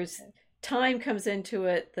there's time comes into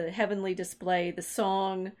it, the heavenly display, the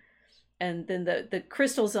song, and then the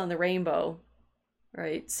crystals on the rainbow,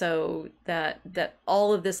 right? So that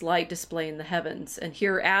all of this light display in the heavens. And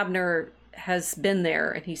here Abner has been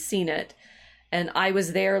there and he's seen it. And I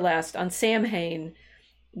was there last on Samhain,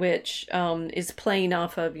 which is playing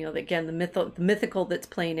off of, again, the mythical that's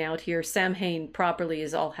playing out here. Samhain properly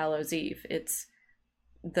is All Hallows Eve. It's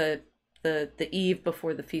the eve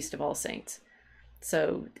before the Feast of All Saints.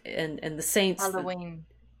 So, and the saints... Halloween.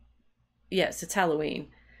 Yes, it's Halloween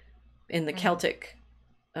in the Celtic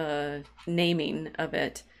naming of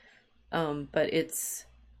it. But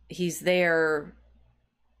he's there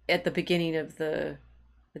at the beginning of the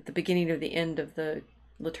end of the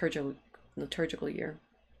liturgical year.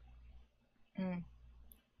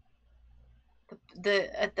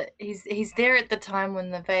 He's there at the time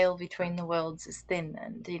when the veil between the worlds is thin,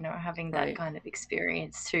 and having that kind of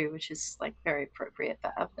experience too, which is like very appropriate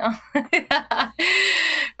for Abner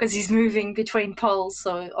because he's moving between poles,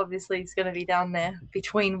 so obviously he's going to be down there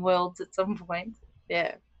between worlds at some point.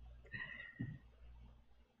 Yeah.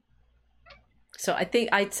 So I think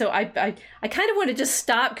I kind of want to just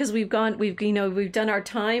stop because we've done our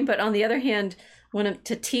time, but on the other hand, want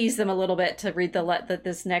to tease them a little bit to read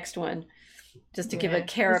this next one, just to give a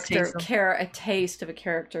taste of a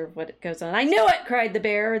character of what goes on. I knew it, cried the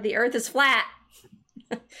bear. The earth is flat,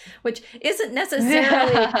 which isn't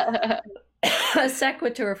necessarily a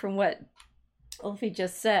sequitur from what Ulfi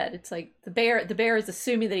just said. It's like the bear is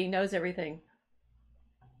assuming that he knows everything.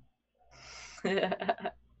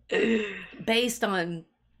 Based on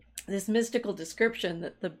this mystical description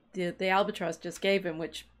that the albatross just gave him,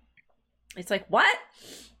 which it's like, what?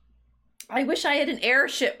 I wish I had an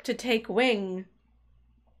airship to take wing,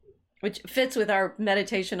 which fits with our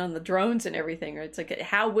meditation on the drones and everything. Right? It's like,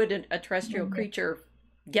 how would a terrestrial creature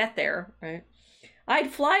get there? Right?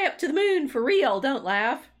 I'd fly up to the moon for real. Don't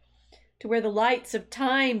laugh. To where the lights of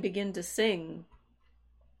time begin to sing.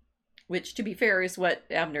 Which, to be fair, is what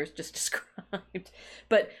Abner's just described.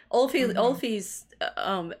 But Ulfi's,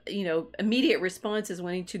 immediate response is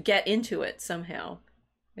wanting to get into it somehow.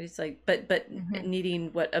 It's like, but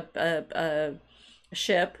needing what a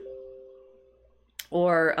ship,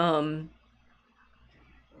 or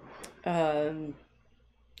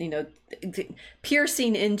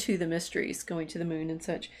piercing into the mysteries, going to the moon and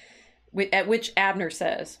such. At which Abner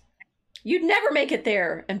says, "You'd never make it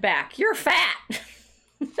there and back. You're fat."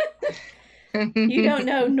 You don't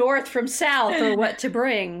know north from south or what to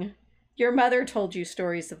bring. Your mother told you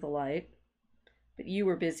stories of the light, but you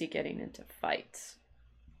were busy getting into fights.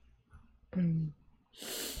 I'm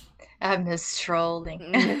just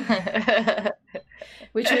trolling.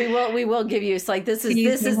 Which we will give you. It's like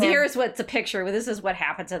here's what's a picture. This is what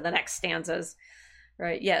happens in the next stanzas.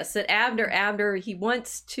 Right. Yes. That Abner he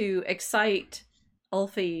wants to excite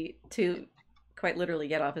Ulfi to quite literally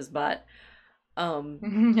get off his butt.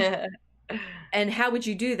 And how would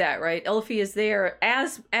you do that, right? Ulfi is there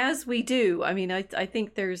as we do. I mean, I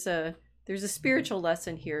think there's a spiritual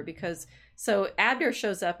lesson here, because so Abner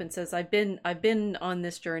shows up and says, I've been on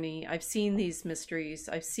this journey. I've seen these mysteries.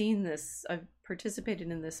 I've participated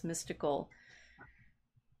in this mystical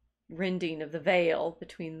rending of the veil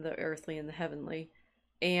between the earthly and the heavenly.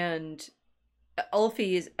 And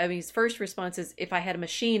Ulfi his first response is, if I had a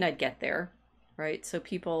machine, I'd get there, right? So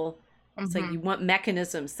people, it's like you want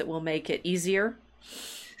mechanisms that will make it easier.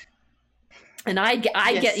 And I'd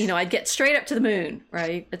get straight up to the moon,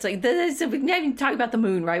 right? It's like, we didn't even talk about the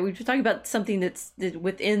moon, right? We're talking about something that's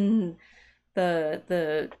within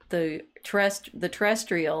the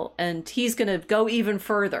terrestrial, and he's going to go even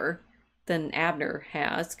further than Abner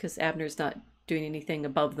has, because Abner's not doing anything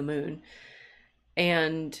above the moon.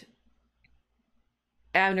 And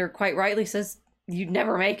Abner quite rightly says, you'd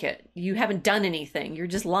never make it. You haven't done anything. You're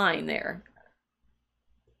just lying there.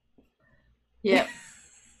 Yeah.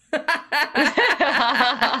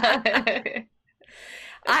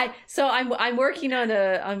 I'm working on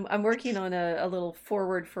a little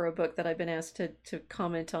foreword for a book that I've been asked to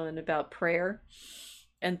comment on about prayer,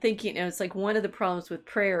 and thinking, it's like one of the problems with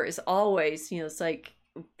prayer is always, it's like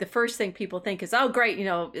the first thing people think is, oh great,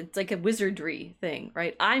 it's like a wizardry thing,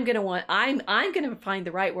 right? I'm gonna find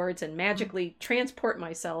the right words and magically transport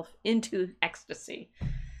myself into ecstasy,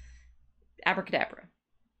 abracadabra,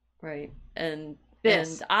 right? And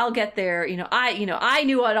I'll get there. I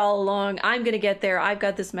knew it all along. I'm going to get there. I've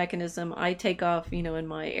got this mechanism. I take off, in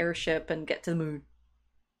my airship and get to the moon.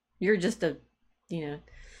 You're just Well,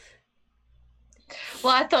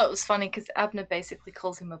 I thought it was funny because Abner basically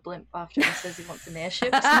calls him a blimp after he says he wants an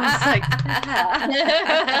airship. So it's like,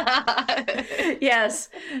 yes.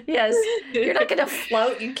 You're not going to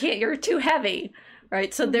float. You can't. You're too heavy,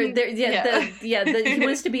 right? So he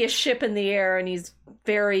wants to be a ship in the air, and he's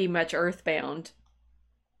very much earthbound.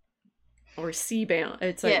 or sea-bound.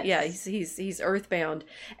 It's like, yeah, he's earthbound.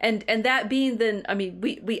 And that being then, I mean,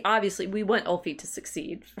 we obviously, we want Ulfi to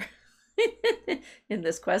succeed in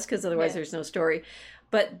this quest, because otherwise there's no story.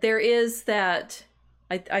 But there is that,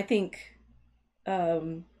 I think,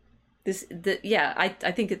 I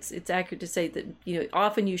think it's accurate to say that, you know,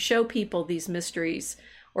 often you show people these mysteries,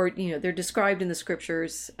 or, you know, they're described in the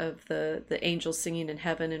scriptures of the angels singing in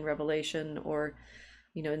heaven in Revelation, or,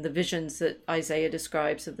 you know, in the visions that Isaiah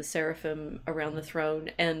describes of the seraphim around the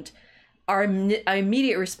throne. And our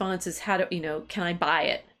immediate response is, how do, you know, can I buy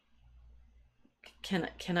it? Can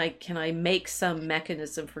I make some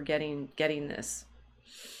mechanism for getting this?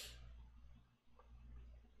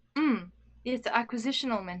 It's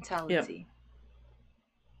acquisitional mentality.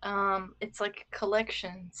 It's like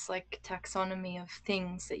collections, like taxonomy of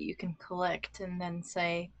things that you can collect, and then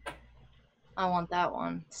say, I want that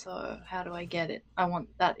one, so how do I get it? I want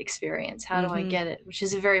that experience, how do I get it? Which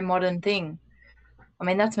is a very modern thing. I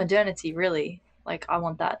mean, that's modernity, really. Like, I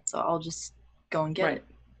want that, so I'll just go and get it.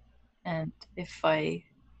 And if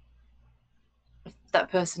that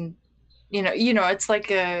person, you know, it's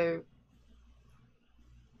like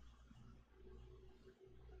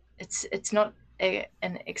it's not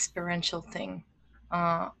an experiential thing,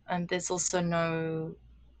 and there's also no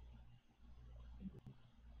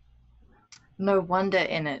wonder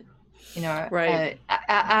in it, you know.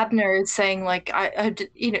 Abner is saying, like, I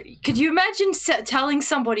you know, could you imagine telling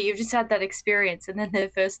somebody you've just had that experience, and then their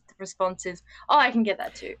first response is, oh, I can get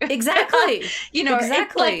that too. Exactly. You know,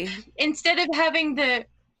 exactly. Like, instead of having the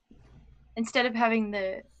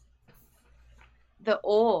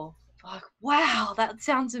awe, like, wow, that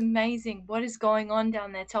sounds amazing, what is going on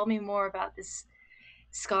down there, tell me more about this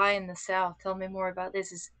sky in the south, tell me more about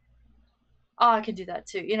this, is, oh, I can do that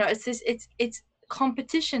too. You know, it's this, it's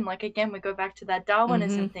competition. Like, again, we go back to that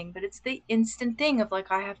Darwinism thing, but it's the instant thing of,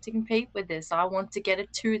 like, I have to compete with this. I want to get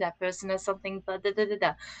it too. That person has something,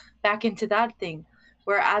 back into that thing.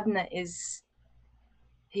 Where Abner he's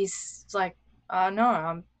like, no,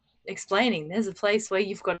 I'm explaining. There's a place where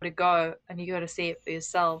you've got to go and you got to see it for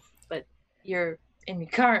yourself, but you're in your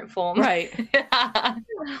current form. Right.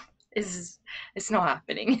 It's not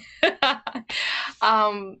happening.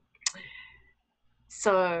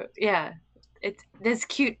 So yeah, there's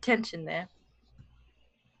cute tension there.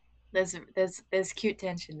 There's cute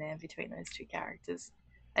tension there between those two characters,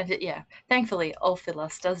 and thankfully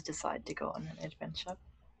Ulfilas does decide to go on an adventure.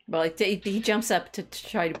 Well, he jumps up to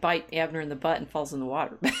try to bite Abner in the butt and falls in the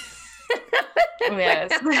water. Yes.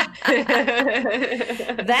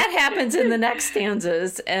 That happens in the next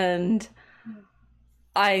stanzas, and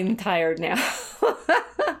I'm tired now.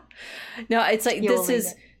 No, it's like,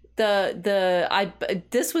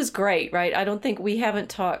 this was great, right? I don't think we haven't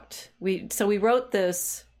talked. We wrote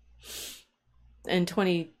this in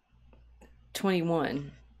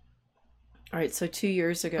 2021. All right, so 2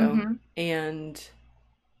 years ago, and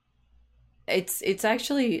it's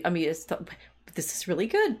actually, I mean, this is really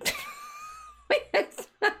good.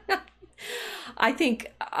 I think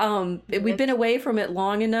we've been away from it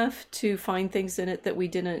long enough to find things in it that we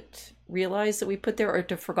didn't realize that we put there, or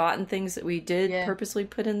to forgotten things that we did purposely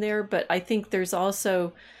put in there. But I think there's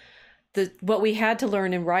also what we had to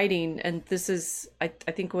learn in writing, and this is I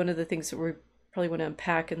think one of the things that we probably want to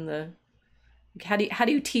unpack in the how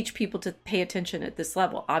do you teach people to pay attention at this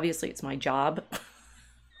level? Obviously, it's my job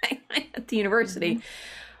at the university,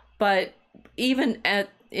 but even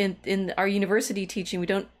in our university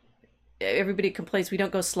teaching, everybody complains we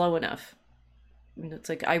don't go slow enough. I mean, it's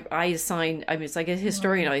like I assign, I mean, it's like a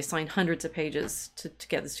historian, I assign hundreds of pages to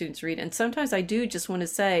get the students to read. And sometimes I do just want to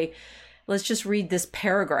say, let's just read this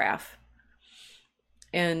paragraph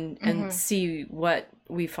and see what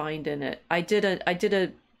we find in it. I did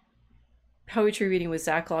a poetry reading with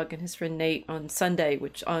Zach Logg and his friend Nate on Sunday,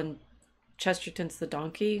 which on Chesterton's The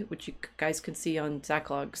Donkey, which you guys can see on Zach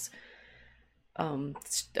Logg's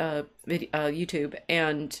YouTube.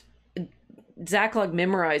 And Zach Logg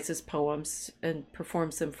memorizes poems and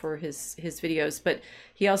performs them for his videos, but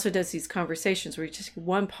he also does these conversations where you just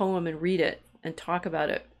one poem and read it and talk about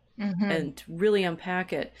it and really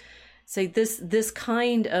unpack it. Say this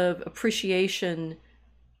kind of appreciation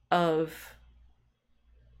of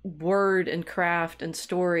word and craft and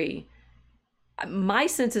story. My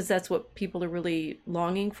sense is that's what people are really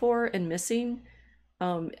longing for and missing.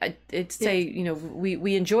 I'd say, you know,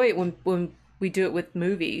 we enjoy it when we do it with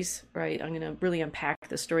movies, right? I'm going to really unpack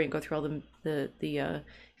the story and go through all the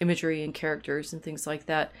imagery and characters and things like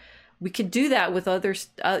that. We could do that with other,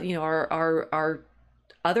 you know, our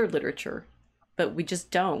other literature, but we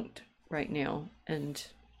just don't right now, and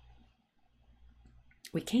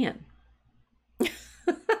we can.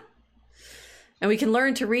 And we can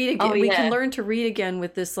learn to read again. Oh, yeah. We can learn to read again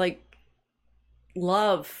with this like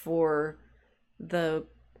love for the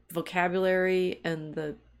vocabulary and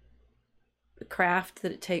the craft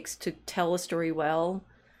that it takes to tell a story well.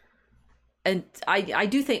 And I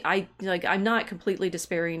do think I'm not completely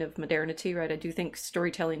despairing of modernity, right? I do think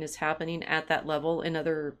storytelling is happening at that level in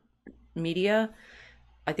other media.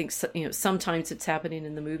 I think sometimes it's happening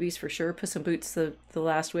in the movies for sure. Puss in Boots: The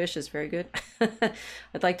Last Wish is very good.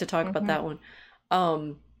 I'd like to talk about that one.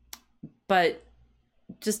 But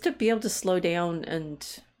just to be able to slow down and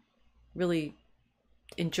really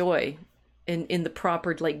enjoy in the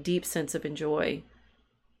proper, like, deep sense of enjoy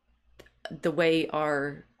the way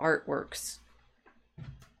our art works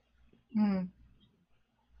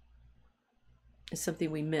is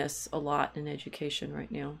something we miss a lot in education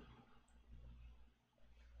right now.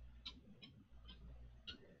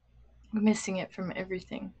 We're missing it from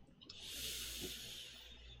everything.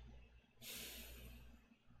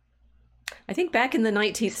 I think back in the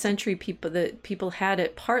 19th century, people had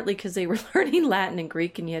it partly because they were learning Latin and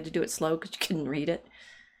Greek, and you had to do it slow because you couldn't read it.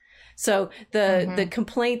 So the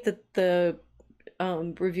complaint that the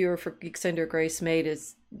reviewer for Geeks Under Grace made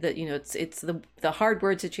is that, you know, it's the hard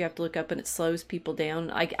words that you have to look up, and it slows people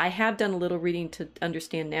down. I have done a little reading to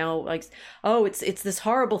understand now, like, oh, it's this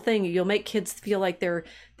horrible thing. You'll make kids feel like they're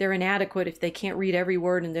inadequate if they can't read every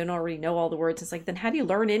word and they don't already know all the words. It's like, then how do you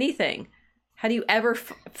learn anything? How do you ever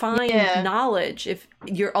find knowledge if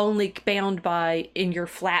you're only bound by, in your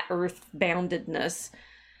flat earth boundedness,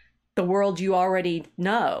 the world you already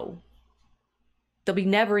know? There'll be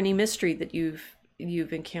never any mystery that you've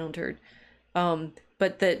encountered.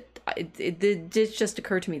 But that it did just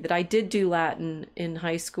occur to me that I did do Latin in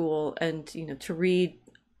high school, and, you know, to read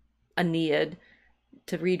Aeneid,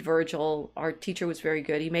 to read Virgil, our teacher was very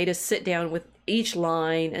good. He made us sit down with each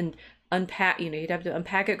line and unpack, you know, you'd have to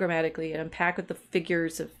unpack it grammatically and unpack with the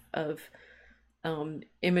figures of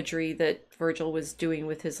imagery that Virgil was doing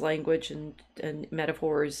with his language and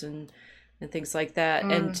metaphors and things like that.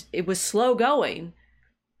 And it was slow going,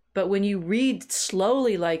 but when you read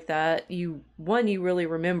slowly like that, you really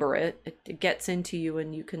remember it. It gets into you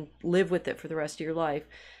and you can live with it for the rest of your life.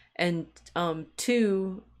 And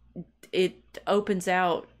two, it opens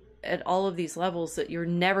out at all of these levels that you're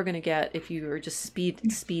never going to get if you are just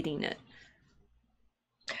speeding it.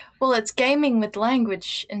 Well, it's gaming with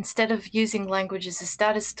language instead of using language as a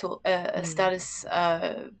status tool, status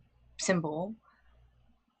symbol.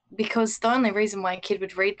 Because the only reason why a kid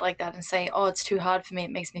would read like that and say, "Oh, it's too hard for me,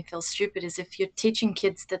 it makes me feel stupid," is if you're teaching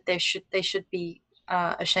kids that they should be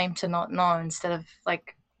ashamed to not know, instead of,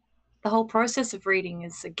 like, the whole process of reading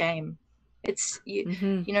is a game. It's you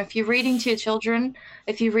know, if you're reading to your children,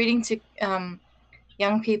 if you're reading to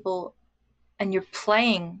young people, and you're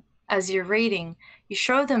playing as you're reading, you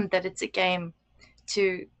show them that it's a game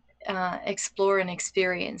to explore and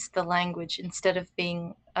experience the language, instead of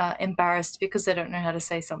being embarrassed because they don't know how to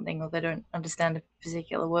say something or they don't understand a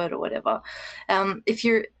particular word or whatever. If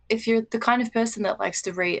you're the kind of person that likes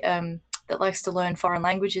to read, that likes to learn foreign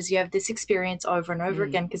languages, you have this experience over and over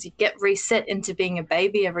again, because you get reset into being a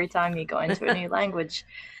baby every time you go into a new language.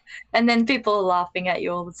 And then people are laughing at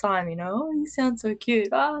you all the time, you know, "Oh, you sound so cute.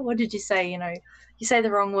 Oh, what did you say?" You know, you say the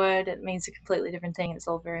wrong word, it means a completely different thing. It's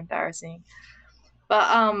all very embarrassing.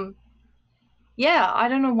 But yeah, I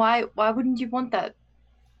don't know why wouldn't you want that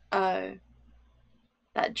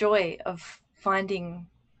that joy of finding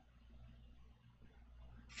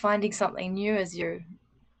something new as you're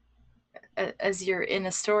in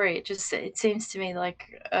a story. It seems to me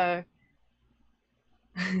like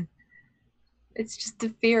it's just the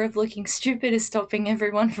fear of looking stupid is stopping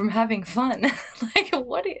everyone from having fun. Like,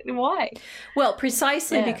 why? Well,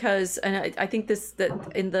 precisely because, and I think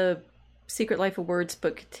that in the Secret Life of Words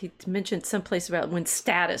book, he mentioned someplace about when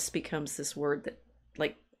status becomes this word that,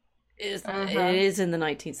 like, it is in the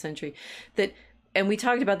 19th century. That, and we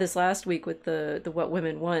talked about this last week with the What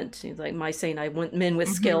Women Want. Like my saying, I want men with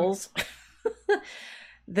skills.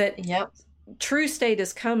 That true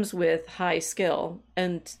status comes with high skill,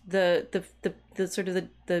 and the sort of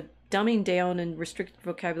the dumbing down and restricted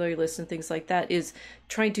vocabulary lists and things like that is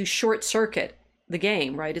trying to short circuit the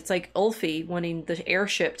game, right? It's like Ulfi wanting the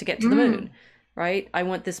airship to get to the moon, right? I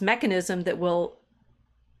want this mechanism that will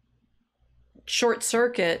short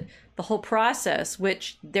circuit the whole process,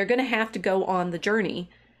 which they're going to have to go on the journey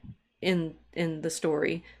in the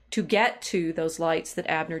story to get to those lights that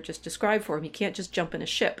Abner just described for him. He can't just jump in a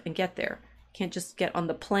ship and get there. He can't just get on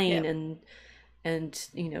the plane and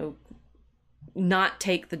you know, not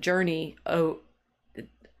take the journey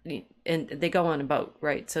and they go on a boat,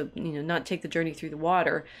 right? So, not take the journey through the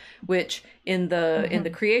water, which in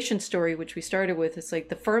the creation story, which we started with, it's like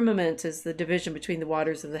the firmament is the division between the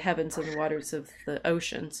waters of the heavens and the waters of the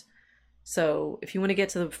oceans. So if you want to get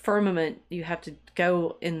to the firmament, you have to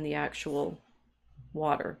go in the actual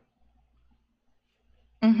water.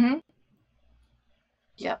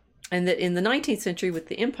 Yep. And that in the 19th century with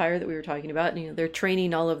the empire that we were talking about, they're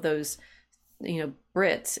training all of those,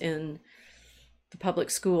 Brits in the public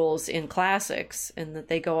schools in classics, and that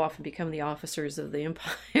they go off and become the officers of the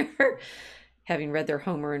empire, having read their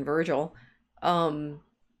Homer and Virgil. I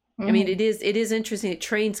mean, it is interesting. It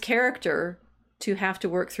trains character to have to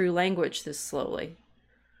work through language this slowly.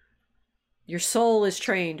 Your soul is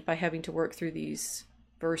trained by having to work through these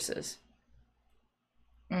verses.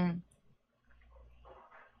 And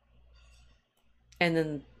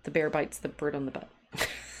then the bear bites the bird on the butt.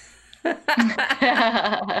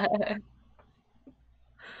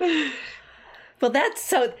 Well,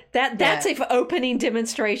 that's an opening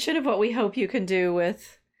demonstration of what we hope you can do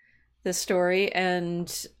with this story.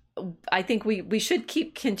 And I think we should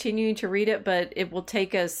keep continuing to read it, but it will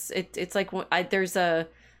take us. It's like there's the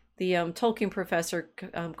Tolkien professor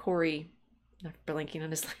Corey, I'm blanking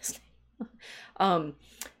on his last name,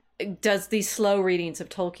 does these slow readings of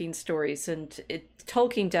Tolkien stories, and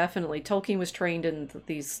Tolkien was trained in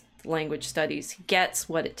these language studies. He gets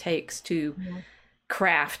what it takes to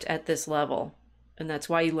craft at this level, and that's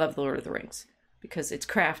why you love The Lord of the Rings, because it's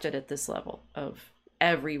crafted at this level of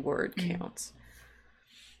every word counts.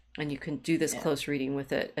 And you can do this close reading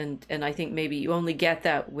with it. And I think maybe you only get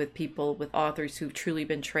that with authors who've truly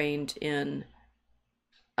been trained in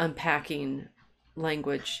unpacking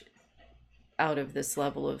language out of this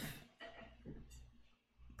level of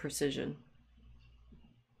precision.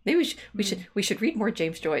 Maybe we should read more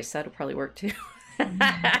James Joyce. That'll probably work too.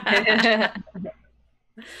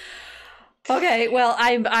 Okay, well,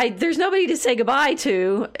 there's nobody to say goodbye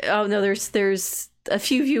to. Oh no, there's a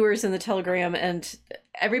few viewers in the Telegram, and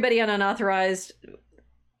everybody on unauthorized.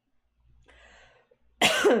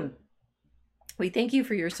 We thank you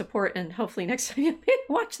for your support, and hopefully next time you may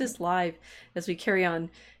watch this live as we carry on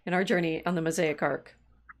in our journey on the Mosaic Ark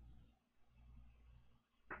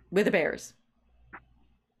with the bears.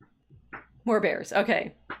 More bears.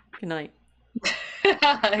 Okay. Good night.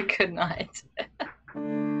 Good night.